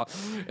yeah. blah blah.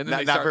 And then Not,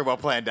 they not start, very well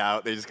planned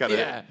out. They just kind of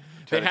yeah.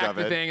 They footage hack of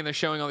the it. thing, and they're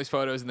showing all these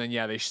photos, and then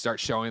they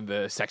start showing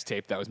the sex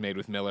tape that was made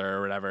with Miller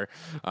or whatever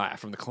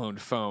from the cloned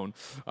phone.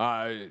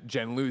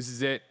 Jen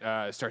loses it,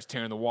 starts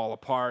tearing the wall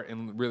apart,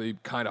 and really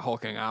kind of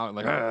hulking out,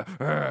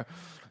 and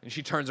and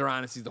she turns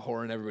around and sees the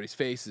horror in everybody's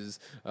faces,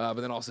 but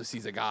then also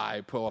sees a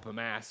guy pull up a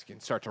mask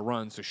and start to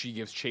run, so she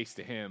gives chase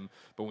to him.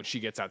 But when she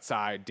gets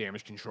outside,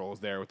 Damage Control is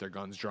there with their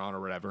guns drawn or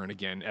whatever, and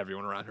again,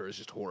 everyone around her is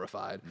just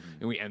horrified,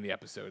 and we end the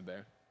episode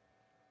there.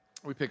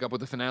 We pick up with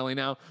the finale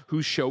now.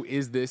 Whose show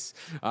is this?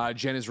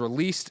 Jen is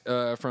released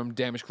from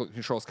Damage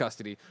Control's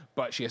custody,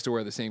 but she has to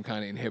wear the same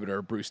kind of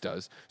inhibitor Bruce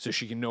does, so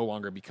she can no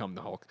longer become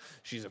the Hulk.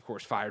 She's, of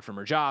course, fired from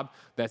her job.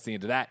 That's the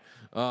end of that.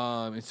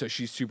 And so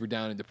she's super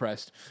down and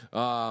depressed.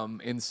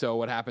 And so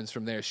what happens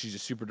from there, she's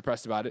just super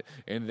depressed about it.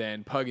 And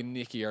then Pug and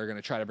Nikki are going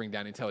to try to bring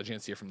down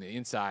Intelligentsia from the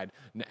inside.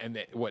 And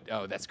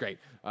that's great.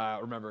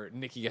 Remember,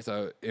 Nikki gets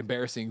an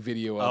embarrassing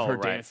video of her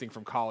dancing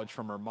from college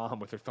from her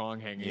mom with her thong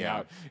hanging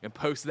out and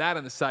posts that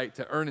on the site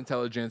to earn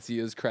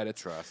Intelligentsia's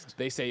credits. Trust.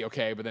 They say,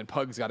 okay, but then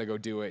Pug's got to go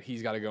do it.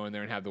 He's got to go in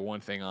there and have the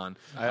one thing on.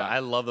 I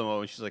love the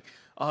moment she's like,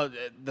 "Oh,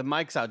 the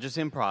mic's out, just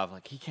improv."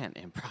 Like, he can't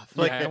improv.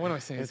 Yeah, what am I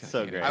saying? It's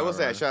so great. I will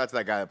say, I shout out to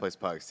that guy that plays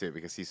Pugs too,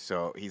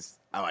 because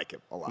I like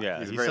him a lot. Yeah,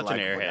 he's a he's very such an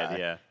likable airhead, guy.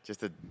 yeah.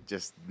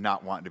 Just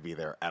not wanting to be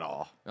there at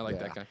all. I like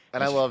that guy.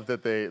 And I love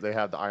that they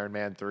have the Iron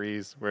Man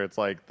 3s where it's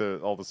like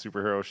all the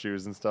superhero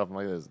shoes and stuff. I'm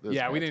like, this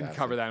Yeah, we didn't fantastic.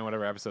 cover that in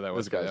whatever episode that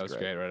was. This guy's But that was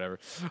great. great or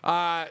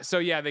whatever. So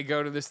yeah, they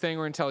go to this thing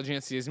where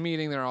Intelligentsia is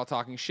meeting. They're all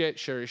talking shit.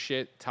 Sure as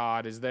shit,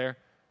 Todd is there.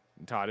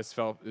 Todd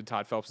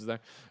Phelps is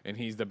there, and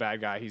he's the bad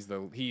guy.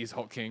 He's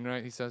Hulk King,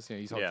 right? He says, yeah,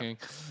 he's Hulk King.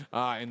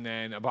 And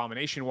then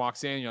Abomination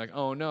walks in. You're like,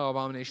 oh no,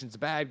 Abomination's a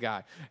bad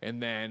guy.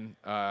 And then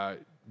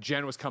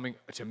Jen was coming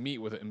to meet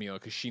with Emil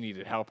because she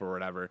needed help or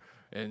whatever,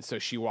 and so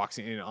she walks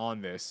in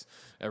on this.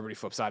 Everybody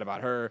flips out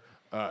about her.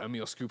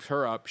 Emil scoops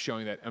her up,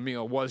 showing that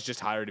Emil was just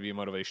hired to be a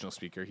motivational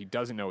speaker. He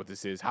doesn't know what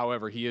this is.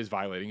 However, he is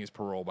violating his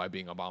parole by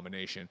being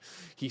Abomination.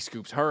 He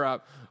scoops her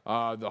up.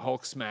 The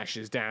Hulk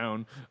smashes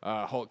down.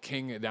 Hulk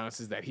King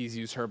announces that he's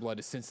used her blood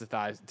to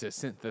synthesize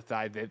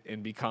it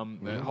and become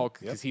the Hulk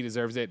because he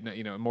deserves it.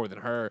 More than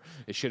her.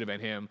 It should have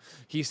been him.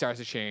 He starts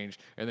to change,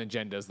 and then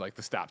Jen does like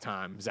the stop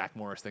time Zach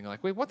Morris thing.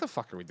 Like, wait, what the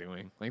fuck are we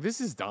doing? Like,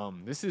 this is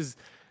dumb. This is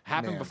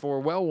happened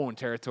before, well-worn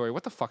territory.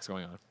 What the fuck's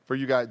going on? For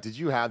you guys, did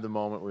you have the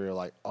moment where you're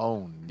like,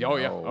 oh no?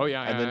 Oh,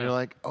 yeah. And then you're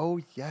like,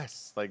 oh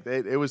yes. Like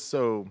it was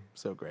so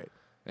great.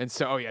 And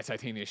so,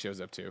 Titania shows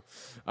up too.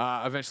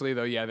 Eventually,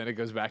 though, then it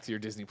goes back to your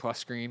Disney Plus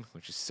screen,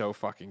 which is so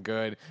fucking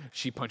good.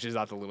 She punches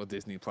out the little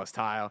Disney Plus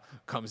tile,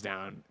 comes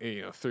down,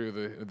 through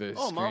the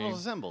Oh, screen. Marvel's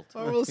assembled.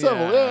 Well,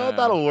 yeah,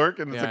 that'll work.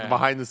 And it's Yeah, like yeah. a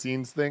behind the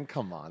scenes thing.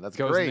 Come on, that's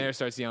Goes great. in there,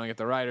 starts yelling at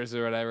the writers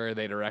or whatever.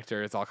 They direct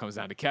her. It all comes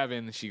down to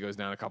Kevin. She goes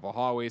down a couple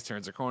hallways,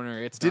 turns a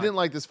corner. Didn't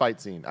like this fight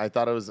scene. I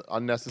thought it was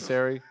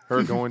unnecessary.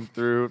 Her going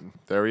through.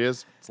 There he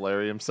is. It's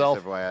Larry himself.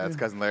 So, boy, that's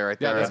Cousin Larry right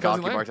Yeah, there. that's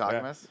Cousin Valky Larry.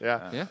 Bartokomous.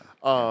 Yeah. Yeah.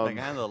 The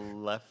guy on the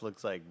left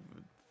looks like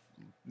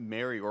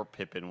Mary or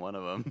Pippin, one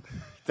of them.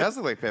 Does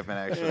look like Pippin,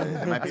 actually.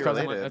 It might be That's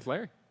related.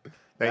 Larry.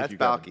 Thank you, Kevin.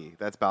 Balky.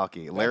 That's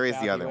Balky. Larry's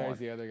the other Larry's one.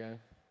 the other guy.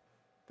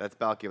 That's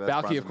Balky. That's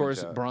Balky, Bronson of course,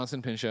 Pinchot.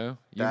 Bronson Pinchot. You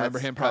That's remember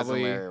him Cousin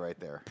probably Larry right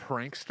there.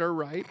 Prankster,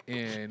 right?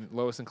 In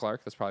Lois and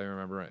Clark. That's probably where you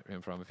remember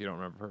him from if you don't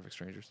remember Perfect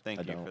Strangers. Thank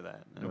you don't. for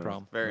that. No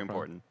problem. Very No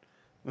problem.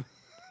 important.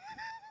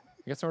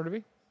 You got somewhere to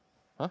be?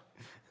 Huh?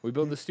 We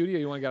build the studio.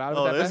 You want to get out of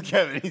Oh, that? there's bad?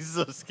 Kevin. He's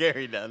so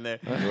scary down there.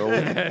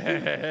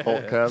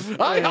 Hulk Kev.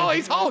 Oh,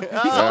 he's Hulk. He's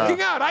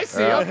hulking out. I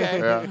see. Okay.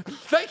 Yeah.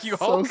 Thank you,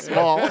 So Hulk.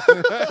 small.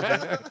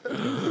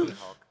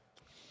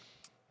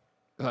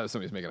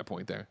 Somebody's making a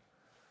point there.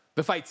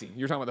 The fight scene.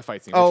 You're talking about the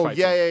fight scene. Oh Which fight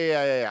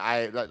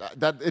yeah.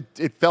 scene?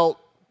 It felt.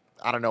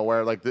 I don't know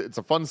where. Like it's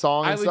a fun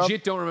song. I and stuff.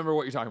 legit don't remember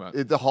what you're talking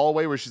about. The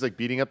hallway where she's like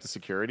beating up the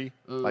security,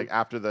 like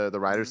after the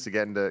writers to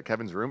get into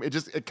Kevin's room.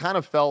 It kind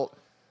of felt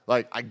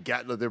like I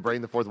get that they're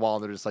breaking the fourth wall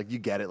and they're just like, you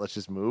get it, let's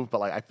just move. But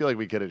like I feel like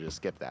we could have just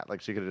skipped that.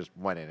 Like she could have just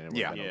went in and it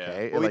would have been Yeah.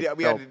 okay. Well,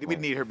 It, like, we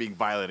need her being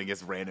violent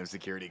against random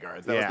security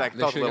guards. That Yeah. was They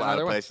felt a should've little gone out the of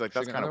other way. place. Like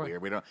that's Should've kind gone of the other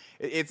weird. We don't.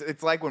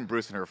 It's like when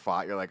Bruce and her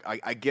fought. You're like,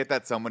 I get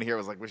that someone here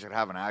was like, we should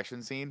have an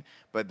action scene,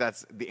 but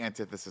that's the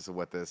antithesis of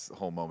what this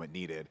whole moment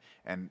needed.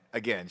 And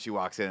again, she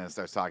walks in and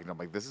starts talking to him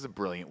like, this is a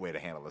brilliant way to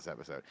handle this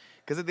episode.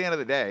 Because at the end of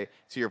the day,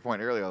 to your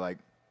point earlier, like.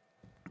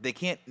 They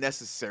can't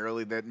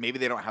necessarily that maybe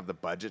they don't have the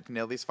budget to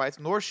nail these fights,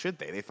 nor should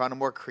they. They found a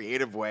more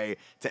creative way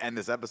to end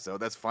this episode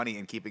that's funny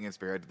and keeping in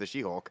spirit to the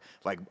She-Hulk,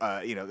 like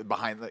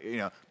behind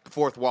the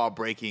fourth wall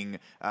breaking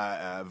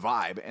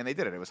vibe, and they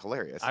did it. It was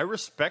hilarious. I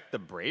respect the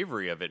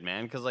bravery of it,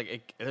 man, because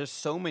there's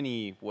so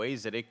many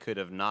ways that it could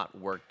have not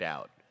worked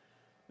out.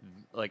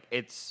 Like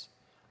it's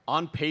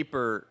on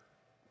paper,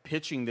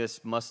 pitching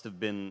this must have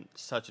been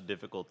such a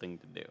difficult thing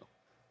to do.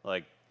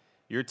 Like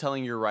you're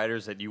telling your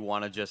writers that you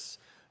want to just.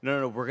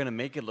 No, we're gonna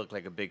make it look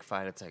like a big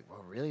fight. It's like,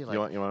 well, really? Like, you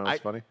want to know what's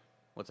funny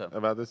What's up?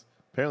 about this?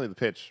 Apparently the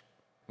pitch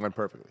went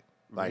perfectly.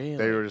 Like they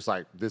Really? were just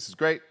like, this is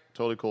great,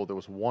 totally cool. There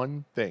was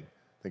one thing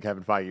that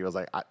Kevin Feige was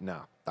like,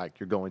 no, like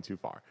you're going too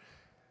far.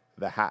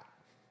 The hat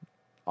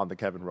on the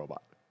Kevin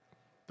robot.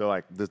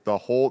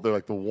 They're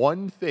like the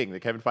one thing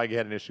that Kevin Feige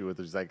had an issue with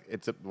is like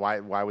why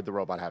would the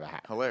robot have a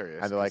hat?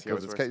 Hilarious, And they're like,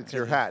 'cause he always it's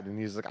your hat, and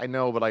he's like, I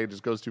know, but it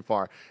just goes too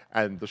far.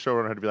 And the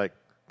showrunner had to be like,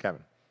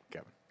 Kevin,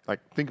 like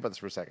think about this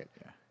for a second.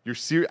 Yeah. You're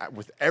serious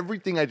with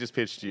everything I just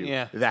pitched to you.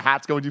 Yeah. The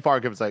hat's going too far.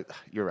 Kevin's like,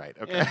 you're right.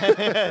 Okay.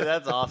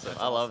 That's awesome.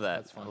 I love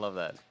that. I love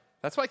that.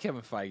 That's why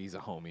Kevin Feige's a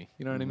homie.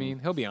 You know what I mean?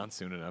 He'll be on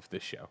soon enough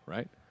this show,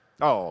 right?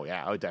 Oh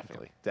yeah. Oh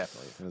definitely.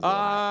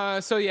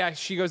 So yeah,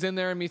 she goes in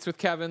there and meets with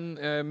Kevin,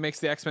 makes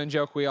the X-Men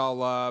joke we all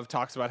love,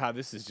 talks about how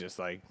this is just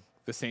like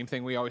the same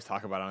thing we always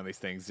talk about on these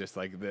things, just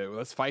like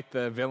let's fight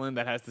the villain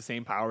that has the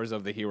same powers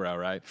of the hero,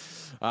 right?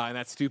 And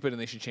that's stupid,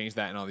 and they should change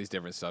that and all these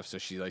different stuff. So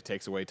she like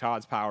takes away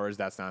Todd's powers.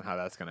 That's not how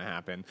that's going to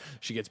happen.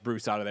 She gets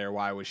Bruce out of there.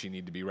 Why would she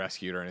need to be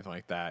rescued or anything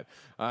like that?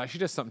 She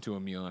does something to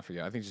Emil. I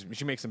forget. I think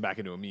she makes him back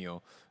into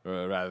Emil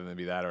rather than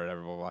be that or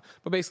whatever. Blah, blah, blah.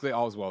 But basically,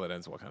 all is well that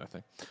ends well, kind of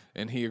thing.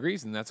 And he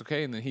agrees, and that's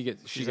okay. And then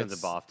She sends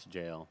him off to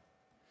jail.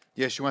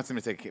 Yeah, she wants him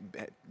to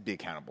be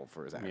accountable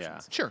for his actions. Yeah.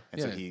 Sure.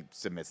 And so he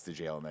submits to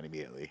jail and then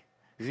immediately.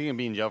 Is he gonna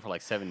be in jail for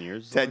like 7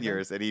 years? 10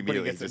 years, and he But he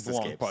immediately gets just a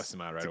long escapes. bust him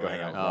out right to go away.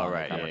 hang out with Oh, Wong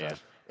right. and Yeah. Camouflage.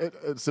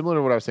 It's similar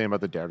to what I was saying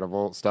about the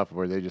Daredevil stuff,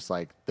 where they just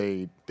like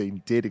they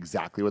did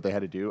exactly what they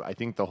had to do. I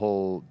think the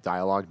whole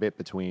dialogue bit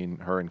between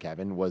her and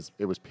Kevin was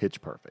pitch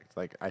perfect.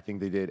 Like I think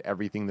they did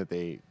everything that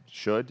they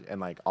should,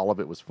 and like all of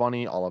it was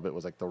funny. All of it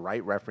was like the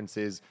right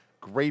references.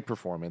 Great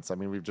performance. I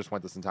mean, we've just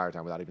went this entire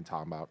time without even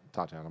talking about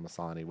Tatiana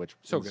Maslany, which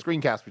So in the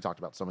good. screencast we talked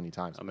about so many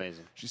times.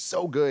 Amazing. She's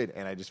so good,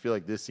 and I just feel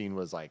like this scene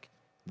was like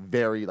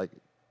very like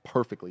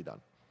perfectly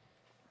done.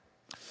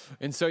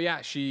 And so,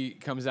 yeah, she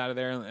comes out of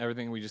there, and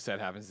everything we just said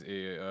happens.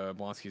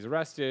 Blonsky's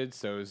arrested.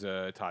 So is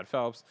Todd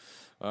Phelps.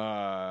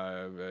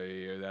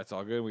 That's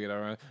all good.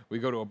 We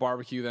go to a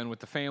barbecue then with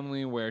the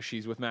family where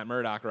she's with Matt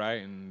Murdock,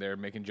 right? And they're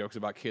making jokes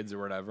about kids or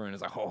whatever. And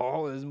it's like,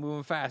 oh, this is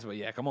moving fast. But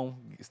yeah, come on,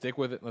 stick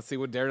with it. Let's see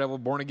what Daredevil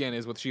Born Again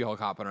is with She-Hulk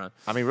hopping around.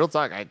 I mean, real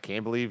talk, I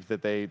can't believe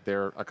that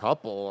they're a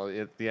couple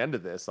at the end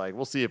of this. Like,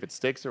 we'll see if it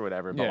sticks or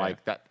whatever. But Yeah.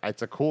 like that,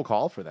 it's a cool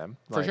call for them.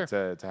 For like,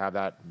 sure. to have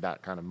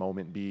that kind of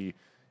moment be,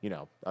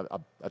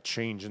 a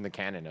change in the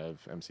canon of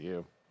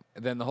MCU.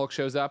 And then the Hulk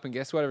shows up, and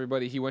guess what,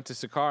 everybody? He went to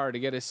Sakaar to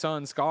get his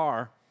son,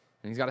 Scar.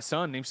 And he's got a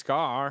son named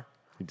Scar.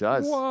 He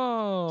does.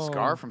 Whoa.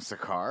 Scar from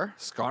Sakaar?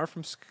 Scar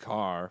from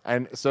Scar.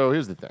 And so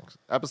here's the thing.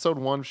 Episode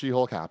 1,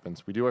 She-Hulk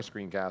happens. We do our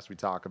screencast. We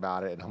talk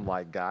about it. And I'm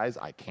like, guys,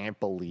 I can't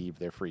believe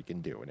they're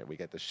freaking doing it. We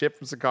get the ship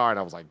from Sakaar, and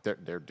I was like,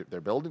 they're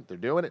building, they're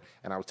doing it.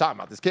 And I was talking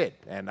about this kid.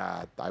 And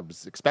I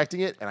was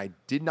expecting it, and I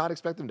did not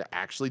expect them to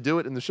actually do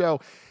it in the show.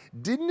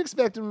 Didn't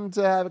expect him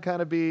to have it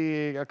kind of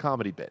be a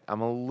comedy bit.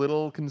 I'm a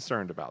little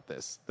concerned about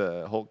this.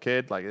 The Hulk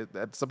kid, like,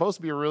 it's supposed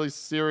to be a really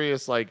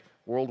serious, like,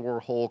 World War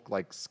Hulk,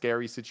 like,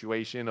 scary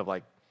situation of,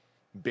 like,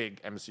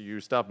 big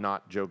MCU stuff,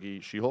 not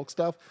jokey She-Hulk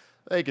stuff.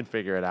 They can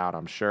figure it out,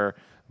 I'm sure.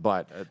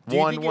 But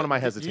one of my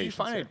hesitations. Did you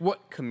find here. it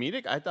what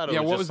comedic? I thought it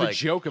Yeah, was what just was the like,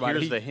 joke about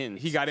here's it? the hint.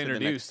 He got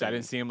introduced. I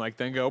didn't see him like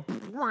then go.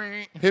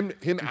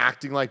 Him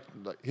acting like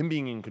him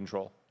being in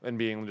control and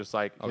being just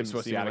like him he's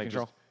supposed to be seeming out of like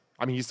control?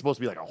 I mean, he's supposed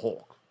to be like a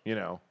Hulk,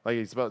 like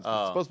he's supposed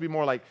to be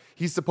more like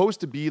he's supposed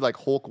to be like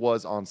Hulk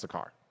was on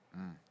Sakaar.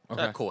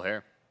 Got cool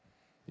hair.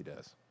 He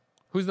does.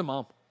 Who's the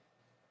mom?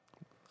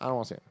 I don't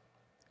want to say it.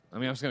 I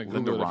mean, I'm just going to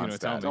Linda Google it if you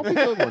know Ronstadt. tell me.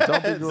 Don't be Googling.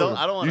 Don't be Googling.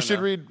 I don't wanna You should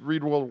know.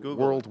 read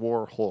World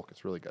War Hulk.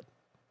 It's really good.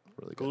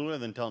 Really good. Cooler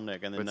than tell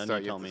Nick, and then But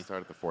none you tell have to me.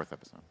 start at the 4th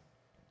episode.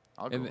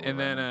 I'll And Google it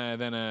right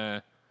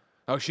now.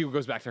 then she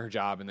goes back to her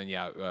job, and then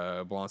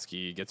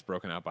Blonsky gets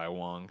broken out by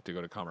Wong to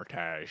go to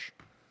Kamertage.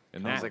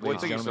 And I that, was like, ladies what and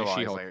took you so gentlemen, long? It's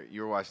She-Hulk. like,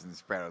 you were watching The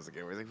Sopranos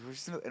again. We're like, we're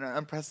just in an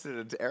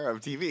unprecedented era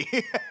of TV.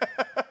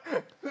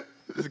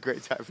 It was a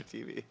great time for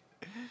TV.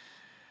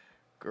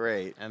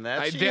 Great. And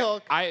that's I-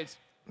 She-Hulk.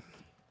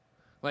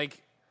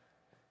 like,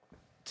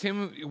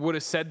 Tim would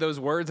have said those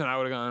words, and I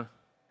would have gone.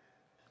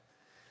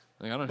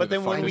 Like, I don't know But who the then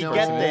fuck when this we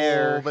person get is.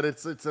 there- but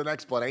it's an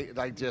explanation.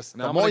 Like just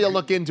Now the I'm more gonna you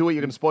look into it,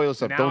 you're gonna spoil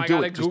yourself. Now I Don't do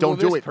gotta it. Just Google don't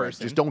do this it. Brett.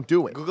 person. Just don't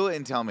do it. Google it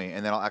and tell me,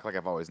 and then I'll act like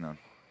I've always known.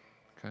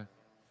 Okay.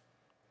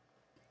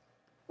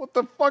 What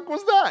the fuck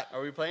was that?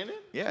 Are we playing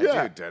it? Yeah,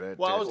 Yeah. dude. Did it.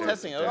 Well, I was did it,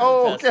 testing. did it.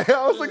 Oh, It's a okay. test.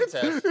 I was It like, was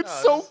a test. it's No,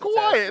 so it's just a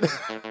quiet.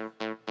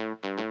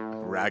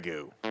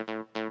 Ragu.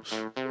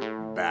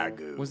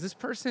 Bagu. Was this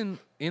person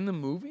in the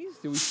movies?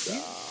 Did we see?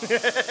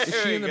 Is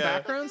she in the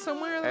background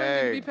somewhere that I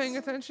need to be Eggs. paying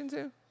attention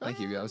to? Thank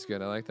you. That was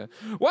good. I like that.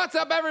 What's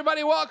up,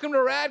 everybody? Welcome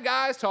to Rad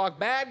Guys Talk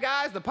Bad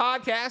Guys, the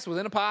podcast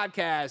within a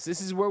podcast. This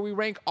is where we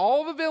rank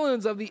all the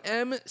villains of the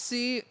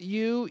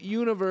MCU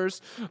universe.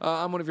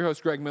 I'm one of your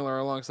hosts, Greg Miller,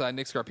 alongside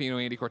Nick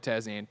Scarpino, Andy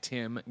Cortez, and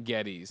Tim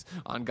Geddes.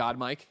 On God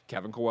Mike,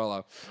 Kevin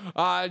Coelho.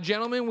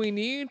 Gentlemen, we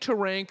need to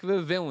rank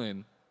the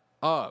villain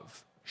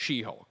of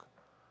She-Hulk.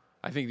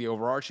 I think the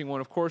overarching one,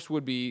 of course,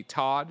 would be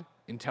Todd,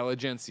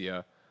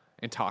 Intelligentsia,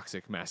 and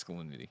Toxic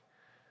Masculinity.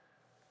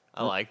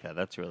 I like that.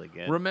 That's really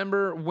good.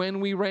 Remember, when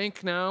we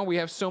rank now, we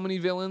have so many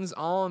villains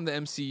on the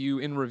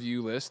MCU in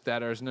review list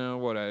that is now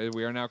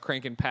we are now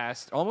cranking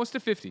past almost to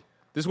 50.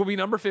 This will be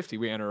number 50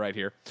 we enter right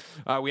here.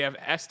 We have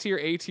S tier,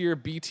 A tier,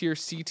 B tier,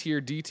 C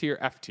tier, D tier,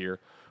 F tier.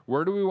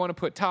 Where do we want to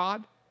put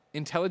Todd,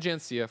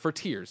 Intelligentsia for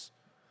tiers?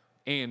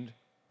 and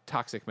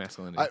toxic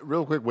masculinity.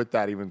 Real quick with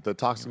that, even the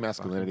toxic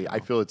masculinity, I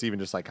feel it's even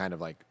just like kind of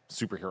like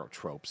superhero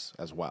tropes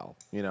as well.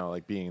 You know,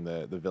 like being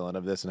the villain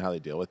of this and how they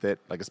deal with it.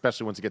 Like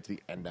especially once you get to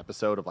the end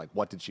episode of like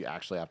what did she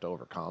actually have to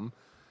overcome,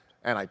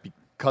 and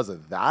because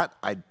of that,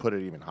 I'd put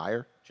it even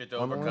higher. She had to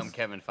on the overcome list.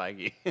 Kevin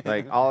Feige.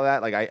 Like all of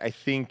that. Like I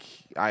think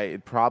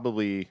it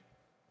probably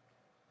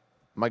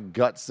my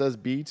gut says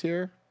B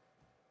tier.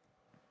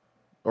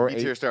 Or B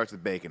tier starts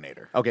with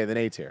Baconator. Okay, then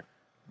A tier.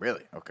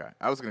 Really? Okay.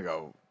 I was gonna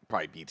go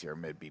probably B tier,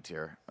 mid B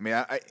tier. I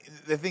mean,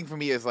 the thing for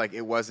me is like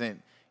it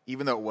wasn't,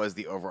 even though it was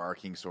the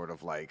overarching sort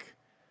of like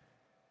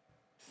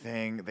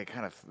thing,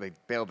 they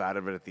bailed out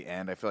of it at the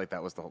end. I feel like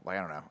that was the whole, like,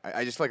 I don't know.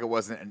 I just feel like it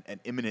wasn't an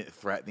imminent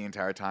threat the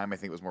entire time. I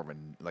think it was more of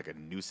a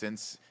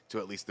nuisance to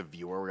at least the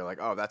viewer. Where you're like,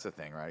 oh, that's a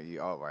thing, right?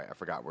 Right, I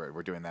forgot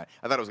we're doing that.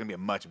 I thought it was gonna be a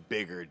much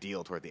bigger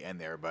deal toward the end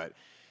there, but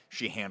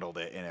she handled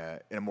it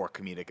in a more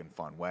comedic and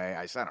fun way.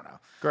 I don't know.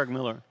 Greg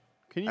Miller,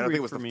 can you I don't read think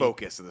it was for the me?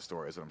 focus of the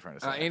story. Is what I'm trying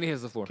to say. Andy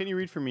has the floor. Can you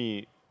read for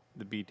me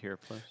the B tier,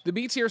 please? The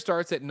B tier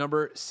starts at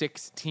number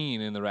 16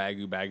 in the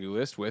Ragu Bagu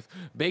list with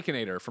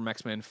Baconator from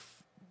X-Men.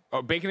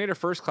 Baconator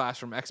First Class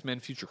from X-Men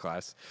Future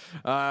Class.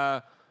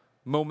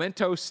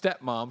 Memento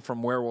Stepmom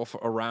from Werewolf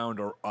Around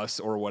or Us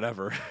or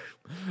whatever.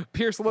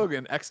 Pierce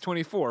Logan,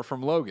 X-24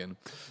 from Logan.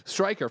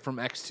 Stryker from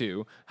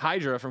X2.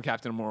 Hydra from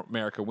Captain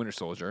America Winter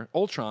Soldier.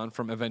 Ultron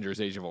from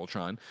Avengers Age of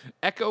Ultron.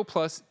 Echo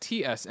plus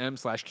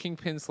TSM /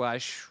 Kingpin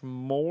 /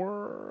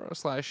 More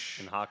 /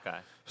 In Hawkeye.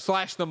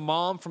 / the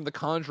mom from The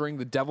Conjuring,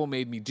 The Devil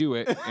Made Me Do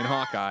It in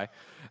Hawkeye.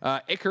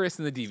 Icarus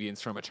and the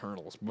Deviants from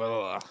Eternals.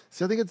 Blah.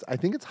 So I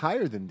think it's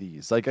higher than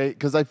these. Like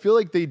because I feel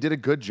like they did a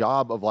good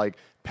job of like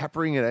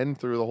peppering it in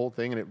through the whole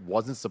thing, and it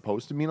wasn't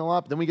supposed to mean a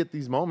lot. But then we get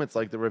these moments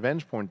like the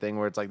revenge porn thing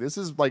where it's like this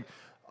is like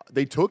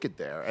they took it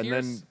there, and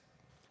then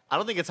I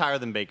don't think it's higher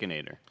than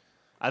Baconator.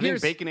 I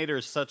think Here's- Baconator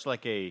is such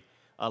like a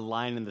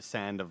line in the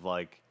sand of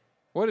like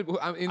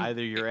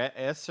either you're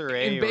S or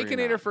A. in or you're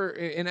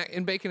Baconator not.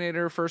 in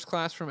Baconator First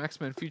Class from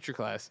X-Men Future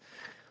Class.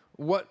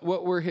 What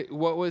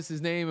was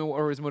his name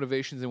or his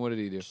motivations, and what did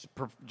he do?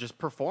 Just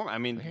perform. I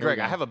mean, Here Greg,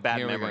 we I go. have a bad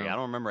Here we memory. go. I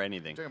don't remember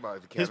anything. Talking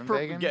about His Kevin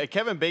Bacon? Yeah,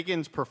 Kevin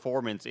Bacon's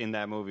performance in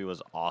that movie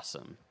was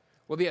awesome.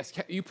 Well, yes,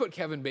 you put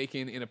Kevin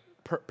Bacon in a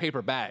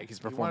paper bag. His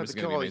He wanted performance to is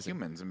going kill to all be the amazing.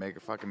 humans and make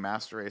a fucking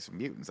master race of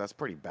mutants. That's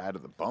pretty bad to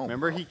the bone.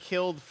 Remember, bro. he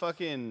killed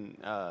fucking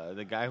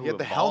the guy who He had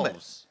the evolves.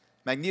 helmet.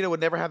 Magneto would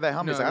never have that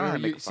helmet. No, He's like, I don't know how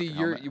to you, make a see, fucking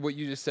you're, helmet. what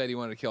you just said, he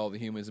wanted to kill all the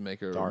humans and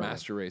make a Darwin.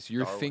 master race.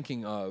 You're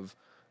thinking of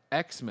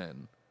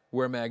X-Men,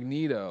 where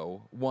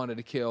Magneto wanted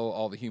to kill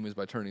all the humans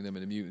by turning them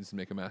into mutants and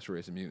make a master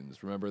race of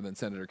mutants. Remember? Then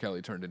Senator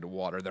Kelly turned into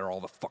water. They're all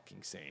the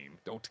fucking same.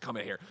 Don't come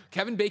in here.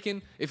 Kevin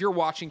Bacon, if you're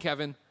watching,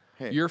 Kevin,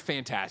 you're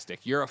fantastic.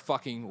 You're a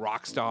fucking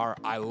rock star.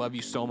 I love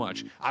you so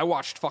much. I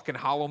watched fucking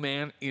Hollow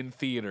Man in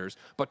theaters,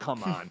 but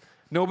come on.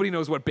 Nobody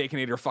knows what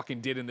Baconator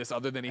fucking did in this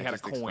other than he had a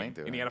just coin explained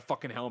it, and he right? had a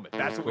fucking helmet.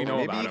 That's what we know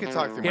Maybe about you him. could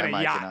talk through He my had a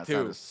mic yacht, and not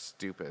sound too. as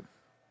stupid.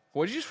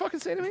 What did you just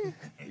fucking say to me?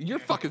 You're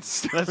fucking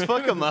stupid. Let's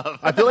fuck him up.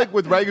 I feel like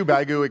with Ragu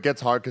Bagu, it gets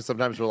hard because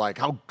sometimes we're like,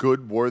 how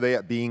good were they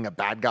at being a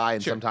bad guy?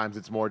 And Sure. sometimes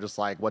it's more just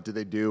like, what did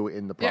they do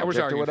in the Yeah, we're project just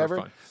or arguing for whatever.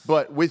 fun.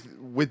 But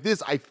with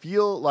this, I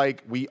feel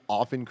like we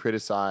often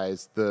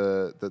criticize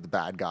the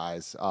bad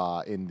guys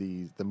in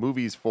the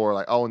movies for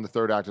like, oh, in the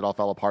third act it all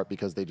fell apart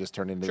because they just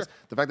turned into this.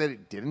 The fact that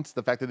it didn't,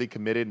 the fact that they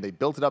committed and they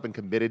built it up and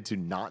committed to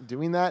not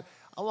doing that,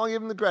 I won't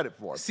give them the credit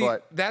for it. See,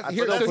 but that's I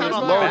here, feel so that's here's,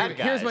 not my low. argument.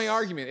 bad Here's my guys.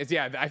 argument. It's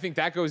I think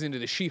that goes into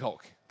the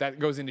She-Hulk. That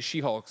goes into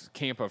She-Hulk's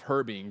camp of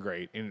her being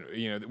great. And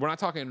we're not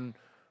talking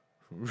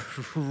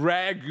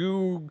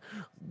ragu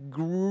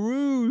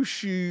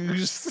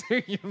shoes.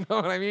 You know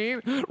what I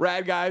mean?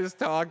 Rad guys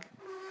talk.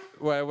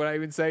 What would I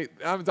even say?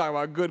 I'm talking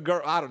about good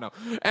girl. I don't know.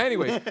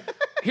 Anyway,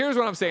 here's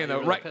what I'm saying though.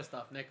 Really Right, pissed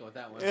off Nico with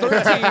that one.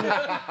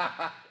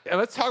 13.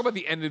 Let's talk about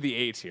the end of the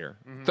A tier.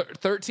 Mm-hmm.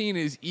 13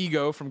 is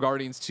Ego from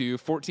Guardians 2.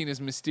 14 is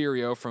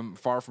Mysterio from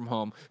Far From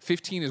Home.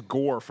 15 is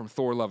Gore from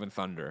Thor: Love and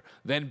Thunder.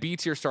 Then B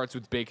tier starts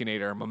with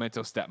Baconator,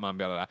 Memento, Stepmom,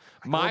 blah, blah,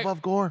 blah.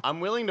 Above Gore. I'm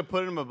willing to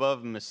put him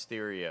above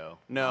Mysterio.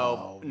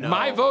 No.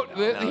 My vote,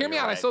 no, hear me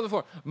you're out, I right. stole the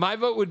floor. My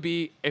vote would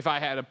be, if I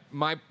had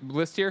my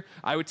list here,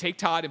 I would take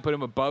Todd and put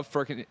him above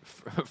for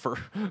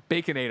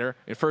Baconator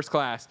in First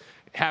Class,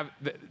 have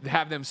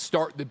them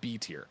start the B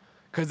tier.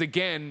 Because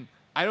again,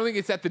 I don't think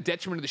it's at the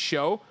detriment of the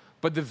show,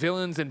 but the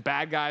villains and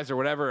bad guys or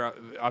whatever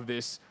of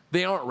this,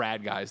 they aren't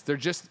rad guys. They're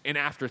just an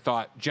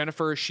afterthought.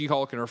 Jennifer,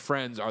 She-Hulk, and her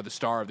friends are the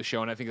star of the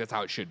show, and I think that's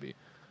how it should be.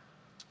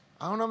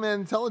 I don't know, man.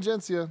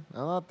 Intelligentsia. I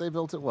thought they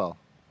built it well.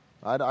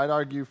 I'd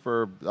argue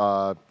for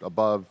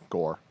above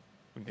Gore.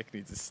 Nick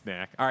needs a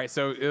snack. All right,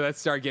 so let's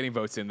start getting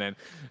votes in then.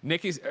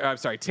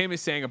 Tim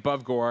is saying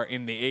above Gore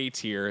in the A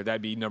tier.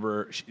 That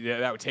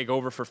would take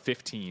over for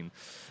 15.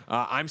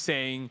 I'm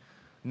saying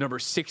number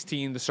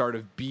 16, the start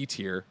of B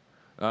tier.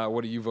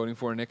 What are you voting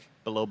for, Nick?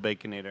 Below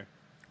Baconator.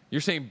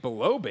 You're saying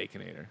below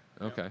Baconator.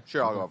 Okay.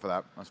 Sure, I'll go for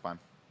that. That's fine.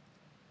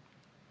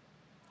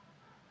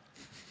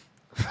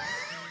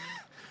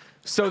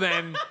 So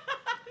then,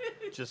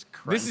 Just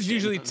this is crunching.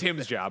 usually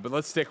Tim's job, but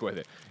let's stick with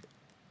it.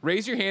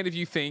 Raise your hand if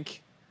you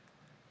think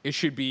it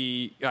should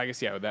be. I guess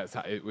that's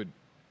how it would.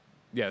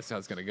 Yeah, that's how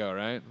it's gonna go,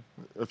 right?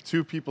 If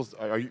two people,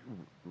 are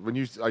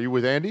you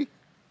with Andy?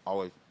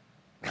 Always.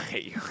 I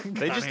hate you.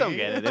 They just don't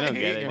get it. They don't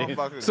get it.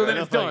 Motherfuckers, So then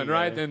right? it's done,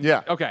 right? Then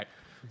Yeah. Okay.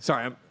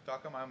 Sorry, I'm.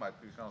 Talk on my mic.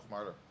 You sound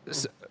smarter.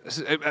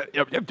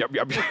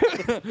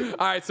 Yep.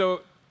 All right,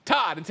 so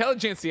Todd,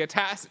 intelligentsia,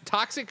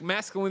 toxic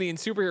masculinity, and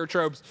superhero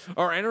tropes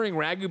are entering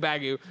Ragu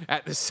Bagu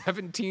at the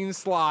 17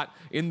 slot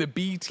in the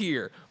B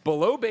tier,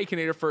 below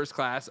Baconator First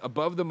Class,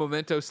 above the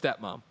Memento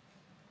Stepmom.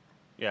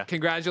 Yeah.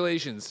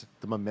 Congratulations.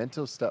 The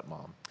Memento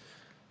stepmom.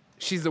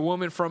 She's the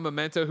woman from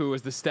Memento who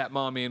was the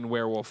stepmom in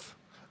Werewolf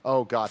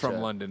Oh, gotcha. from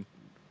London.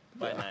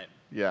 By night.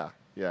 Yeah.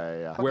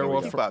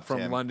 Werewolf Keep up, from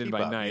Tim. London Keep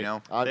by up, night. You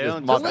know? They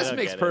don't The just- list don't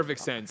makes get it. perfect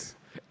sense.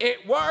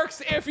 It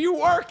works if you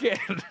work it.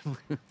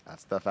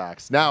 That's the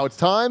facts. Now it's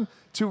time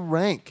to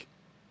rank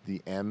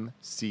the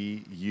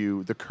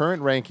MCU. The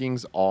current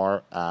rankings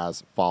are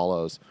as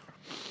follows.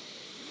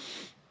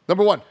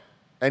 Number 1,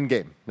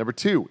 Endgame. Number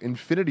 2,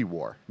 Infinity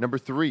War. Number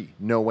 3,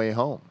 No Way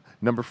Home.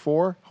 Number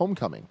 4,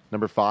 Homecoming.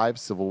 Number 5,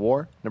 Civil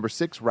War. Number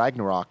 6,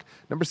 Ragnarok.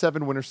 Number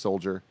 7, Winter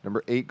Soldier.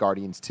 Number 8,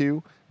 Guardians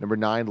 2. Number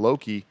 9,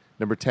 Loki.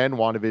 Number 10,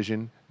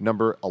 WandaVision.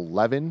 Number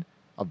 11,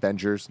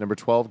 Avengers. Number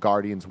 12,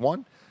 Guardians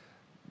 1.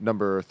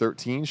 Number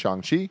 13,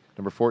 Shang-Chi.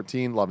 Number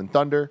 14, Love and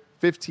Thunder.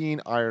 15,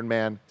 Iron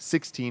Man.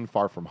 16,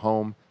 Far From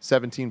Home.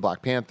 17,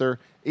 Black Panther.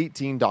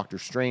 18, Doctor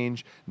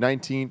Strange.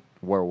 19,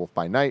 Werewolf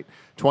by Night.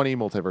 20,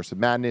 Multiverse of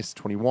Madness.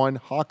 21,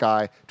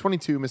 Hawkeye.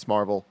 22, Miss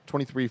Marvel.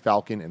 23,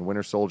 Falcon and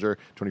Winter Soldier.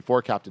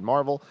 24, Captain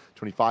Marvel.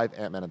 25,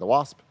 Ant-Man and the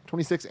Wasp.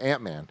 26,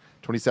 Ant-Man.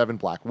 27,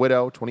 Black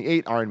Widow.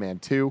 28, Iron Man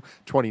 2.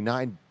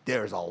 29,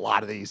 there's a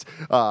lot of these.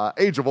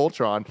 Age of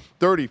Ultron.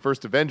 30,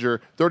 First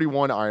Avenger.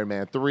 31, Iron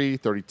Man 3.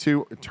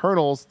 32,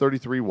 Eternals.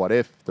 33, What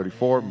If.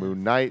 34,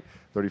 Moon Knight.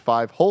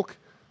 35, Hulk.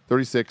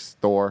 36,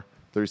 Thor.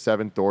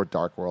 37, Thor,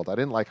 Dark World. I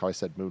didn't like how I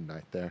said Moon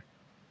Knight there.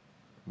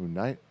 Moon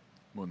Knight?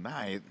 Well,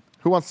 night.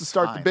 Who wants to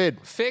start the Fine. bid?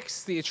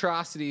 Fix the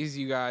atrocities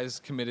you guys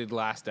committed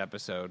last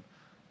episode.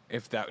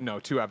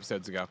 2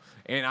 episodes ago.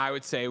 And I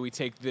would say we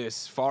take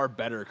this far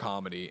better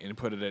comedy and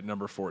put it at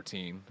number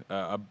 14,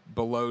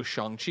 below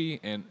Shang-Chi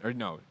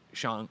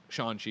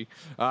Shang-Chi,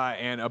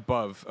 and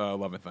above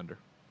Love and Thunder.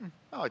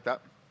 I like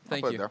that. I'll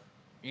Thank put it you. there.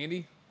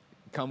 Andy,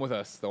 come with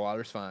us. The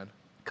water's fine.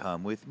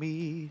 Come with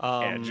me.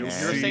 You're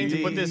saying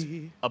to put this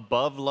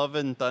above Love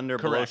and Thunder,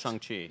 below Correct.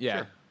 Shang-Chi. Yeah.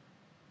 Sure.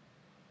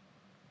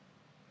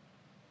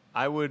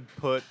 I would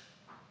put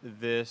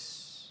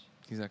this.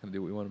 He's not going to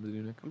do what we want him to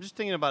do, Nick. I'm just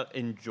thinking about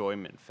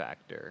enjoyment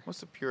factor. What's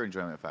the pure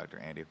enjoyment factor,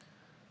 Andy?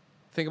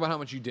 Think about how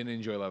much you didn't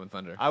enjoy Love and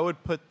Thunder. I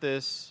would put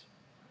this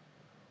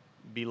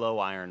below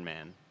Iron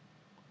Man.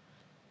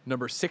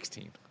 Number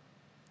 16.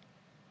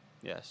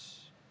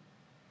 Yes.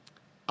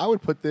 I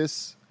would put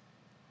this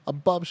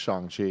above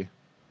Shang-Chi.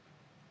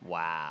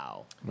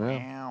 Wow. Yeah.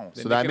 Wow.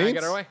 So Then that Nick and I means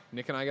get our way.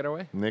 Nick and I get our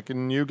way. Nick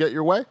and you get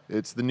your way.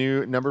 It's the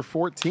new number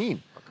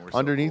 14. Fucking we're so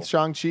Underneath cool.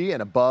 Shang-Chi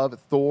and above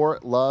Thor,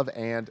 Love,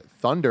 and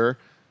Thunder.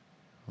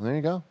 Well, there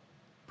you go.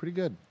 Pretty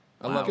good.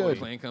 I love good. when the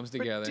plan comes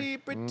together.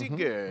 Pretty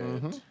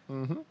good.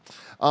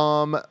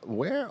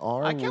 Where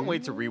are I can't we?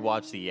 wait to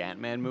rewatch the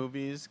Ant-Man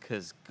movies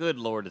because, good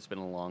lord, it's been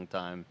a long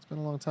time. It's been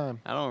a long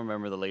time. I don't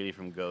remember the lady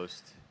from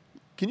Ghost.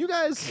 Can you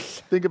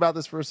guys think about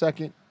this for a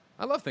second?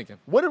 I love thinking.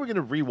 When are we going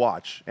to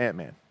rewatch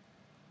Ant-Man?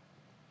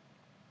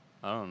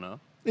 I don't know.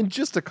 In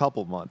just a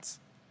couple months.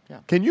 Yeah.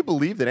 Can you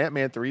believe that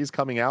Ant-Man 3 is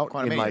coming out in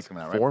Quantumania's like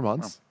coming out, right? 4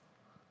 months?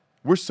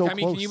 We're so I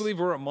mean, close. can you believe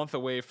we're a month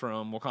away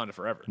from Wakanda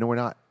Forever? No, we're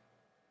not.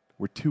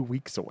 We're 2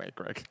 weeks away,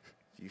 Greg.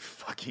 You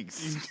fucking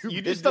stupid.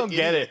 You just don't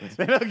get it.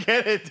 They don't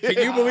get it. Can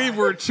you believe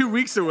we're 2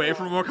 weeks away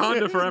from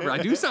Wakanda Forever? I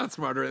do sound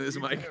smarter in this,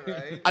 Mike.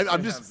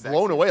 I'm just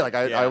blown away. Like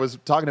I was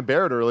talking to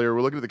Barrett earlier.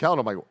 We're looking at the calendar.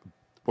 I'm like,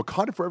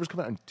 Wakanda Forever's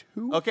coming out in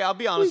 2 Okay, I'll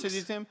be honest with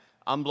weeks. you, Tim.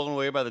 I'm blown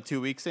away by the 2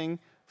 weeks thing.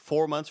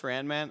 4 months for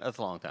Ant-Man, that's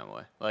a long time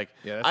away. Like,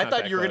 Yeah, that's I not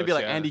thought that you were going to be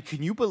close, like, yeah. Andy,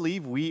 can you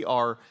believe we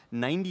are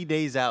 90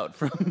 days out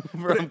from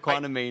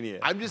Quantumania?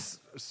 I'm just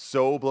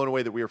so blown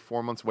away that we are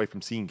 4 months away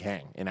from seeing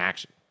Kang in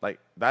action. Like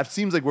that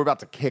seems like we're about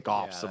to kick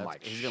off some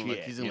like he's shit. gonna look,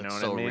 he's gonna you know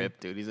look what so I mean? ripped,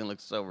 dude. He's gonna look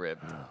so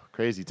ripped.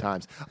 Crazy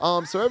times.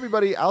 So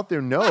everybody out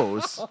there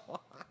knows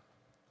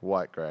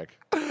what, Greg?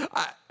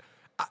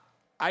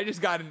 I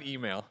just got an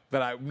email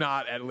that I'm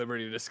not at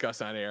liberty to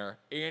discuss on air,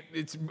 and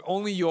it's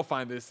only you'll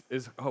find this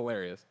is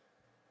hilarious.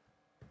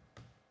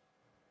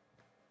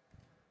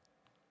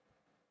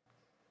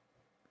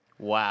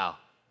 Wow.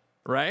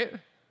 Right?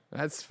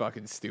 That's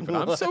fucking stupid.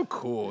 I'm so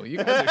cool. You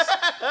guys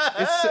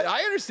are.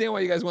 I understand why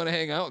you guys want to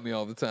hang out with me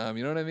all the time.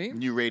 You know what I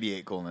mean? You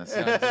radiate coolness.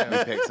 You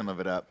pick some of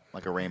it up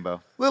like a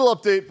rainbow. Little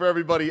update for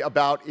everybody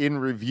about In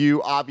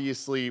Review.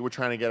 Obviously, we're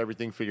trying to get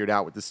everything figured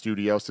out with the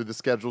studio, so the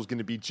schedule is going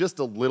to be just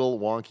a little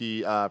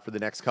wonky for the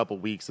next couple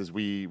weeks as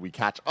we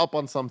catch up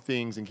on some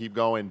things and keep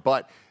going.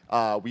 But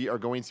we are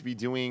going to be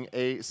doing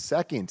a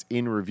second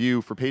In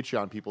Review for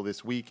Patreon people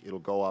this week. It'll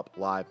go up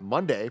live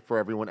Monday for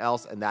everyone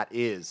else, and that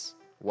is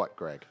what,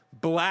 Greg?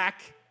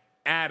 Black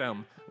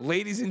Adam,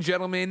 ladies and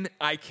gentlemen,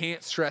 I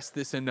can't stress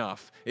this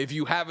enough. If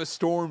you have a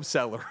storm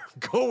cellar,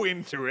 go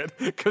into it,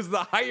 because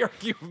the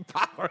hierarchy of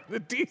power in the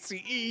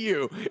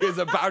DCEU is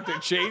about to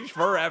change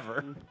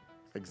forever.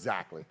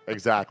 Exactly.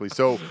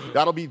 So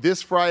that'll be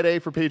this Friday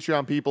for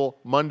Patreon people,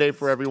 Monday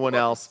for everyone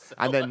else.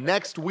 And then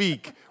next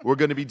week, we're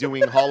going to be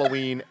doing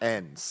Halloween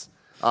Ends.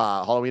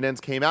 Halloween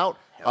Ends came out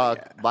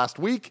last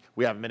week.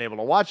 We haven't been able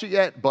to watch it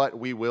yet, but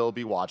we will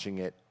be watching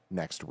it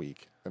next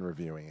week and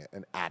reviewing it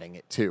and adding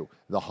it to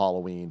the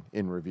Halloween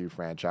in Review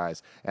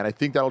franchise. And I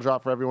think that'll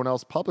drop for everyone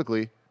else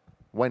publicly.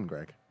 When,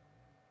 Greg?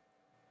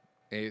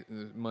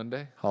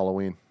 Monday?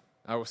 Halloween.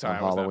 Oh, sorry,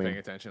 I was not paying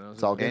attention.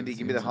 It's all good. Andy,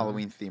 give me the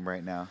Halloween theme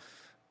right now.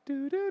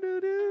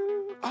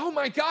 Oh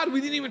my God,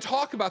 we didn't even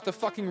talk about the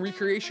fucking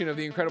recreation of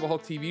the Incredible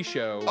Hulk TV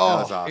show That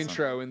was awesome.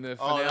 intro in the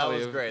Oh, finale that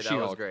was of great. That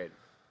She-Hulk. was great.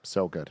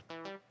 So good.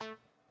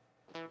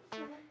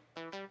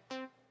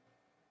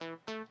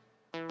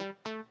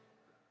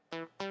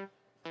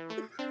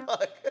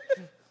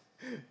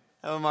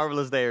 Have a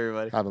marvelous day,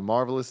 everybody. Have a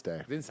marvelous day.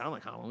 It didn't sound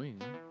like Halloween.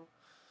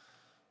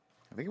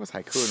 I think it was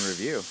Haiku in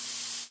Review.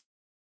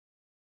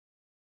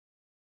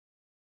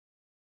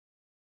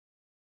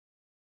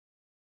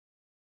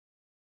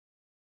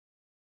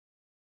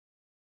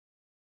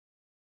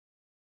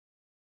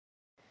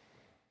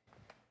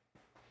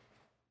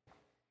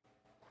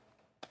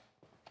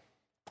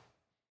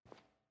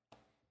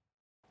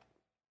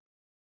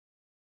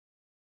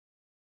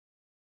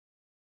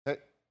 Hey.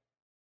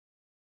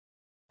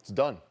 It's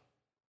done.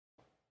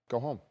 Go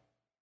home.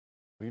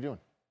 What are you doing?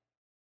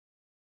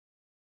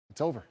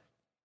 It's over.